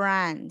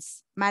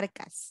 brands,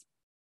 marcas.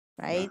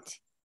 Right?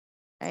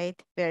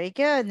 Right? Very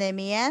good,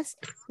 Nehemias.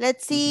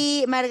 Let's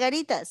see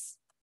Margarita's.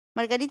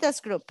 Margarita's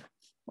group.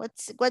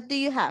 What do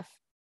you have?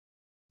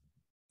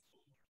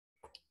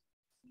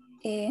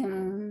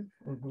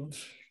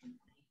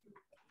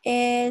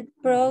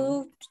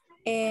 Product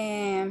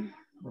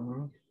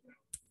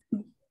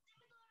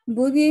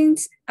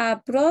buildings a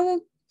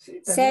product,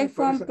 cell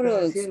phone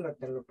products,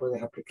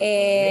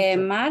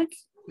 mark,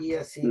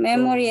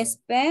 memory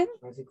span,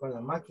 the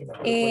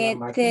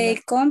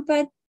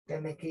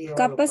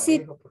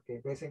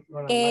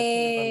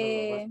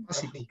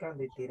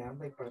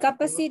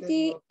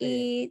capacity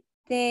y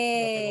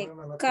the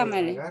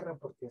camera.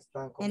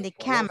 And the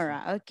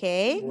camera,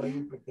 okay.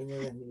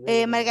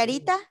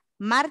 Margarita,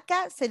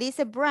 marca se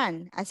dice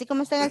brand, así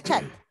como está en el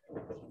chat.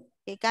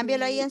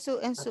 Cámbialo ahí en su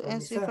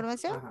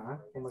información.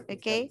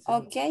 Okay.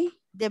 Okay.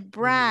 The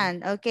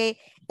brand, okay.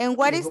 And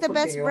what is the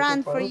best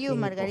brand for you,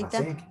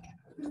 Margarita?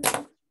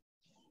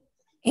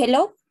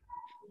 Hello?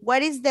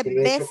 What is the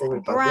best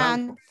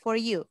brand for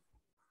you?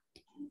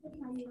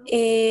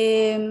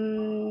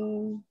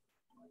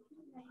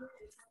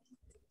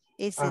 Is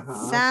it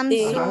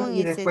Samsung?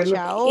 Is it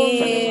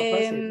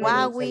Xiaomi?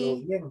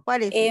 Huawei?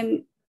 What is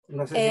it?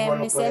 My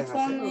cell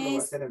phone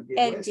is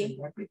LG.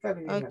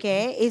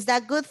 Okay. Is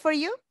that good for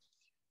you?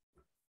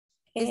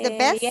 Is the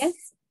best?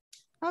 Yes.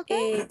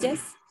 Okay.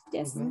 Yes.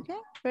 Okay.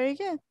 Very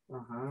good.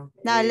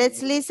 Now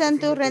let's listen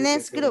to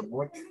René's group.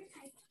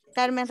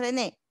 Carmen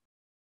René.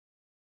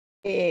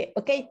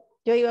 Okay.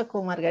 Yo iba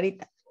con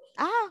Margarita.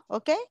 Ah,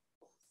 okay.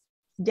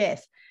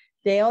 Yes.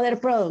 The other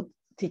product,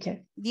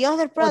 teacher. The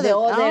other product.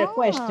 Or the other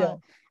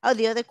question. Oh,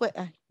 the other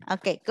question.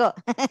 Okay, go.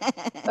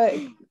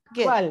 Good.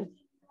 ¿Cuál?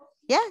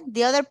 Yeah,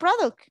 the other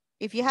product.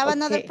 If you have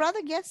another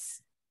product,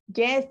 yes.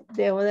 Yes,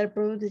 the other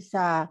product is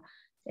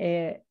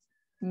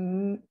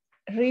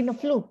Rhino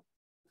flu.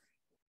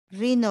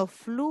 Rhino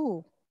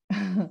flu.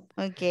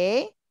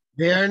 Okay.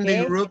 They are in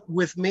the group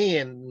with me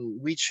and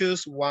we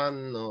choose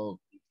one of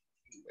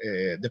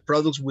the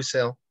products we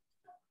sell.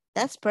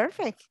 That's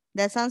perfect.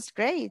 That sounds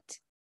great.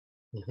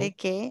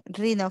 Okay,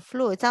 Rhino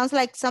flu. It sounds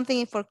like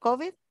something for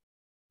COVID.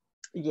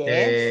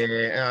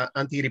 Yes.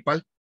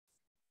 Antigripal.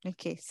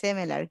 Okay,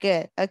 similar.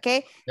 Good.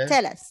 Okay,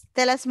 yes.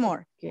 Tell us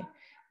more. Okay.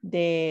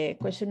 The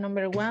question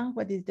number 1,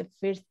 what is the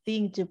first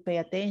thing to pay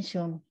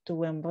attention to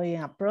when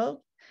buying a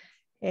product?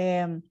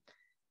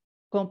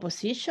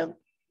 Composition,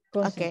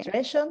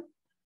 concentration,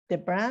 the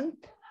brand,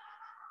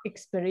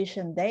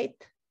 expiration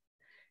date,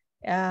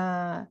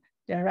 the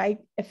right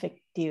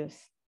effectiveness.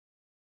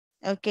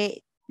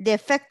 Okay, the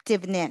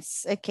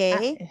effectiveness,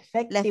 okay?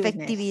 La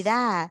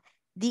efectividad,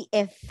 the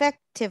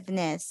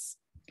effectiveness.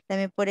 Let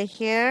me put it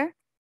here.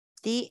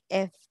 The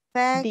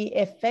effectiveness.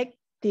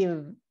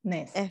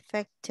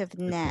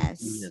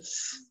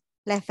 Yes.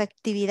 La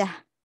efectividad,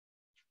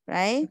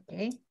 right?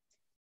 Okay.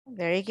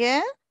 Very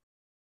good.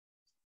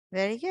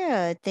 Very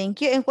good.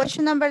 Thank you. And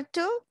question number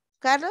 2,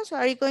 Carlos,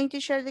 are you going to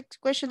share the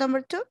question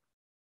number 2?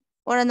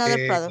 Or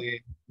another product?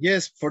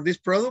 Yes, for this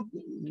product,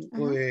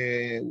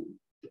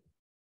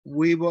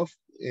 we both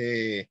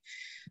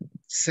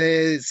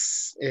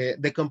says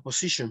the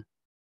composition.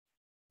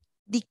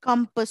 The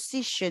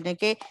composition,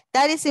 okay?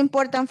 That is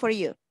important for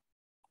you.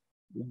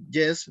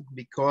 Yes,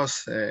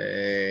 because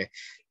the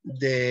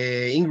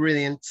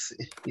ingredients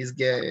is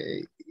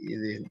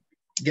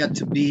got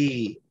to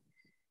be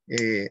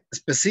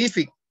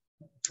specific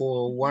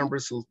for one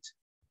result.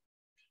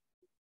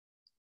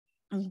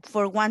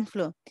 For one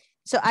flu.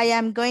 So I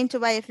am going to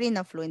buy a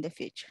Rhinoflu in the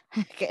future.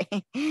 Okay,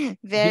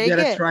 very you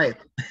gotta good. try it.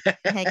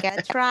 I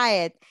gotta try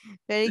it.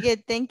 Very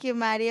good. Thank you,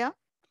 Mario.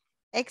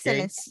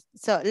 Excellent. Okay.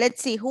 So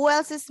let's see. Who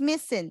else is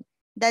missing?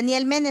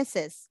 Daniel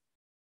Meneses.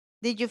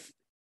 Did you?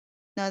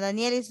 No,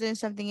 Daniel is doing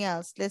something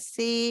else. Let's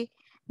see.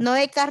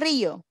 Noé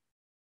Carrillo.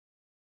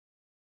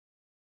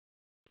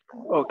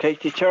 Okay,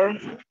 teacher.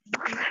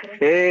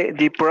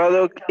 The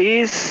product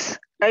is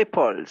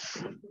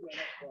apples.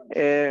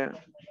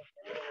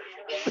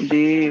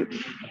 The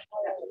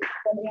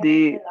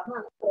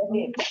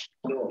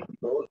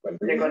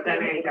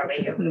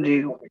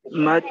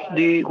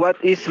what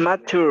is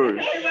mature?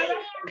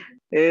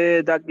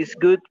 That is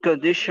good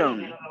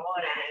condition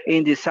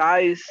in the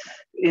size,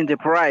 in the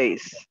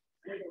price.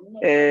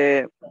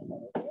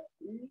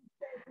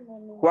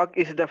 What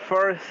is the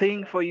first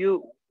thing for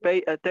you?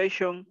 Pay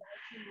attention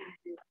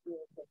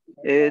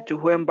to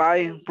when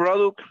buying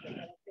product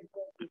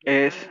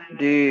is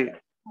the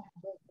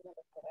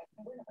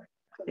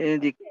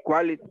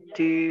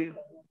quality,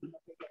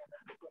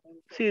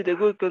 see the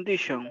good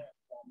condition,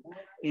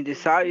 in the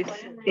size,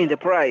 in the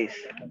price.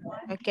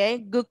 Okay,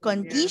 good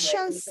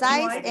condition,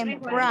 size,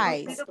 and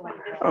price.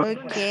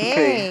 Okay.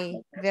 Okay,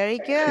 very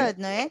good,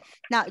 Noé.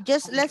 Now,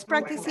 just let's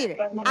practice here.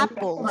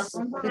 Apples.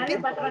 Repeat.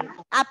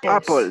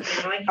 Apples.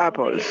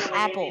 Apples.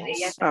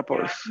 Apples.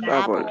 Apples.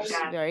 Apples.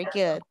 Very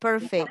good.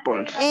 Perfect.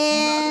 Apples.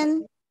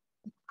 And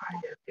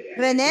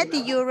Rene,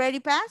 did you already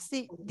pass?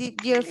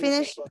 Did you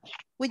finish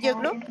with your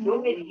group?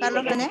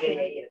 Carlos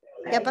René,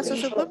 ¿ya pasó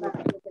su grupo?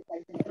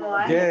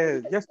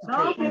 Yes, yes,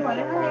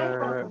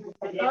 teacher.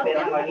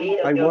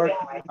 I work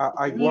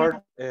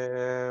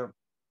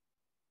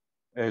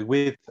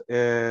with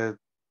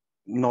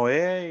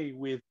Noé,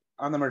 with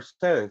Ana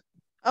Mercedes.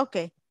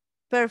 Okay,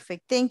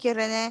 perfect. Thank you,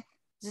 René.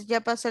 Entonces,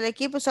 ya pasó el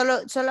equipo.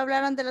 ¿Solo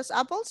hablaron de los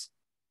apples?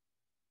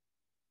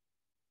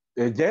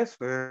 Yes.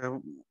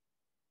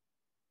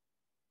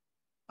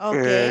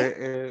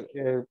 Okay.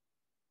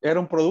 Era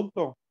un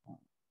producto.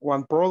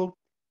 One product.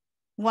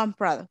 One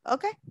product.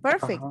 Okay,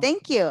 perfect.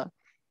 Thank you.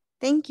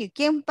 Thank you.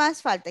 ¿Quién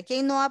más falta?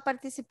 ¿Quién no ha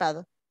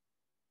participado?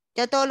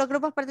 ¿Ya todos los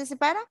grupos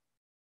participaron?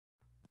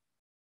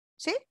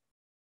 ¿Sí?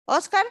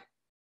 ¿Oscar?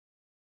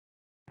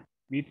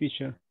 Mi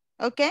teacher.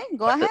 Okay,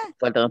 go ahead.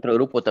 Falta otro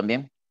grupo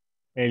también.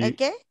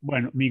 Okay.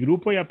 Bueno, mi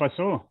grupo ya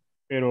pasó,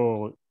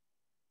 pero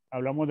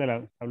habló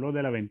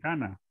de la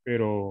ventana,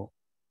 pero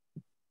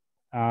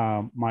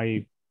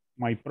my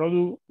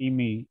product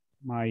y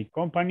my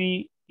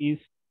company is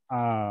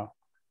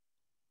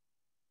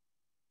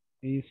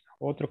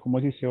otro, ¿cómo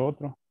se dice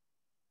otro?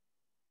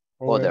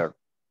 Other.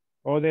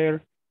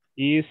 Other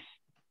is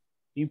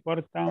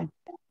important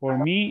for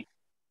me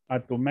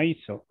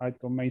automation.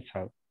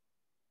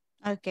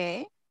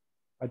 Okay.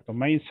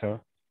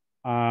 Automation.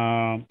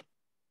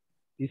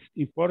 It's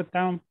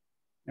important.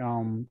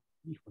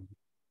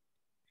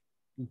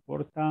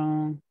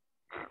 Important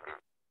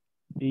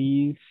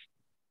is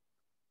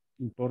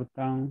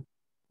important.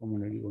 ¿Cómo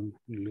le digo en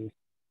inglés?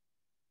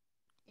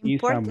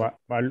 Important.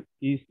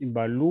 Is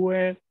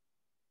evaluate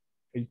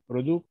el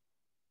product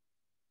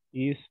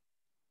is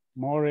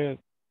more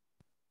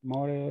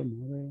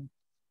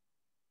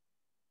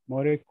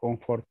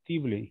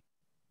comfortable.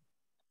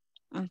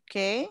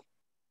 Okay.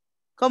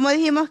 ¿Cómo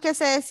dijimos que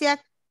se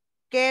decía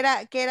que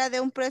era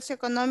de un precio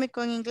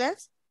económico en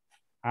inglés?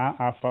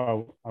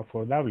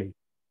 Affordable.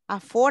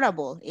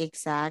 Affordable,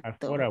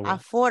 exacto.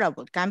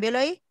 Affordable. Cámbialo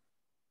ahí.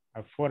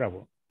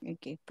 Affordable.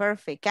 Ok,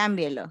 perfect.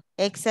 Cámbialo.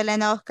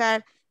 Excelente,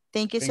 Oscar.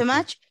 Thank you so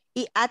much.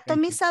 Y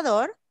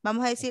atomizador,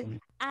 vamos a decir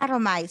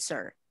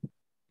atomizer.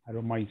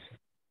 Atomizer.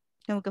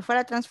 Como que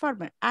fuera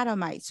transformer.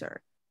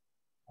 Atomizer.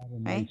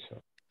 Atomizer.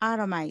 Okay?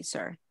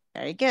 Atomizer.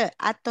 Very good.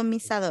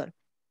 Atomizador.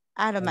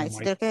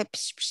 Atomizer. Creo que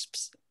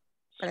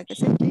para que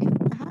se ajá.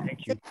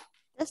 Thank you.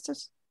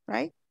 Estos,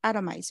 right?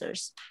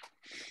 Atomizers.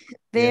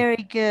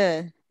 Very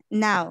good.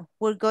 Now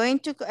we're going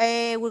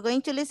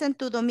to listen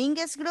to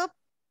Dominguez group,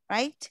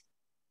 right?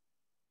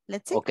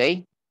 Let's see.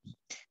 Okay.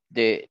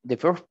 The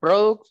first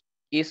product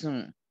is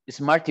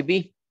Smart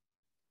TV.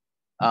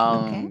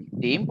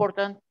 The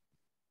important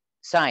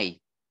size,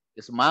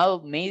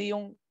 small,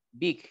 medium,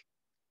 big.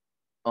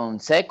 On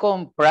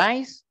second,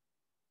 price,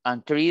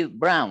 and three,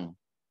 brown.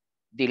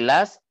 The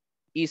last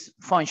is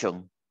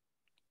function.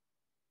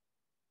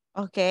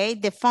 Okay,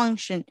 the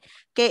function.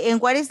 Okay, and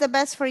what is the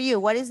best for you?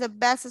 What is the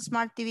best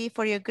smart TV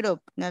for your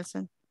group,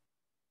 Nelson?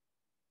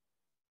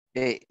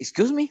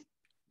 Excuse me?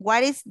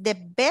 What is the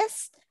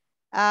best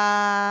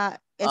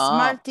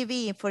smart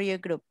TV for your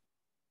group?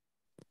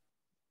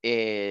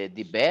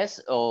 The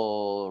best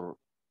or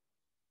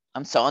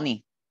I'm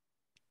Sonny.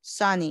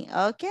 Sonny.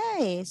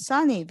 Okay,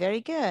 Sonny.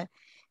 Very good.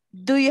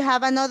 Do you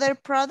have another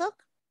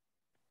product?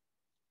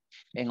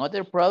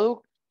 Another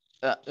product,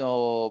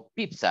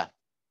 pizza.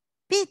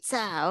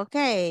 Pizza.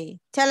 Okay.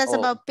 Tell us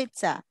about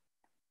pizza.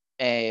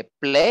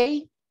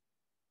 Play,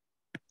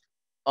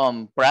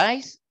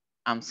 price,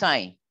 and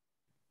sign.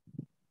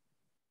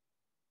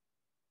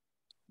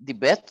 The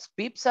best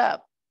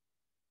pizza,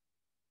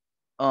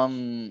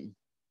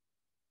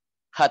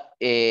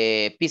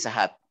 Pizza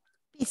Hut.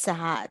 Pizza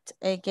Hut.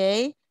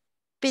 Okay.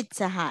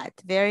 Pizza Hut.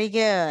 Very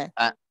good.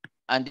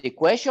 And the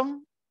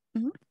question,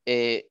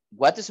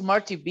 what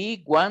smart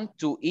TV want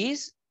to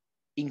eat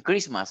in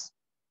Christmas?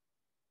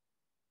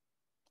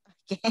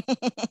 Okay.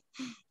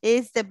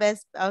 It's the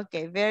best.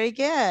 Okay, very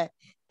good.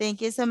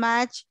 Thank you so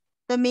much,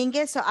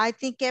 Dominguez. So I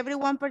think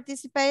everyone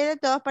participated.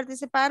 ¿Todos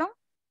participaron?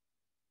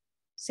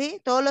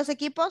 ¿Sí? ¿Todos los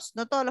equipos?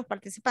 No todos los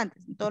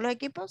participantes. ¿Todos los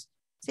equipos?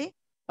 ¿Sí?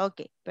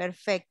 Ok,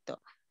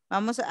 perfecto.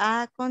 Vamos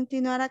a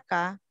continuar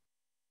acá.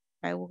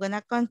 Right, we're going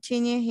to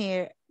continue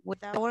here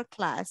with our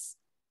class.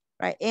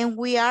 Right, and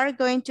we are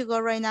going to go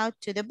right now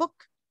to the book.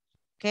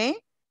 Okay?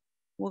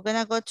 We're going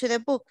to go to the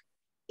book.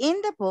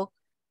 In the book,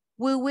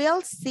 we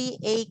will see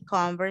a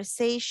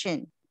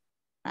conversation,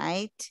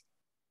 right?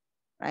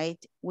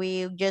 Right?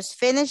 We just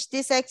finished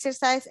this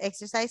exercise,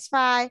 exercise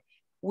 5.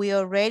 We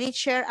already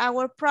shared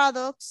our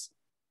products,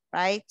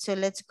 right? So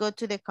let's go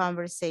to the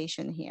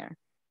conversation here.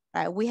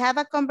 Right? We have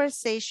a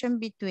conversation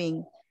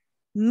between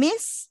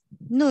Miss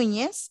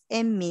Núñez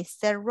and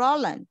Mr.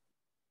 Roland,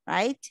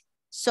 right?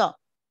 So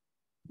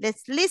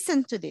let's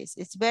listen to this.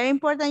 It's very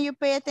important you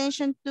pay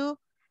attention to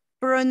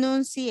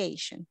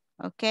pronunciation,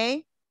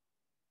 okay?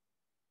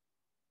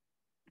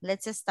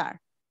 Let's start,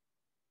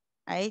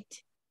 right?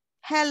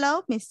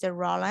 Hello, Mr.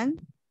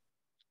 Roland.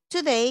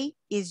 Today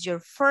is your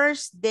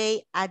first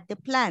day at the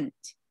plant.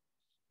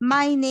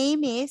 My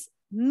name is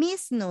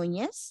Miss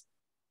Núñez,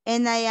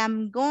 and I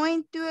am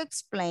going to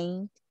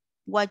explain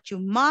what you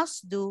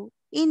must do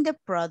in the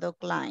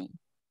product line.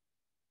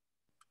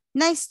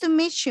 Nice to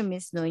meet you,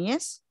 Miss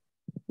Núñez.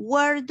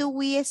 Where do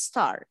we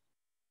start?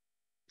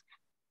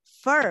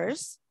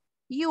 First,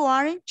 you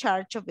are in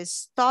charge of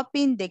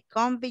stopping the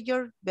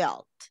conveyor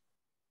belt.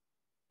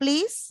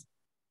 Please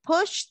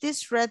push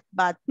this red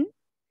button.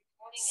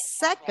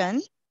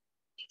 Second,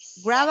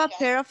 grab a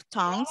pair of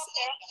tongs.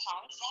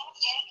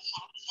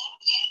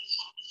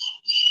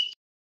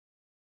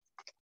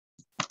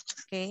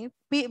 Okay,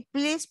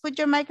 please put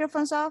your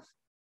microphones off.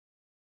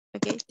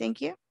 Okay,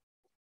 thank you.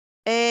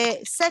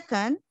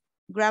 Second,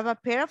 grab a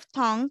pair of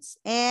tongs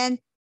and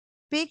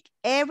pick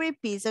every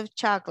piece of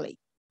chocolate.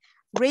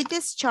 Read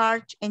this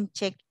chart and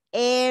check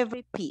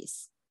every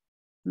piece.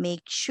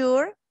 Make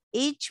sure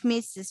each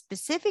meets the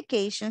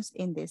specifications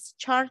in this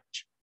chart.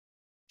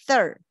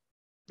 Third,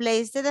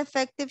 place the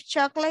defective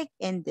chocolate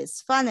in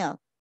this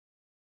funnel.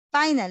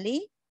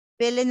 Finally,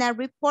 fill in a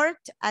report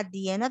at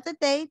the end of the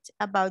date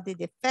about the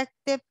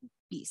defective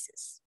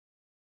pieces.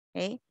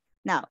 Okay,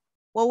 now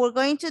what we're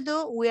going to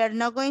do, we are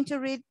not going to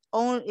read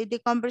only the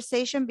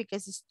conversation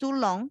because it's too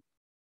long,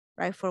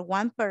 right, for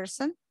one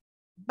person,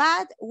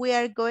 but we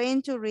are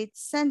going to read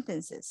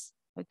sentences,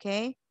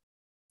 okay?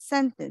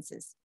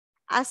 Sentences.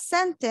 A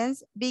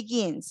sentence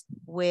begins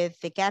with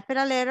the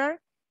capital letter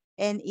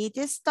and it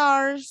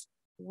starts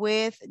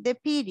with the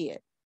period,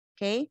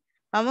 okay?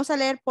 Vamos a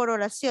leer por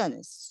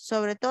oraciones,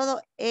 sobre todo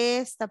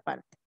esta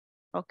parte,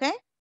 ¿ok?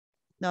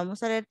 No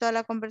vamos a leer toda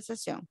la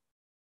conversación.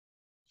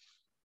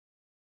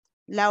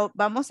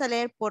 Vamos a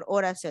leer por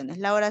oraciones.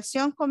 La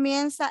oración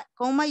comienza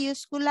con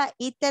mayúscula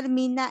y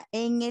termina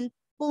en el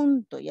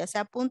punto, ya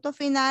sea punto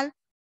final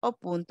o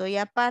punto y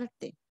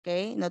aparte,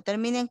 ¿ok? No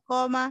termina en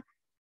coma,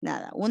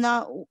 nada.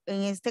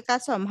 En este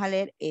caso vamos a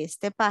leer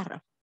este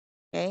párrafo,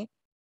 ¿ok?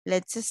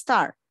 Let's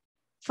start.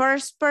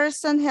 First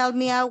person, help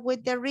me out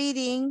with the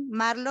reading,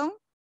 Marlon,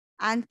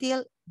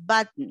 until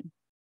button.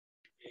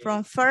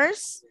 From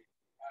first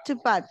to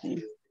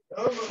button.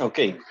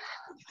 Okay,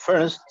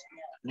 first,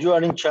 you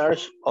are in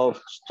charge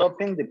of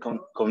stopping the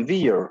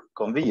conveyors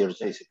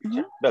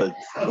belt.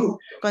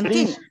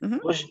 Continue.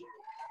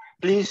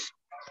 Please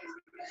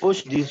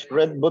push this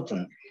red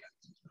button.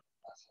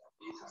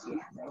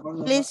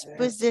 Please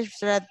push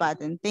this red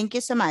button. Thank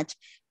you so much.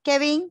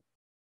 Kevin,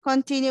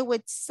 continue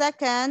with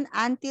second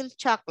until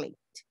chocolate.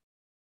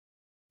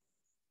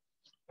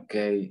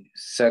 Okay,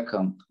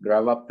 second,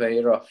 grab a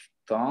pair of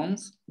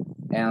tongs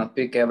and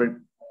pick every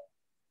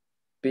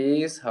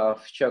piece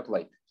of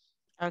chocolate.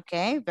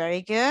 Okay,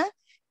 very good.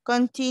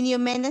 Continue,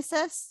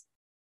 Meneses,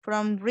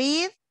 from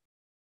read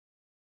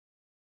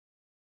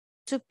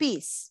to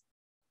piece.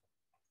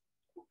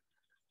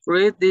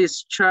 Read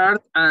this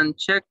chart and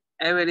check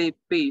every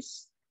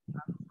piece.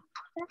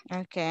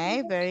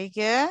 Okay, very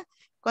good.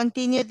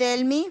 Continue,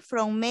 Delmi,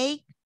 from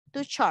make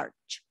to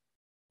charge.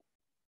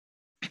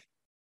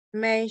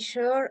 Make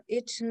sure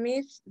it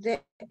meets the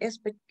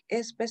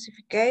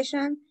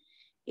specification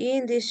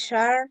in this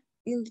chart.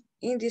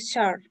 In this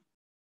chart.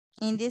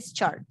 In this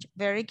chart,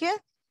 very good.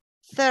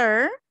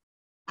 Third,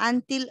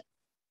 until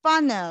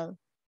funnel.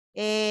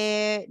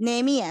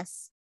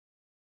 Nehemias,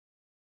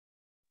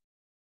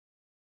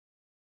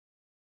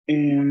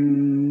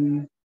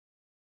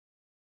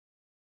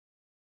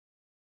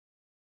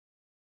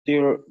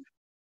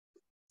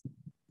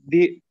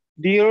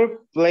 Dear,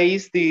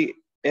 place the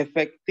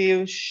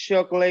effective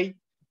chocolate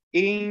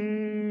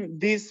in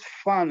this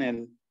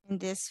funnel. In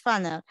this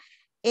funnel.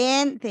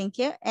 And thank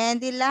you. And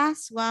the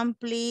last one,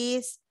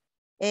 please,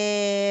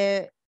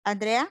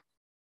 Andrea.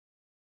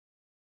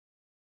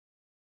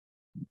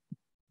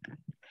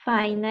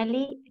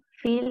 Finally,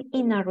 fill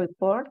in a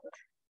report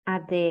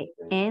at the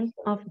end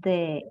of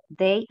the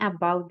day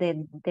about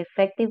the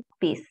defective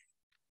piece.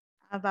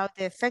 About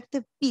the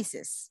effective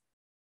pieces.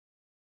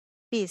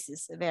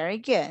 Pieces. Very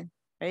good.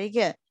 Very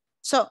good.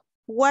 So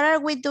what are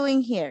we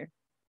doing here?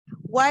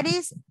 What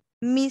is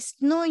Miss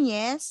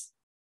Núñez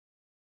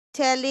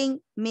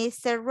telling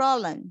Mr.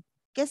 Roland?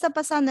 ¿Qué está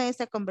pasando en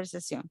esta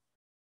conversación?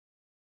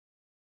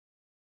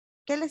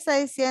 ¿Qué le está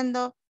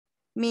diciendo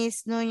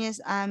Miss Núñez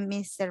a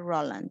Mr.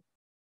 Roland?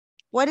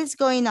 What is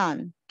going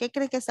on? ¿Qué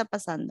cree que está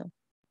pasando?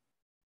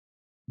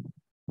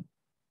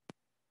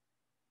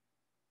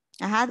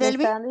 Ajá, Le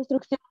Delvi. está dando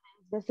instrucciones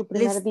de su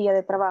primer día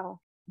de trabajo.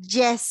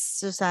 Yes,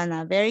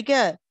 Susana, very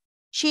good.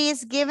 She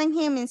is giving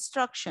him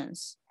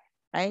instructions,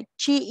 right?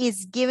 She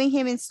is giving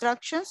him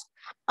instructions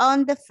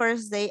on the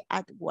first day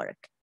at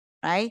work,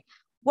 right?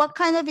 What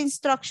kind of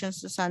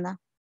instructions, Susana?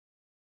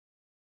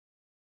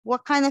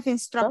 What kind of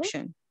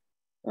instruction?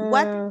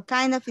 What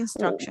kind of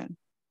instruction?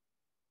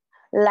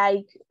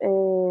 Like,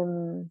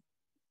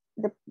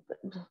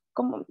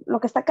 como lo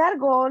que está a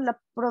cargo, la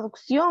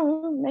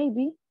producción,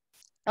 maybe.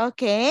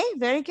 Okay,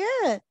 very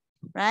good,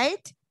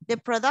 right? The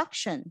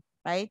production,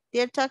 right?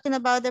 They're talking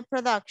about the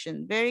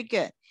production, very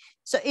good.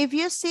 So if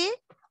you see,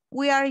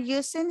 we are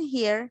using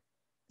here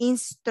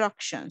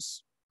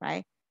instructions,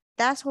 right?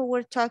 That's what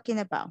we're talking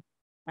about,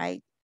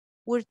 right?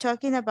 We're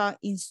talking about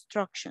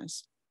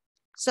instructions.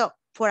 So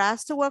for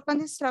us to work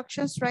on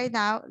instructions right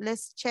now,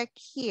 let's check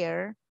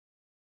here.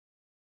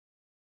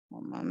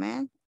 One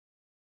moment.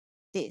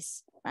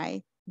 This,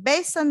 right?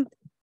 Based on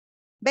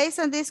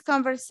this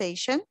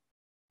conversation,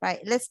 right?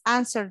 Let's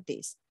answer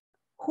this.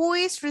 Who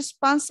is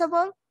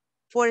responsible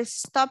for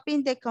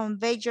stopping the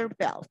conveyor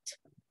belt?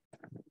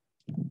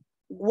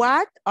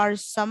 What are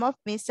some of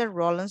Mr.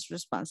 Roland's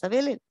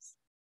responsibilities?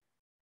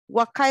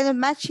 What kind of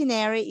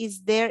machinery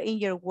is there in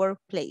your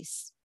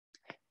workplace?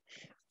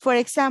 For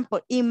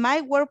example, in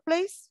my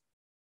workplace,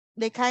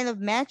 the kind of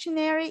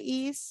machinery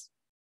is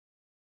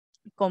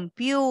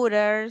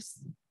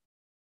computers,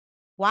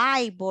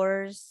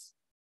 whiteboards,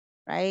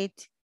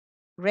 right?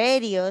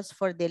 Radios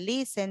for the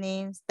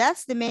listenings.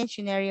 That's the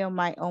machinery on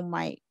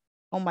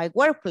my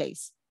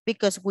workplace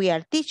because we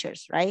are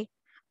teachers, right?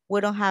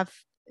 We don't have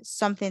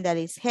something that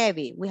is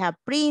heavy. We have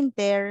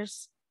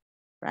printers,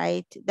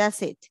 right?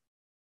 That's it.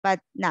 But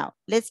now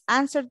let's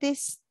answer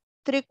these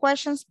 3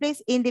 questions,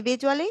 please,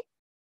 individually.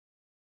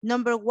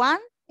 Number 1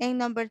 and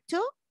number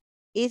 2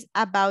 is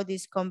about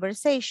this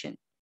conversation.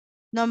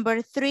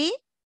 Number 3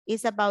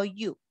 is about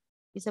you.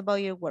 It's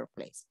about your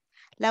workplace.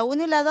 La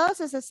 1 y la 2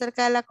 es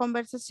acerca de la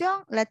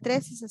conversación. La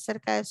 3 es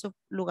acerca de su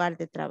lugar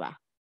de trabajo.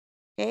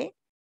 ¿Ok?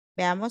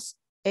 Veamos.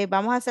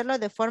 Vamos a hacerlo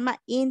de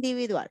forma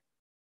individual.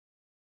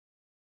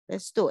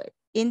 Let's do it.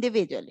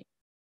 Individually.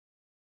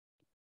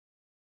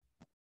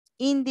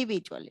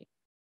 Individually.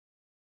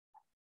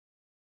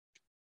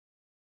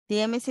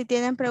 Díganme si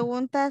tienen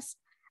preguntas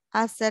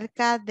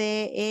acerca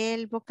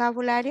del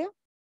vocabulario.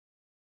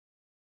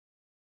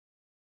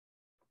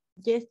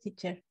 Yes,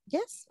 teacher.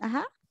 Yes,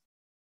 ajá.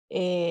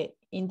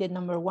 In the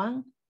number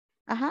 1,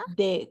 ajá.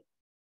 The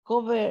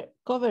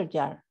cover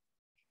jar.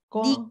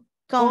 The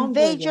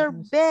conveyor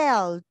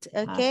belt,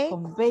 okay?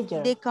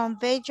 Conveyor. The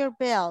conveyor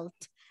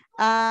belt.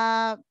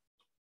 A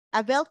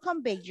belt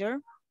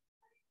conveyor.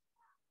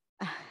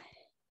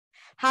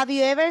 Have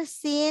you ever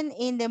seen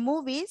in the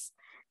movies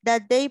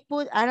that they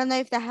put, I don't know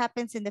if that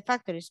happens in the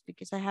factories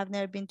because I have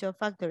never been to a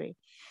factory.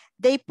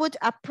 They put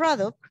a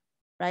product,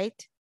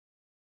 right?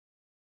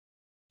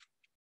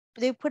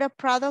 They put a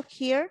product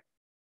here,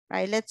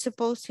 right? Let's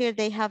suppose here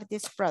they have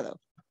this product,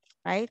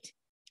 right?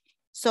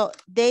 So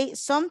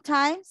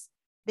sometimes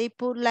they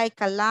put like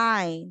a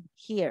line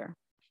here.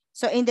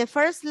 So in the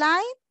first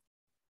line,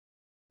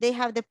 they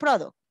have the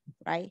product,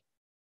 right?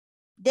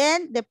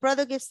 Then the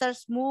product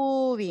starts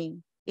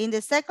moving. In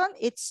the second,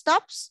 it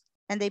stops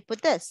and they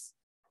put this,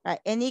 right?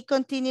 And it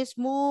continues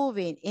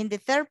moving. In the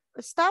third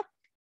stop,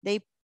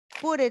 they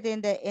put it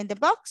in the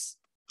box,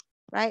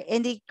 right?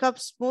 And it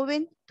keeps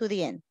moving to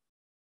the end,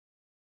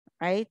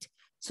 right?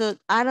 So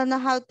I don't know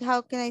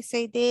how can I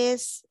say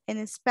this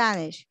in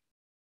Spanish.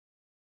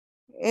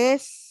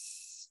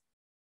 Es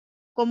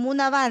como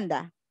una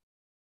banda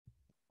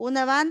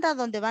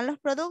donde van los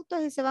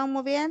productos y se van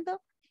moviendo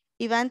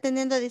y van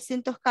teniendo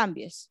distintos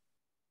cambios,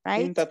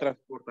 right? Cinta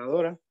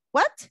transportadora.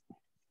 What?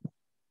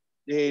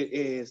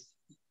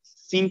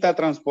 Cinta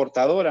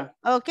transportadora.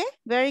 Okay,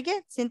 very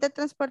good. Cinta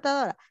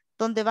transportadora.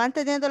 Donde van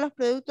teniendo los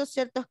productos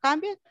ciertos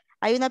cambios.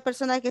 Hay una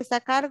persona que está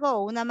a cargo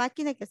o una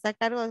máquina que está a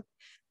cargo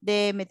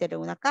de meterle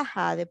una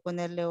caja, de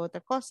ponerle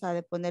otra cosa,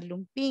 de ponerle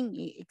un pin,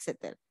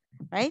 etc.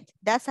 Right?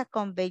 That's a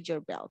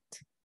conveyor belt.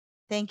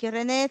 Thank you,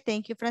 Rene.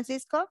 Thank you,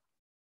 Francisco.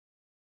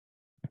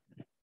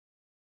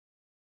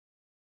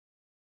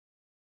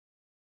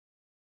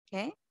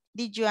 Okay.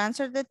 Did you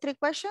answer the 3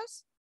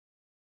 questions?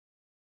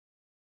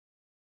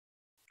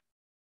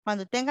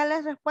 Cuando tenga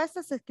las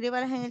respuestas,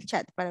 escríbalas en el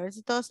chat para ver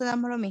si todos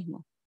tenemos lo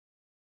mismo.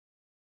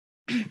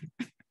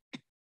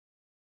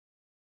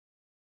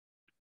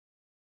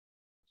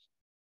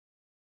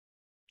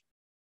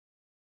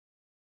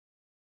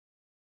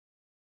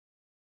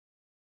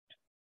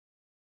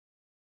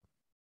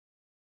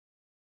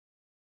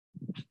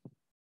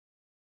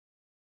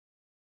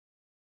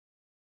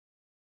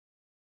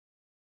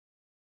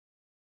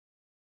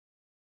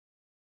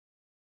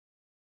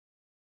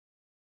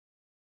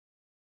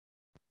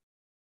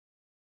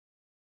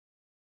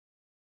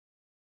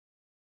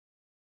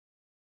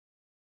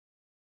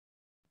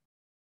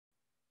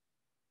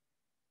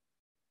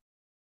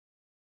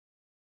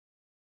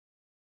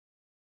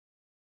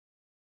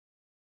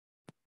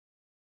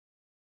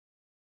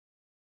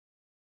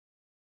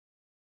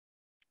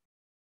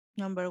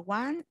 Number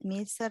 1,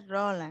 Mr.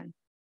 Roland.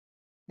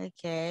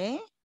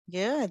 Okay,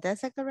 good.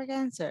 That's a correct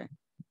answer.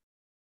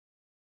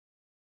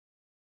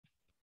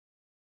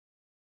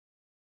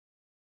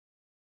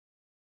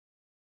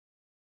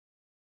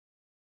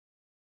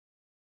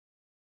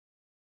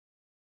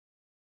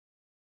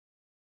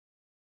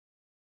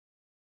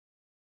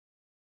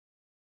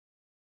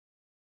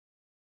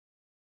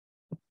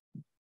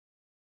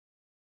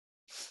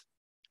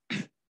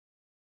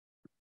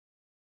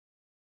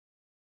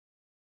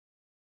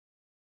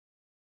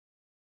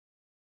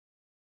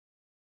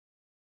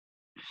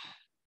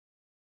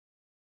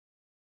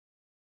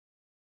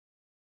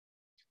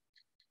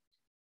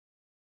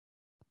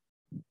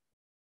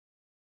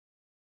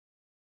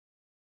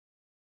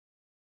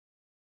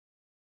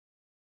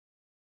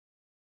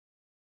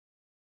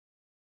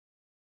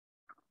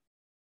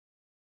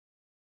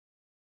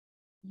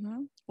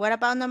 What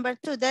about number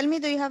 2? Tell me,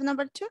 do you have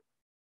number 2?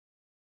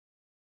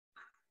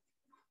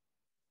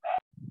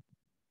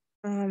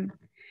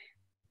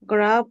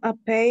 Grab a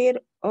pair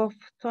of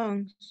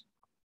tongs.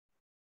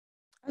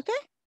 Okay.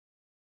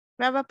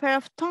 Grab a pair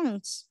of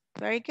tongs.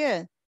 Very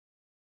good.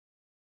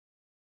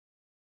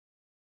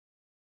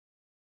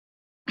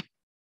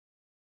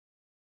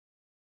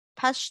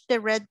 Push the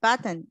red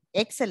button.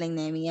 Excellent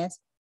name, yes.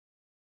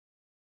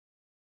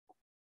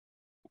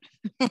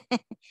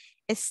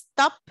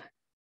 Stop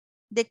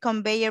the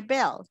conveyor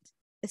belt.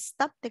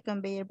 Stop the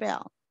conveyor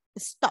belt.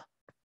 Stop.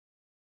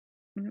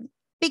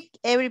 Pick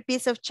every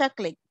piece of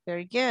chocolate.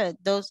 Very good.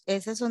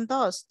 Esas son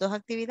dos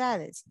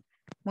actividades.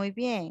 Muy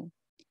bien.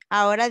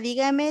 Ahora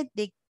dígame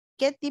de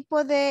qué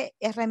tipo de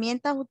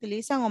herramientas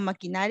utilizan o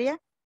maquinaria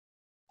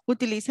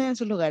utilizan en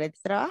sus lugares de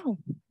trabajo.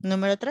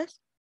 Número 3.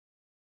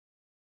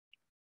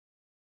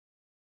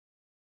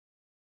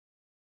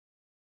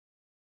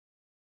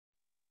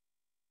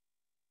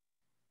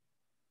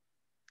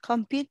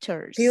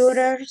 Computers.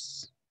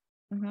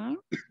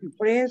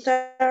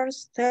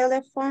 Printers,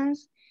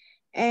 telephones,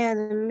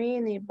 and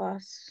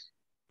minibus.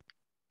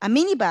 A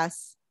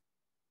minibus?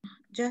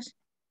 Yes.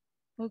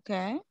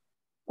 Okay.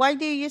 Why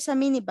do you use a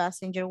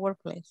minibus in your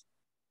workplace?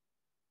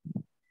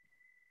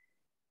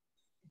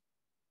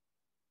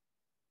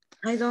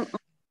 I don't know.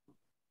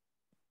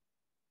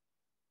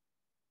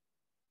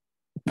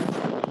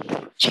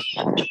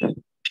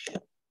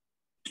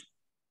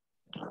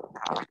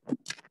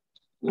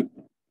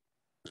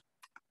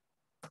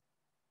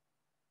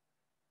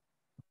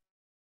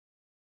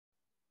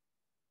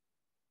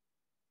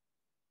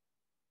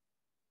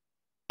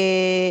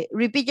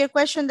 Repeat your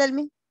question,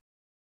 Delmi.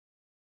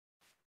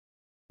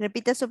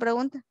 Repite su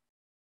pregunta.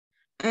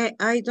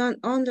 I don't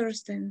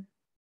understand.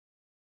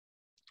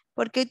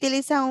 ¿Por qué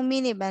utiliza un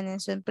minivan en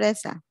su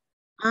empresa?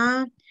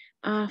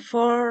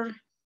 For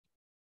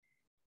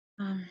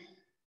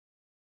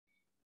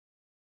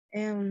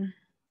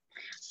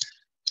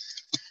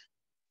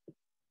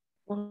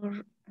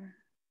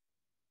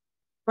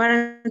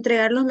para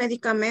entregar los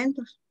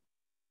medicamentos.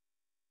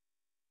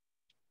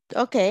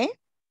 Okay.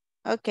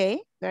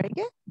 Okay. Very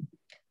good.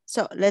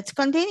 So let's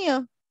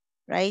continue,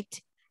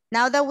 right?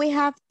 Now that we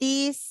have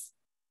these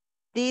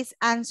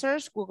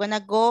answers, we're gonna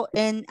go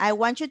and I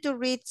want you to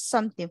read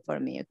something for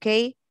me,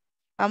 okay?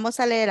 Vamos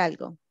a leer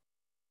algo.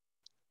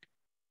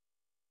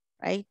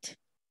 Right?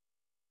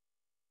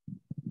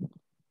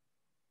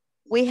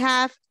 We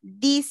have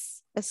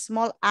this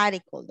small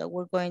article that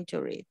we're going to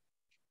read.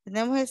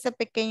 Tenemos este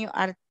pequeño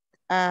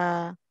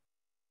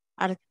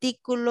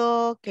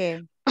artículo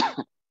que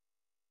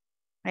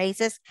it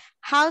says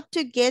how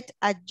to get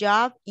a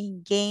job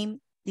in game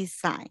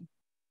design,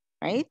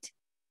 right?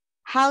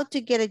 How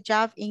to get a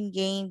job in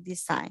game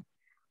design.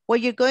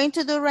 What you're going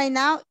to do right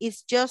now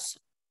is just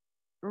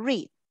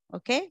read,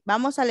 okay?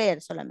 Vamos a leer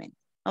solamente.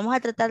 Vamos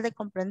a tratar de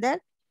comprender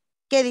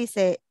qué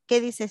dice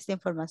esta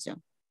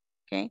información,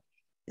 okay?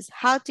 It's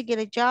how to get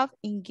a job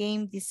in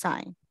game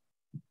design.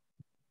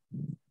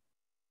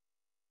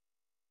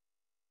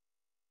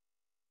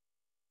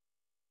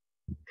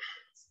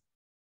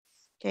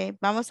 Okay,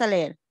 vamos a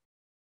leer.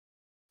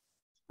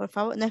 Por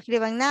favor, no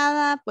escriban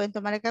nada, pueden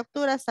tomar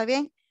captura, está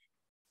bien,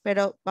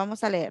 pero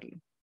vamos a leerlo.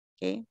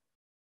 ¿Ok?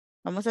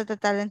 Vamos a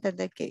tratar de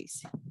entender qué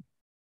dice.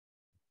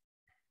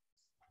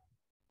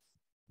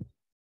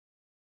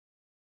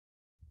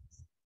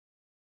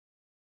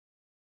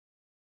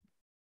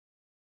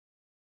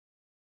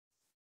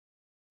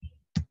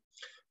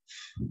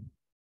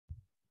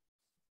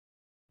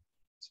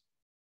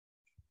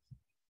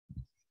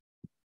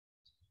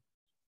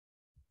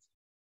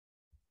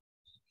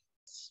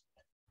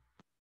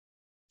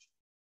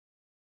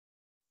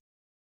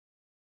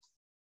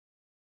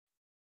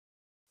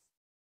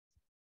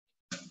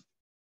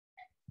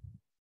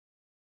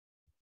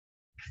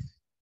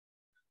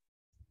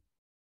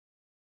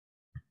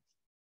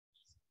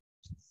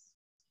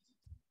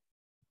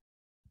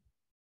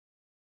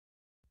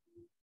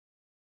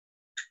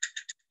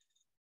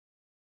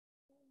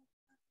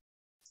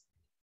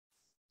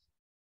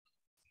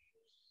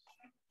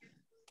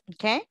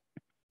 ¿Ok?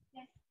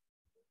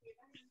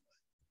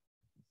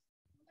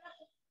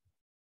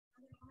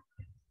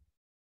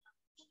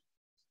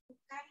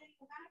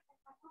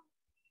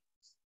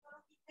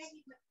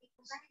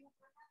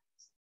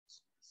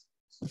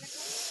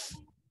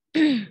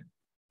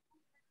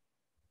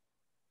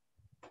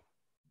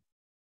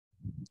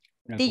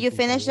 Did you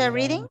finish the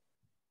reading?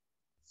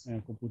 En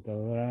la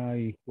computadora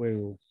hay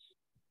juegos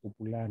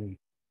populares.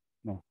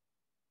 No.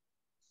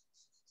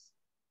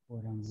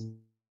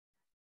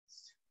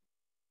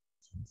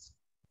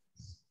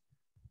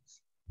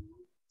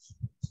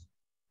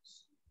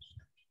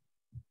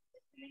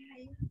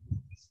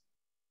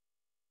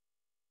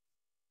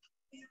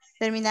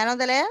 ¿Terminaron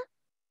de leer?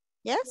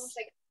 Yes.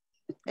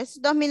 Es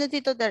 2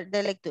 minutitos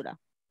de lectura.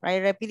 Right,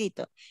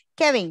 rapidito.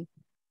 Kevin,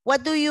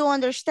 what do you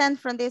understand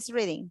from this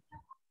reading?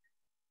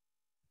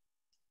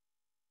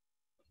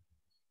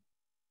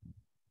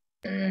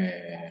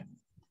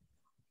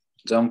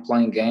 Don't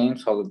play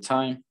games all the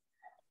time.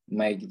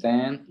 Make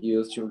them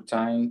use your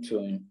time to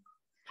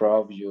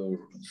improve your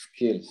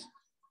skills.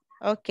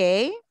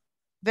 Okay,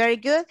 very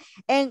good.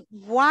 And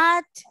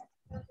why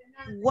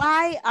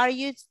are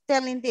you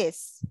telling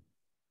this?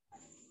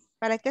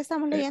 ¿Para qué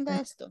estamos leyendo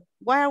esto?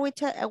 Why are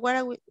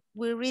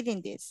we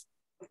reading this?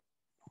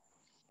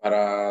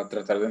 Para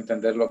tratar de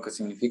entender lo que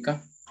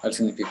significa, el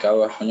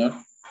significado español.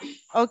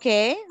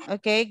 Okay,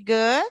 okay,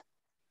 good.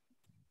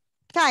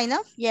 Kind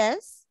of,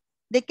 yes.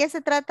 ¿De qué se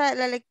trata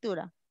la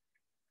lectura?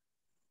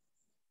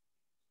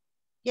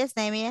 Yes,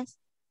 Nehemias.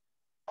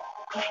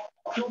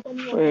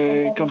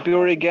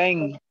 Computer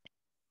game.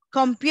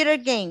 Computer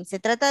game. Se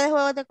trata de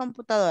juegos de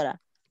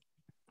computadora.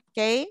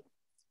 Okay.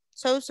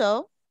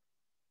 So.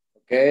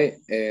 Okay.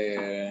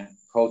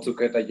 How to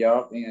get a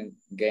job in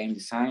game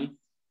design.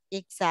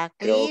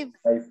 Exactly.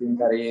 I think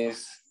that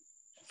is,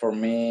 for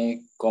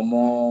me,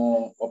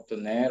 cómo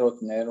obtener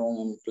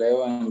un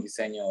empleo en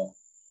diseño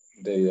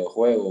de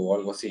videojuego o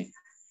algo así.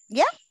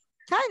 Yeah,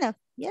 kind of.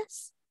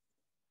 Yes.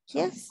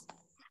 Yes.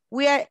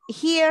 We are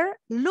here.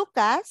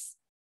 Lucas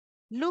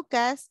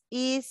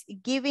is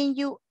giving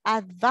you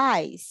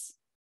advice.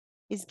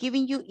 Is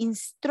giving you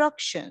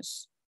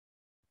instructions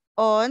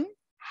on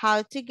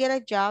how to get a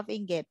job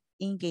in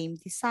game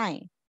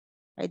design.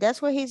 Right?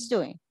 That's what he's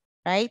doing,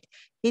 right?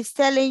 He's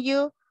telling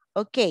you,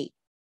 okay,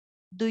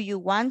 do you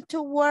want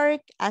to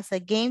work as a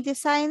game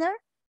designer?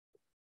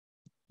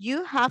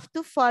 You have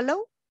to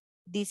follow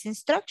these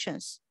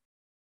instructions,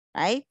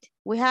 right?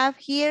 We have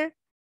here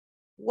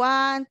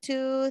 1,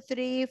 2,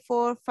 3,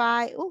 4,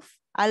 5,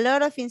 a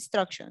lot of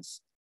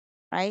instructions,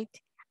 right?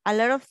 A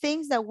lot of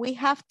things that we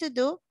have to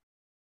do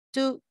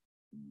to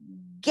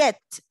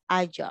get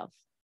a job,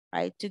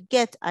 right? To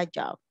get a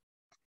job.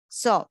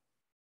 So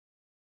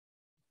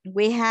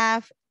we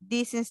have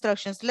these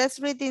instructions. Let's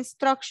read the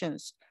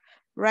instructions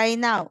right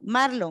now.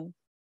 Marlon,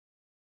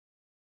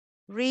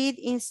 read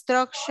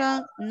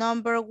instruction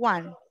number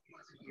 1.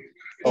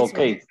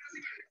 Okay.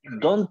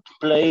 Don't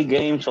play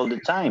games all the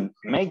time.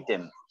 Make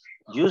them.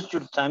 Use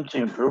your time to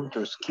improve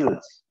your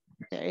skills.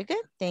 Very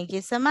good. Thank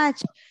you so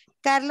much.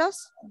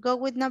 Carlos, go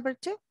with number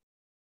 2.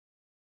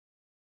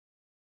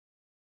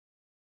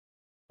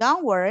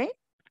 Don't worry.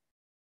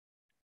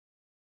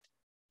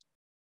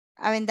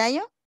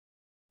 Avendaño.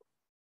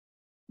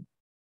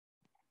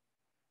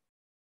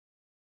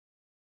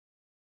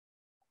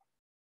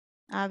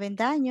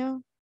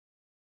 Avendaño.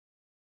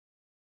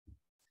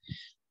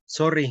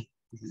 Sorry,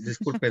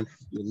 disculpen,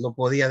 no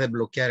podía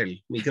desbloquear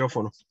el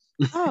micrófono.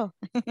 Oh.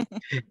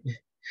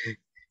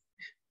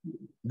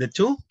 The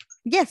 2?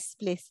 Yes,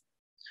 please.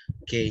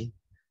 Okay.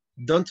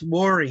 Don't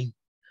worry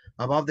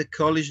about the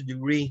college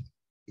degree.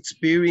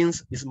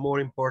 Experience is more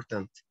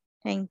important.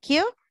 Thank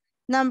you.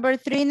 Number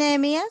 3,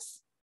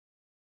 Nehemias.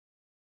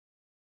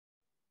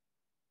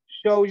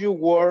 Show your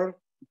work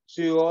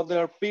to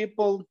other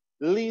people.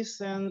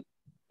 Listen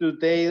to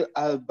their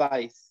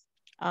advice.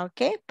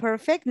 Okay,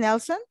 perfect.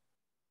 Nelson?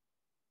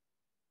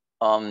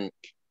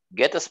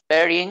 Get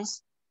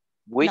experience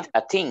with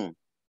a team.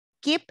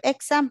 Keep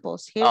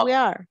examples. Here we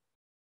are.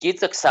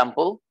 Give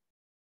example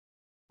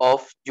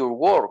of your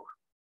work.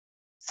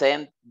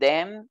 Send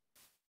them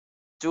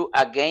to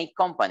a game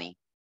company.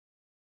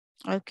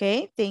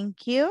 Okay,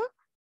 thank you.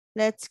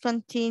 Let's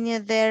continue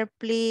there,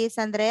 please,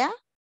 Andrea.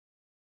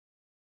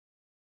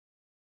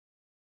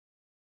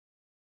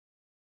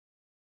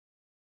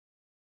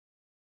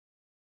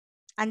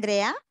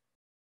 Andrea.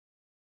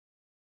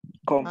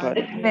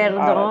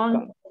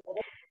 Perdón,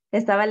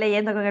 estaba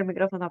leyendo con el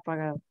micrófono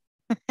apagado.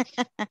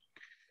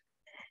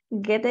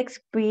 Get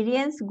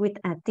experience with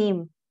a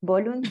team.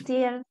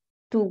 Volunteer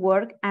to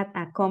work at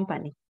a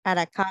company. At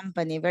a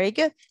company, very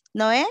good.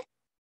 Noé?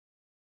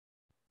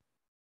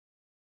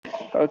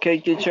 Okay,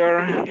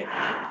 teacher.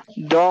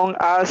 Don't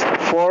ask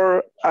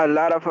for a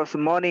lot of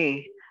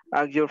money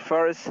at your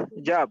first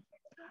job.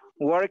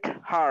 Work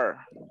hard.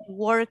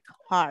 Work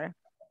hard.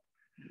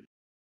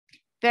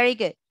 Very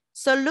good.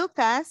 So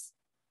Lucas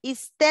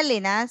is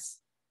telling us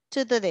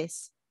to do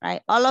this,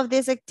 right? All of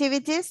these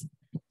activities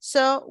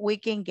so we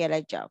can get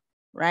a job,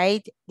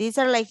 right? These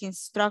are like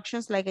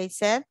instructions, like I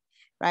said,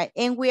 right?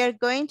 And we are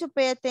going to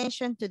pay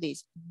attention to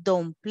this.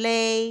 Don't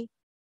play,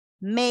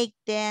 make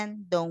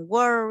them, don't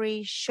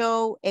worry,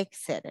 show,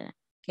 etc.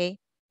 Okay.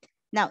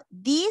 Now,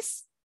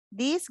 these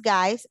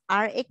guys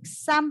are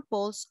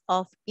examples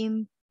of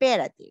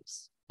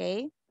imperatives,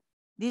 okay?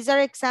 These are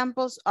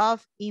examples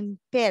of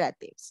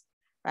imperatives,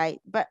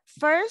 right? But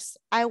first,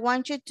 I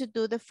want you to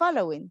do the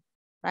following,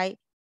 right?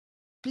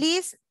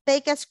 Please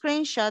take a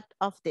screenshot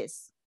of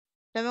this.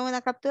 Tomen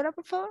una captura,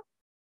 por favor.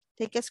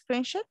 Take a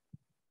screenshot.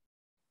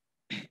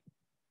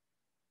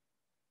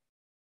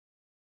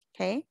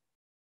 Okay.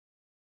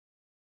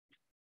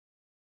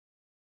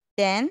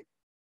 Then,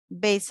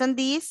 based on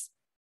this,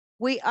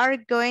 we are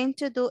going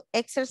to do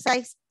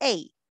exercise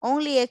A,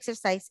 only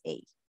exercise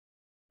A,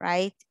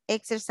 right?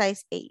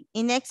 Exercise A.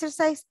 In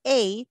exercise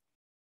A,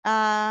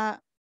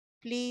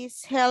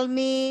 please help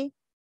me,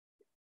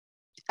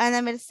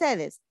 Ana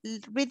Mercedes,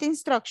 read the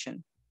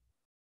instruction.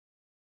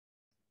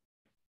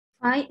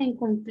 Find and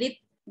complete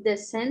the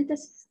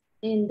sentence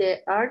in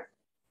the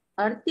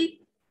article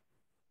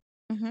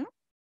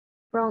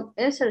from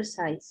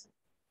exercise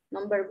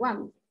number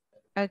 1.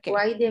 Okay.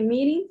 Write the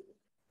meaning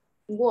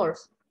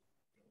words.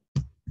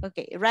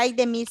 Okay, write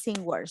the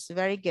missing words.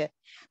 Very good.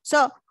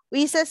 So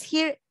it says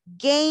here,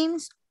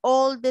 games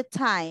all the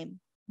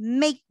time.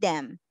 Make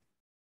them.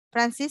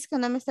 Francisco,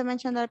 no me está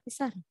manchando la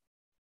pizarra.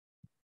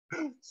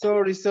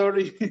 Sorry.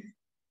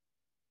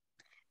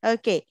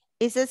 Okay,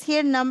 it says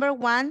here, number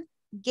 1,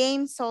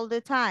 games all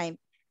the time.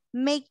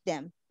 Make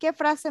them. ¿Qué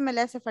frase me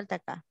le hace falta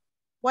acá?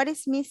 What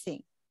is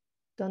missing?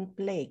 Don't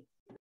play.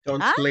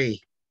 Don't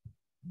play.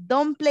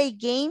 Don't play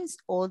games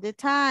all the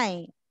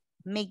time.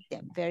 Make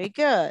them. Very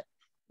good.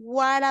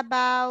 What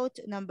about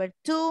number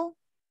 2,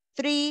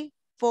 3,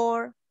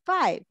 4,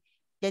 5?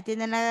 Ya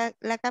tienen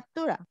la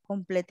captura.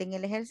 Completen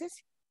el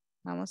ejercicio.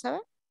 Vamos a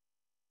ver.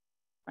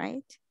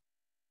 Right?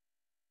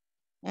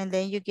 And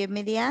then you give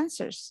me the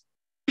answers.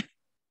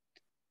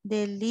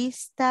 The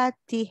lista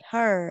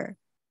her.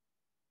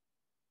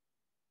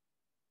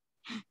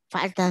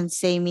 Faltan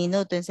 6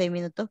 minutos. En 6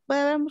 minutos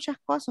puede haber muchas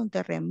cosas. Un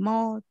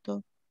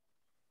terremoto.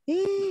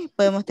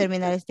 Podemos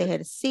terminar este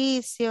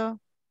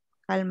ejercicio.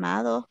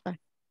 Calmado, Oscar.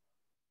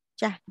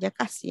 Ya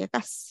casi.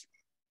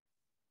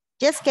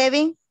 Yes,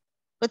 Kevin.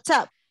 What's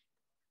up?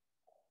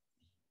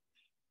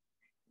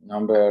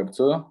 Number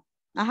 2.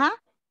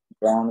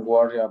 Don't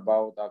worry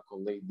about a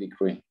college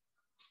degree.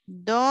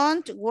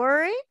 Don't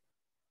worry.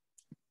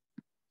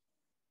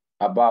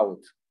 About.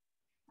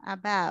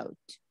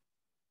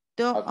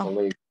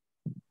 Don't,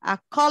 a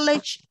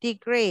college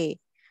degree.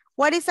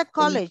 What is a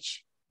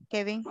college,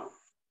 Kevin?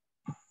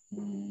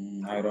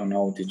 I don't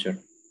know, teacher.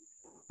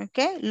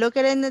 Okay, look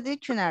at it in the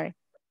dictionary.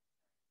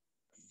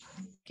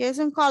 ¿Qué es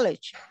un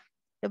college?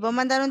 Les voy a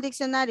mandar un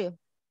diccionario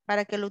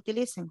para que lo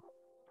utilicen.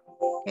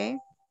 Okay.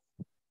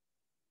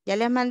 Ya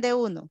les mandé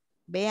uno.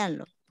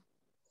 Véanlo.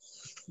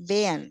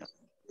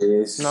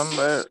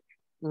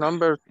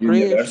 Number 3.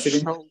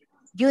 University.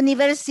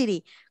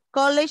 University.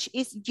 College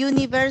is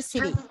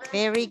university.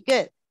 Very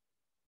good.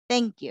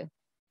 Thank you.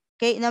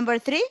 Okay, number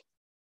 3.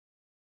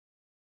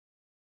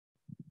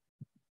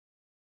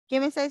 ¿Qué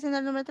me está diciendo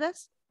el número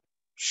 3?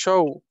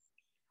 Show.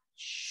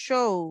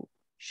 Show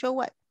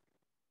what?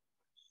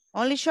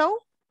 Only show?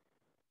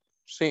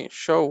 Sí,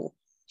 show.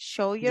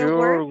 Show your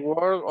work.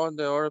 work on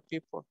the other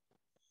people.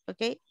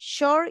 Okay,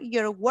 show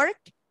your work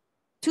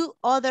to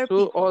other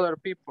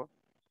people.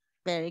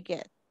 Very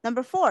good.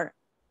 Number 4.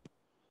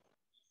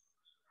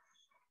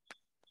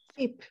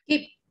 Keep.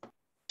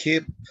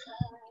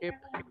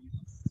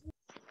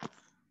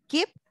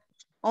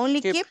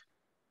 Only keep.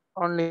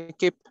 Only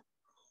keep.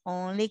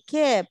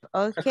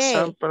 Okay.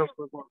 Example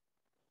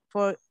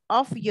for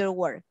of your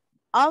work.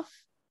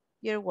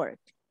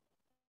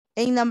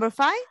 And number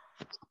 5?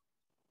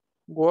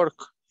 Work.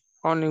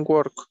 Only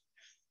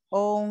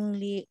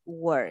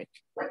work.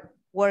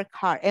 Work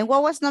hard. And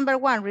what was number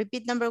 1?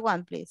 Repeat number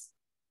 1, please.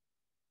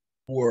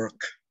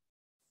 Work.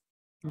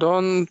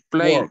 Don't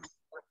play. Work.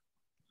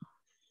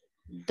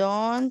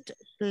 Don't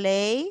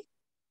play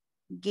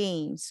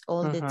games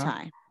all the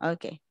time.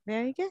 Okay,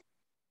 very good.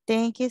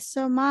 Thank you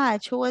so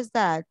much. Who was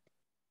that?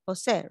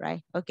 Jose,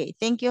 right? Okay,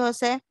 thank you,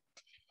 Jose.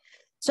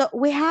 So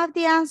we have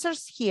the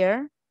answers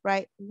here,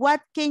 right?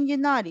 What can you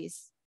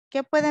notice?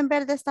 ¿Qué pueden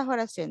ver de estas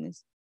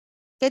oraciones?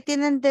 ¿Qué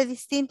tienen de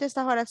distinto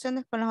estas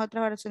oraciones con las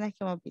otras oraciones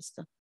que hemos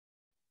visto?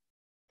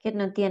 Que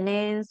no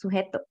tienen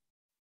sujeto.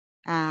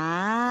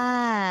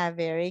 Ah,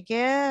 very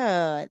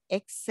good.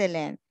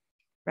 Excellent.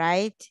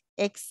 Right?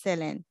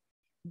 Excellent.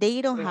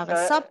 They don't have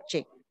a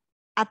subject.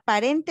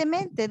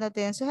 Aparentemente no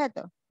tienen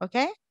sujeto.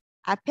 Okay?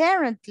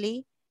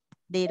 Apparently,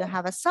 they don't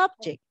have a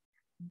subject.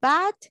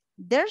 But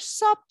their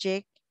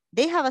subject,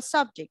 they have a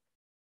subject.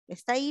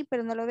 Está ahí,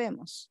 pero no lo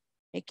vemos.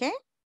 Okay?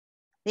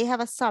 They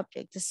have a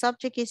subject. The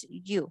subject is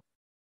you.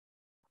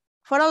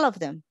 For all of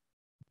them.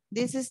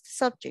 This is the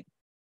subject.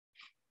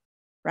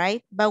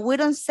 Right? But we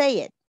don't say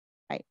it.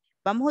 Right?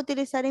 Vamos a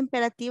utilizar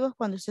imperativos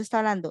cuando usted está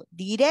hablando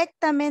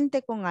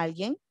directamente con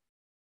alguien.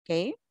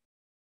 Okay?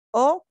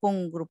 O con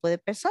un grupo de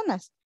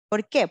personas.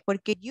 ¿Por qué?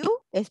 Porque you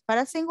es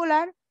para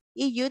singular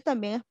y you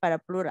también es para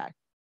plural.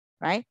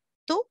 Right?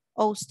 Tú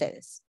o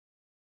ustedes.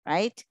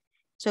 Right?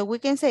 So we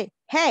can say,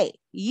 hey,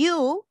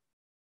 you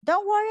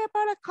don't worry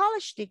about a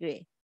college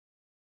degree.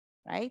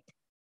 Right?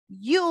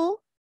 You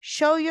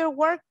show your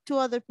work to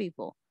other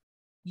people.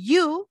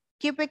 You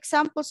keep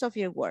examples of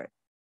your work.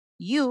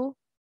 You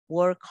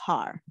work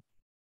hard.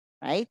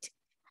 Right?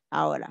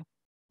 Ahora,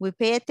 we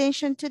pay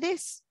attention to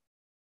this.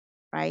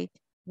 Right?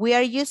 We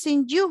are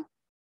using you.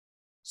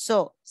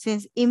 So,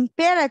 since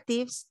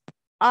imperatives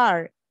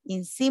are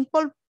in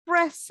simple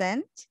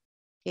present,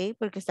 okay,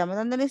 porque estamos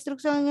dando la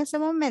instrucción en ese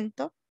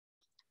momento,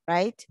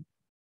 right?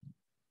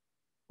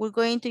 We're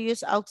going to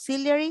use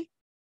auxiliary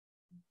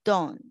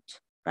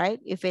don't,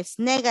 right? If it's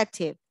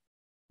negative,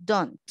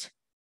 don't,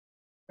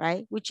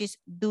 right? Which is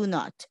do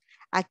not.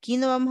 Aquí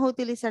no vamos a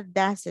utilizar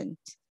doesn't.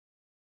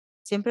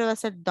 Siempre va a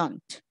ser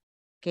don't,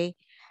 okay?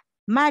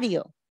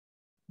 Mario,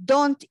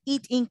 don't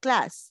eat in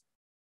class.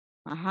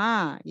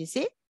 Ajá, you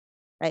see?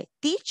 Right?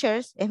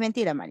 Teachers, es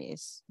mentira, Mario.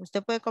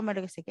 Usted puede comer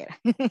lo que se quiera,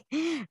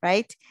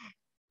 right?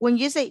 When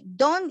you say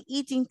don't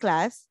eat in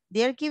class,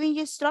 they are giving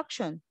you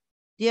instruction.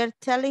 They are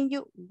telling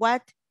you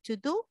what to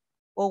do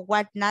or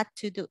what not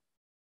to do,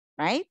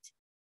 right?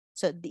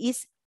 So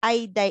this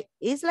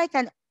is like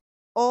an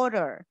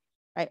order,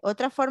 right?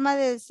 Otra forma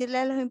de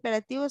decirle a los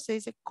imperativos se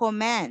dice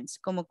commands,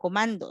 como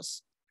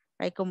comandos,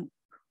 right? Como,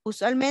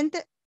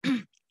 usualmente,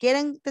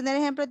 ¿quieren tener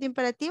ejemplos de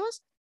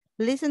imperativos?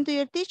 Listen to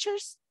your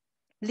teachers,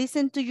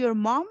 listen to your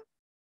mom,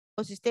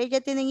 o si ustedes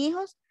ya tienen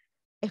hijos,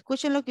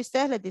 escuchen lo que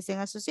ustedes les dicen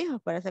a sus hijos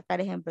para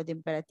sacar ejemplos de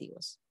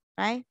imperativos,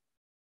 right?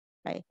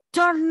 Right?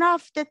 Turn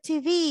off the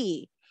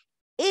TV,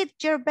 eat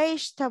your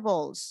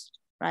vegetables,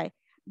 right?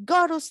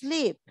 Go to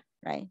sleep,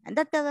 right?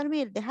 Andate a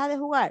dormir, deja de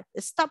jugar,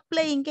 stop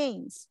playing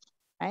games,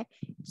 right?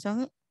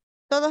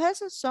 Todos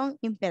esos son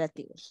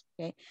imperativos,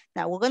 okay?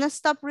 Now we're going to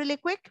stop really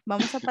quick.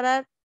 Vamos a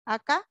parar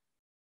acá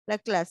la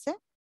clase.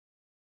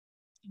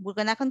 We're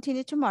going to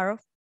continue tomorrow.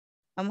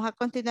 Vamos a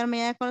continuar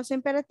mañana con los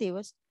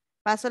imperativos.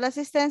 Paso la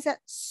asistencia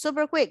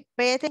super quick.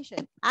 Pay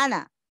attention.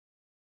 Ana.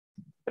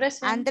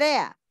 Present.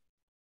 Andrea.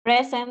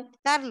 Present.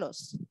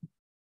 Carlos.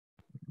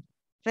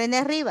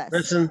 René Rivas.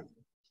 Present.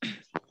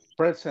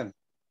 Present.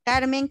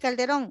 Carmen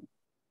Calderón.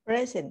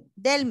 Present.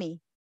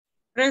 Delmi.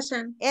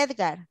 Present.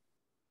 Edgar.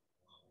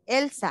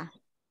 Elsa.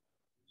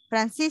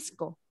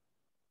 Francisco.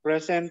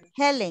 Present.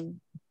 Helen.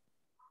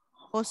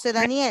 José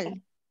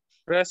Daniel.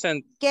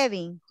 Present.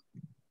 Kevin.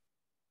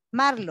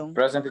 Marlon.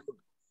 Present.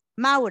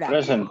 Maura.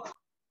 Present.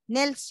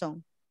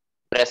 Nelson.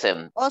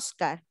 Present.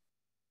 Oscar.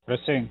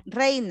 Present.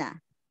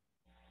 Reina.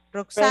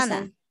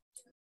 Roxana. Present.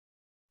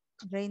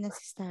 Reina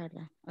sí está,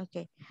 ¿verdad?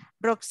 Ok.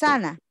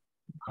 Roxana.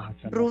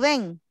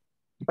 Rubén.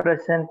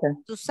 Presente.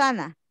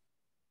 Susana.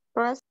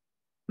 Present.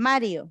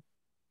 Mario.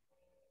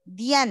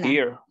 Diana.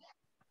 Here.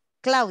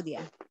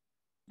 Claudia.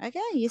 Ok,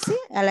 you see,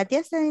 a la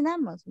tía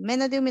terminamos.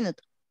 Menos de un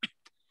minuto.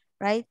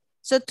 Right?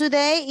 So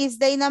today is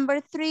day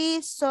number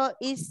 3. So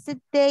it's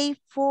the day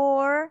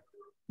for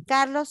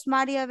Carlos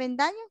Mario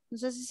Avendaño. No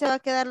sé si se va a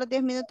quedar los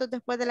 10 minutos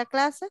después de la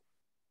clase.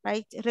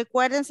 Right?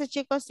 Recuérdense,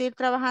 chicos, ir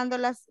trabajando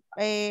las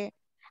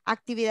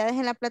actividades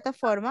en la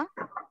plataforma.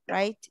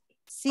 Right?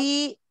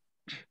 Si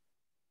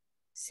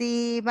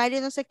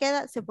Mario no se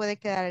queda, se puede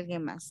quedar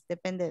alguien más.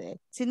 Depende de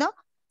él. Si no,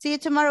 see you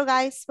tomorrow,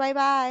 guys. Bye,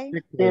 bye.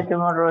 See you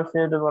tomorrow. See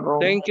you tomorrow.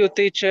 Thank you,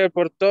 teacher,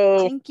 por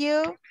todo. Thank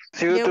you.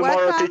 See you You're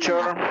tomorrow, welcome.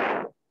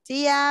 teacher.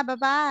 See ya.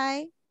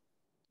 Bye-bye.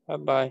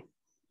 Bye-bye.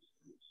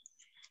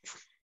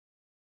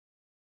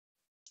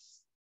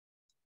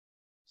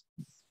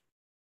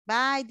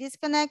 Bye.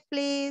 Disconnect,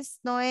 please.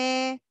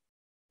 Noé,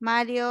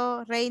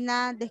 Mario,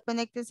 Reina,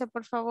 desconéctense,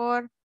 por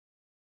favor.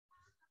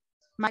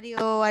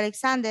 Mario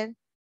Alexander,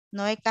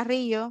 Noé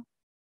Carrillo.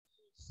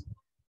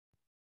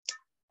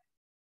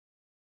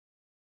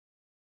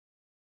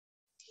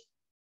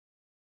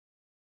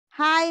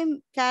 Hi,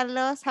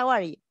 Carlos. How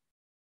are you?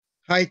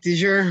 Hi,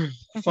 teacher.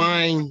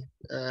 Fine.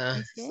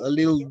 A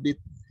little bit.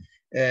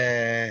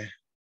 I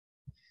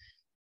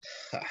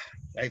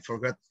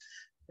forgot.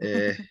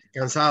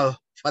 Cansado,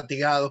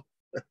 fatigado.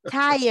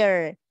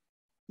 Tired.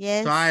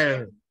 Yes.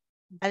 Tired.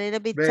 A little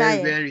bit Very,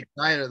 tired. very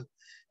tired.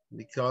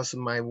 because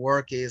my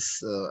work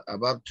is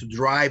about to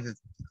drive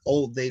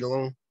all day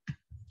long.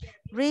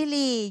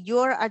 Really?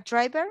 You're a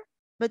driver?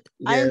 But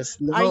Yes,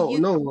 are you?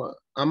 no,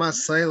 I'm a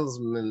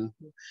salesman,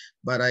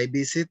 but I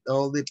visit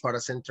all the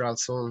Paracentral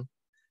zone.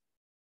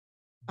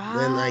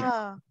 Then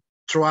I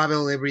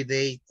travel every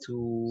day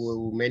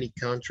to many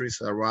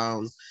countries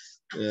around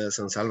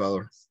San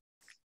Salvador.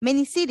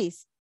 Many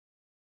cities.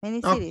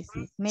 Many cities.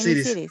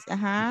 Many cities.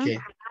 Okay.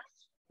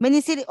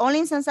 Many cities. Only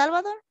in San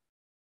Salvador?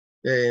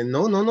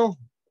 No.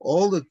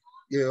 All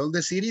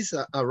the cities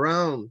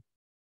around,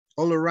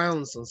 all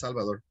around San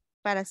Salvador.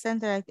 Para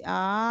Central.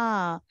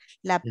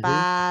 La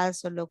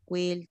Paz,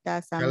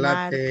 Solocuilta, San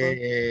Marcos.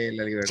 Chalate,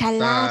 La Libertad.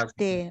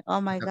 Chalate.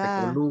 Oh my God.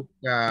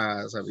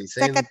 Zacatecoluca, San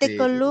Vicente.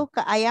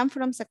 Zacatecoluca. I am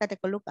from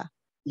Zacatecoluca.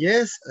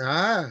 Yes.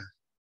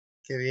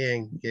 Qué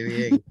bien, qué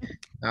bien.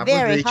 Pues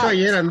Very de hecho hot.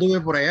 ayer anduve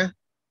por allá.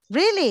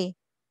 Really?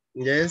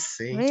 Yes,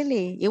 sí.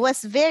 Really? It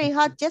was very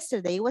hot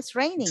yesterday. It was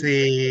raining.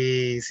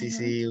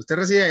 Sí. ¿Usted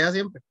reside allá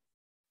siempre?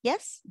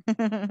 Yes.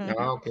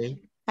 Ok.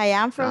 I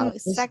am from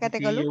Pues,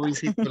 Zacatecoluca. yo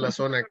visito la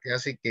zona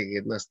casi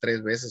que unas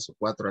 3 veces o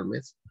 4 al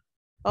mes.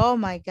 Oh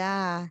my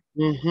God.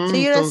 So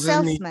you're a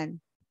salesman?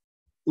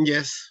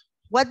 Yes.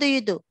 What do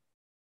you do?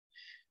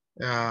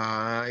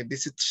 I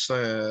visit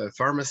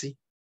pharmacy.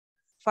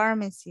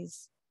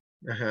 Pharmacies.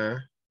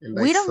 And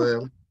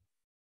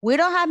We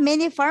don't have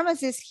many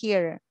pharmacies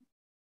here.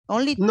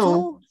 Only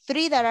 2,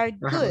 3 that are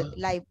good,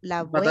 like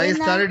La Buena. But I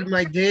started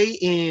my day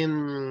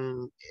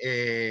in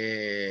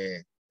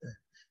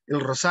El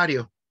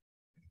Rosario.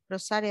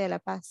 Rosario de la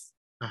Paz.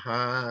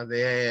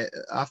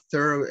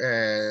 After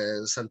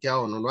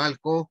Santiago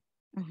Nonualco.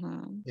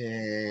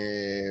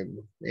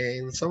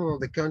 In some of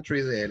the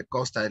countries de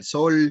Costa del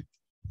Sol.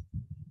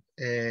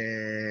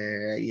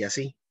 Y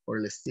así, por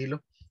el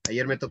estilo.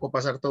 Ayer me tocó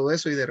pasar todo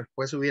eso y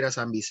después subir a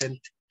San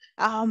Vicente.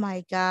 Oh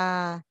my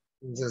God.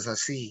 Entonces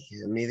así,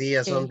 mi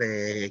día son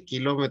de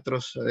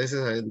kilómetros, a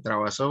veces en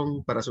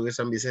trabazón para subir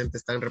San Vicente,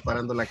 están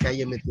reparando la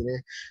calle, me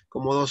tiré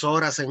como 2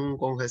 horas en un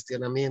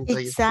congestionamiento.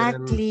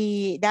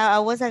 Exactly, I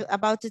was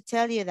about to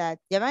tell you that.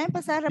 Ya van a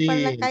empezar a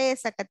reparar la calle de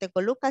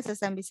Zacatecoluca hacia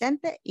San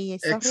Vicente y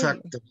es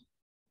exacto.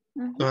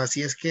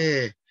 Así es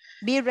que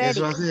be ready.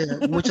 Eso hace,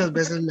 muchas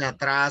veces me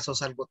atraso,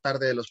 salgo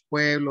tarde de los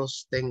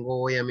pueblos,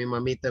 tengo hoy a mi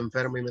mamita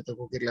enferma y me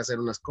tengo que irle a hacer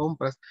unas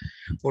compras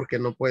porque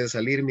no puede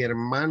salir, mi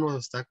hermano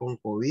está con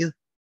COVID.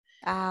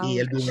 Y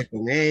él vive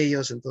con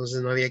ellos,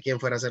 entonces no había quien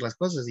fuera a hacer las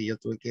cosas y yo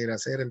tuve que ir a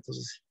hacer,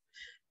 entonces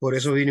por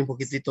eso vine un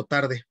poquitito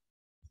tarde.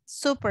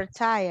 Super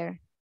tired.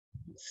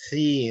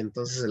 Sí,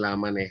 entonces la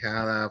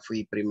manejada,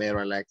 fui primero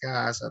a la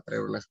casa a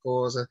traer unas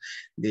cosas,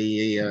 de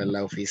ahí a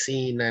la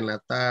oficina en la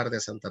tarde, a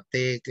Santa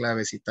Tecla, a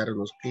visitar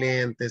unos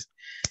clientes,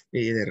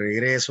 y de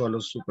regreso a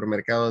los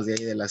supermercados de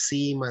ahí de la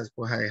cima,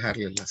 después a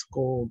dejarles las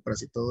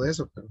compras y todo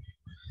eso, pero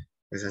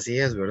pues así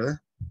es, ¿verdad?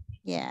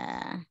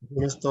 Yeah.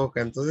 Nos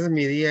toca, entonces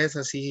mi día es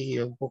así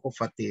un poco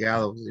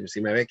fatigado. Si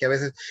me ve que a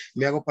veces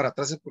me hago para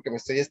atrás es porque me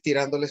estoy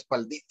estirando la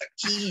espaldita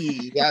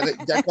aquí, ya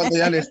cuando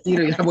ya le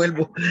estiro ya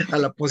vuelvo a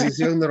la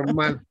posición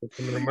normal,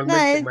 porque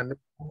normalmente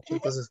manejo mucho,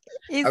 entonces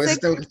a veces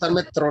tengo que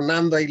estarme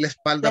tronando ahí la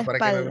espalda para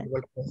que me vuelva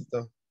el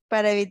puesto.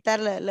 Para evitar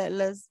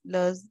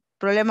los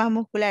problemas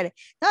musculares.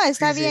 No,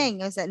 está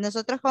bien, o sea,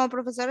 nosotros como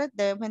profesores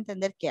debemos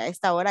entender que a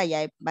esta hora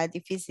ya es más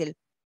difícil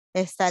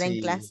estar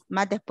en clase,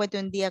 más después de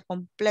un día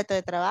completo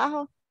de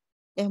trabajo,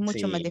 es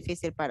mucho más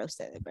difícil para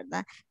ustedes,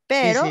 ¿verdad?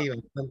 Pero, sí,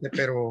 bastante,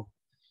 pero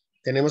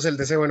tenemos el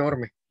deseo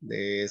enorme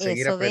de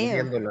seguir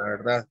aprendiendo, la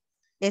verdad.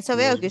 Eso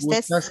veo, que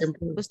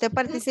usted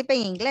participa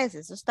en inglés,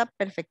 eso está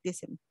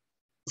perfectísimo.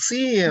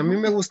 Sí, a mí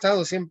me ha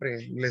gustado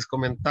siempre. Les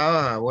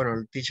comentaba, bueno,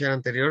 el teacher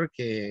anterior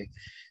que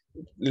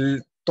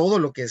todo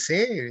lo que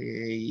sé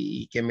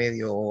y que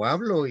medio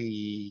hablo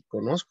y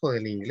conozco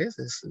del inglés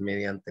es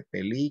mediante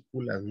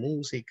películas,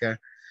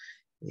 música.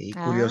 Y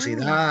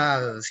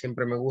curiosidad,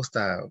 siempre me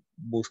gusta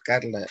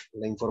buscar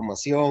la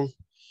información.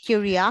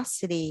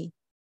 Curiosity.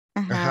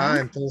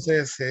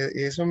 Entonces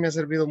eso me ha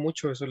servido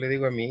mucho, eso le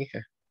digo a mi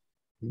hija.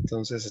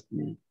 Entonces,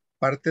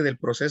 parte del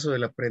proceso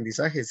del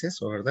aprendizaje es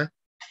eso, ¿verdad?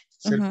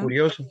 Ser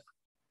curioso.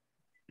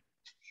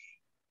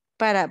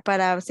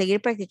 Para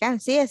seguir practicando,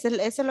 sí, eso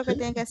es lo que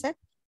tienen que hacer.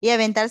 Y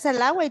aventarse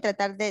al agua y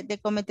tratar de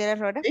cometer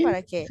errores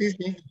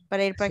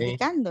para ir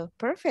practicando.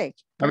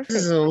 Perfecto. A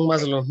veces son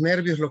más los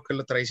nervios los que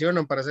lo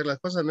traicionan para hacer las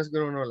cosas, no es que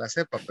uno no las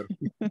sepa, pero...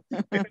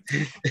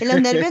 Y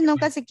los nervios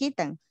nunca se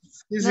quitan.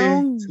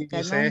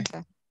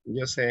 Nunca.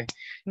 Yo sé.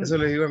 Eso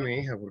le digo a mi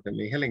hija, porque a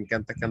mi hija le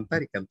encanta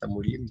cantar y canta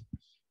muy lindo.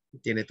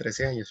 Tiene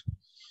 13 años.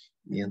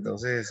 Y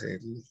entonces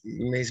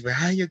me dice,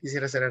 ay, yo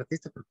quisiera ser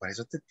artista, pero para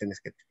eso te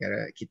tienes que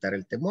quitar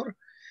el temor.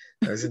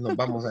 A veces nos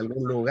vamos a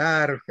algún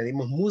lugar,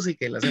 pedimos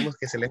música y le hacemos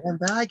que se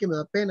levanta, ay, que me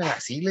da pena.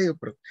 Así le digo,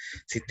 pero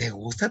si te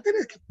gusta,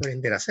 tienes que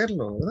aprender a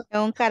hacerlo, ¿verdad? Es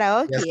un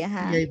karaoke, y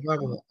ahí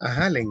vamos.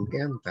 Le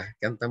encanta,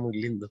 canta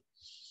muy lindo.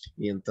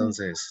 Y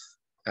entonces,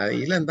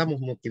 ahí la andamos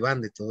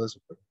motivando y todo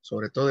eso, pero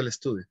sobre todo el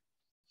estudio,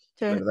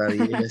 ¿verdad?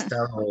 Y ella ha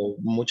estado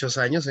muchos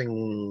años en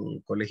un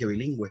colegio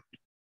bilingüe.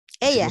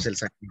 Hicimos el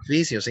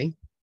sacrificio, ¿sí?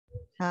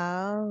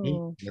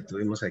 Oh. La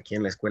tuvimos aquí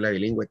en la escuela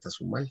bilingüe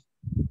Tazumal.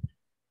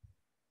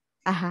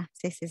 Ajá,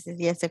 sí,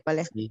 ya sé cuál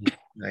es. Sí,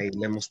 ahí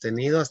la hemos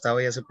tenido. Hasta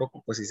hoy hace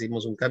poco pues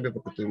hicimos un cambio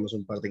porque tuvimos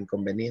un par de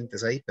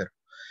inconvenientes ahí, pero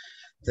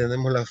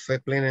tenemos la fe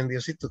plena en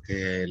Diosito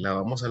que la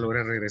vamos a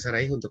lograr regresar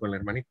ahí junto con la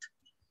hermanita.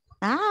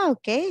 Ah,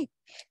 ok.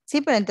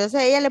 Sí, pero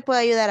entonces ella le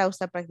puede ayudar a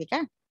usted a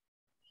practicar.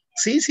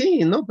 Sí,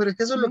 no, pero es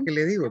que eso es lo que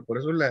le digo, por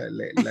eso la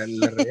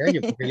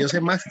regaño, porque yo sé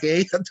más que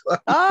ella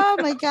todavía. Oh,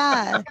 my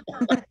God.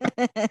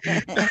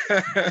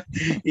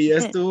 Y ya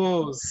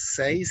estuvo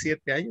 6,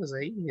 7 años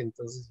ahí,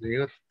 entonces le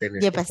digo,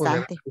 tenés Y es que poner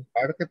bastante. tu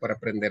parte para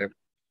aprender.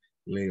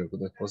 Le digo,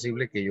 no es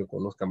posible que yo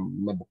conozca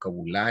más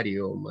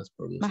vocabulario, más Más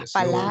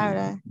pronunciación.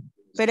 palabras.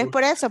 Pero es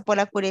por eso, por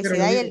la Pero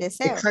curiosidad y el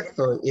deseo.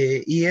 exacto,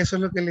 y eso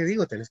es lo que le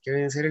digo, tenés que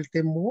vencer el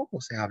temor, o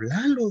sea,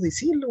 hablalo,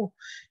 decilo,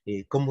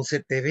 como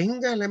se te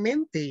venga a la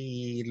mente,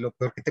 y lo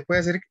peor que te puede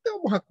hacer es que te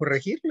vamos a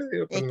corregir, le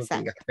digo, pero no tengas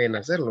Exacto. pena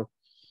hacerlo.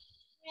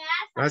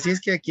 Así es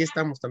que aquí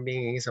estamos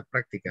también en esa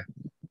práctica.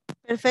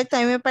 Perfecto,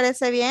 a mí me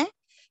parece bien.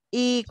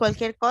 Y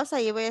cualquier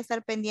cosa, yo voy a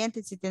estar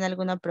pendiente si tiene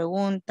alguna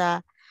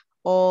pregunta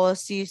o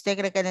si usted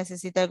cree que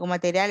necesita algún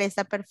material.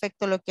 Está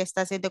perfecto lo que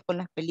está haciendo con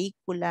las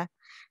películas,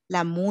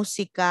 la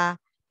música,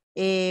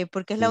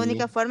 porque es la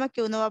única Y, forma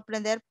que uno va a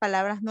aprender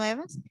palabras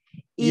nuevas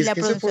y y es la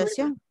que ese fue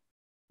pronunciación.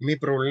 mi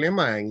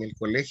problema en el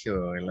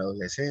colegio, en la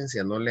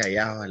adolescencia, no le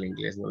hallaba el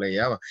inglés, no le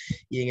hallaba.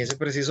 Y en ese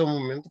preciso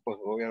momento, pues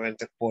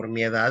obviamente por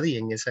mi edad y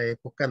en esa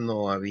época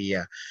no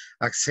había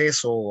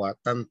acceso a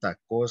tanta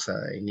cosa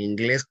en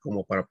inglés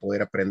como para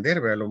poder aprender,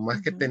 ¿verdad? Lo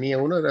más que tenía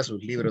uno era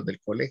sus libros del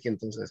colegio,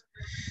 entonces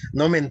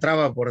no me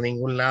entraba por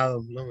ningún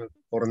lado,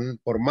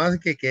 por más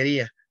que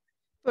quería.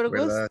 Por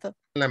 ¿Verdad? gusto.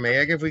 En la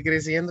medida que fui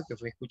creciendo, que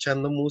fui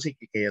escuchando música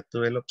y que ya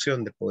tuve la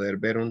opción de poder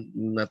ver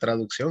una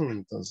traducción,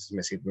 entonces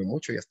me sirve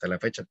mucho y hasta la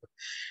fecha pues,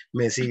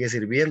 me sigue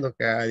sirviendo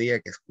cada día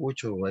que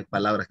escucho, hay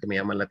palabras que me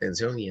llaman la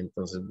atención y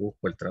entonces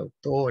busco el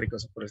traductor y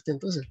cosas por el estilo.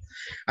 Entonces,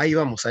 ahí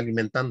vamos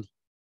alimentando.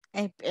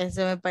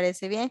 Eso me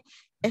parece bien.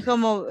 Es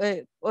como,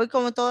 hoy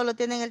como todo lo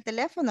tiene en el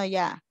teléfono,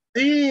 ya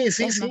es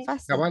más Sí,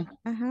 fácil. cabal.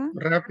 Ajá.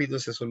 Rápido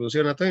se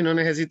soluciona todo y no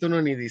necesita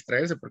uno ni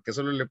distraerse porque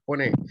solo le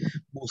pone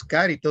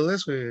buscar y todo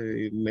eso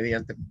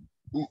mediante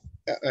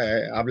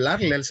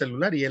hablarle al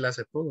celular y él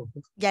hace todo,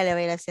 pues. Ya le va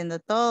a ir haciendo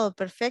todo,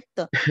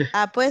 perfecto.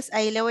 Ah, pues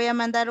ahí le voy a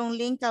mandar un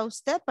link a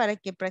usted para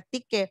que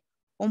practique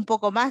un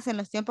poco más en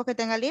los tiempos que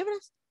tenga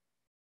libres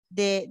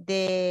de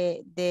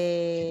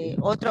de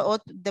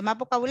más Ok,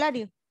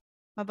 vocabulario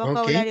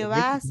perfecto.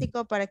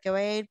 básico para que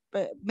vaya a ir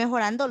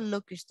mejorando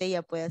lo que usted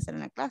ya puede hacer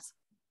en la clase.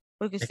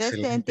 Porque usted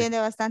Excelente. entiende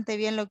bastante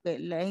bien lo que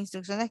las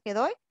instrucciones que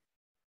doy,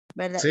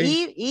 ¿verdad?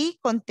 Sí, Y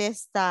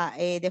contesta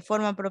de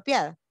forma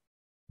apropiada,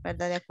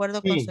 ¿verdad? De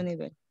acuerdo con su sí,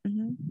 nivel.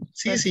 Ujú.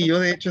 sí, yo Perfecto.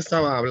 de hecho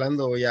estaba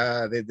hablando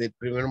ya desde el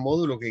primer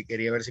módulo que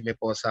quería ver si me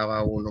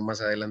pasaba uno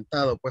más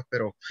adelantado, pues,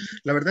 pero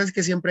la verdad es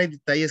que siempre hay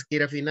detalles que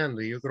ir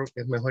afinando y yo creo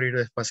que es mejor ir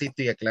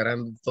despacito y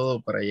aclarando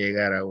todo para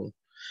llegar a un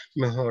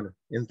mejor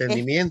Es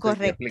entendimiento y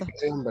correcto.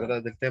 aplicación,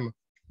 ¿verdad? Del tema.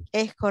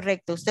 Es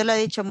correcto, usted lo ha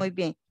dicho muy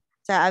bien.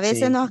 O sea, a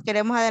veces Sí, nos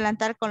queremos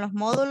adelantar con los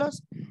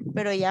módulos,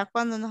 pero ya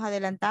cuando nos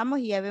adelantamos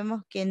y ya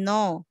vemos que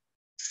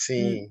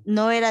sí,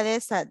 no era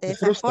se de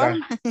esa frustra.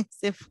 forma,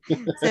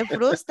 se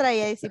frustra y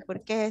ya dice,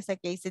 ¿por qué es esa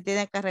que? Y se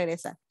tiene que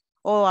regresar.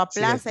 O Sí,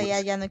 aplaza así y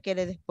es. ya no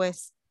quiere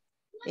después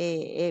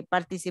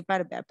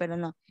participar, ¿verdad? Pero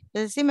no.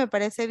 Entonces sí, me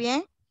parece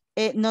bien.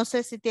 No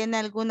sé si tiene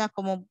alguna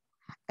como,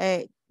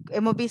 eh,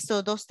 hemos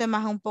visto dos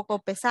temas un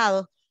poco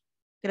pesados,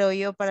 creo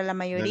yo, para la Dale.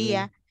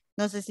 mayoría.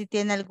 No sé si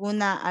tiene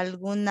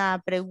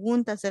alguna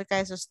pregunta acerca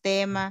de esos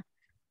temas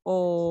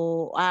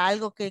o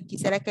algo que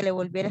quisiera que le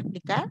volviera a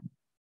explicar.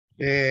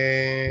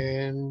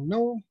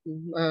 No,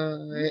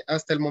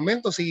 hasta el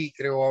momento sí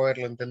creo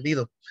haberlo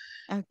entendido.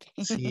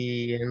 Okay.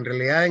 Si en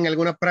realidad en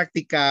alguna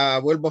práctica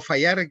vuelvo a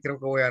fallar, creo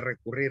que voy a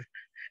recurrir,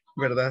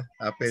 ¿verdad?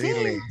 A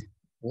pedirle Sí,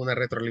 una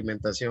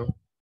retroalimentación.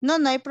 no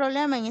hay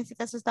problema. En este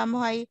caso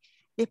estamos ahí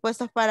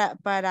dispuestos para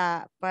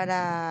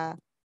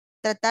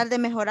tratar de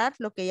mejorar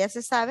lo que ya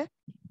se sabe.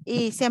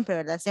 Y siempre,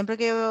 ¿verdad? Siempre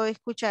que yo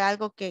escucho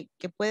algo que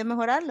puede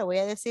mejorar, lo voy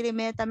a decir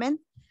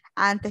inmediatamente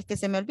antes que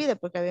se me olvide,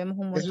 porque habíamos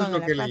un Eso es montón en lo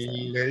la que clase, ¿verdad?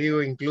 le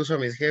digo incluso a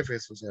mis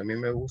jefes, o sea, a mí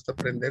me gusta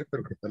aprender,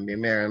 pero que también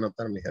me hagan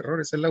notar mis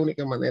errores. Es la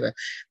única manera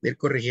de ir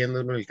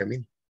corrigiendo uno el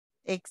camino.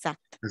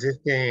 Exacto. Así es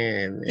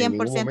que en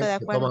ningún 100% de momento se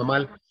acuerdo. toma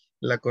mal.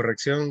 La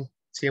corrección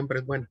siempre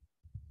es buena.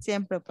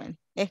 Siempre, bueno,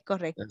 es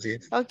correcto. Así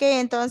es. Ok,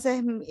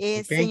 entonces,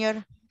 Ok,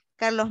 señor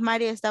Carlos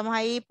Mario, estamos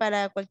ahí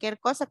para cualquier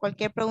cosa,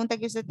 cualquier pregunta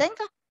que usted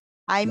tenga.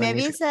 Ahí me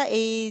magnífico, avisa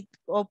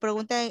o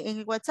pregunta en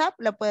el WhatsApp,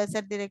 la puede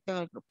hacer directo en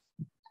el grupo.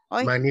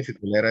 Hoy. magnífico.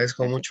 Le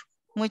agradezco Ok. mucho.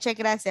 Muchas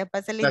gracias.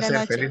 Pase linda Placer,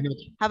 noche. feliz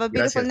noche. Have a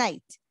beautiful Gracias.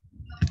 night.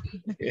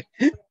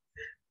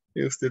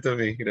 Y usted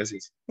también,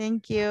 gracias.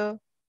 Thank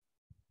you.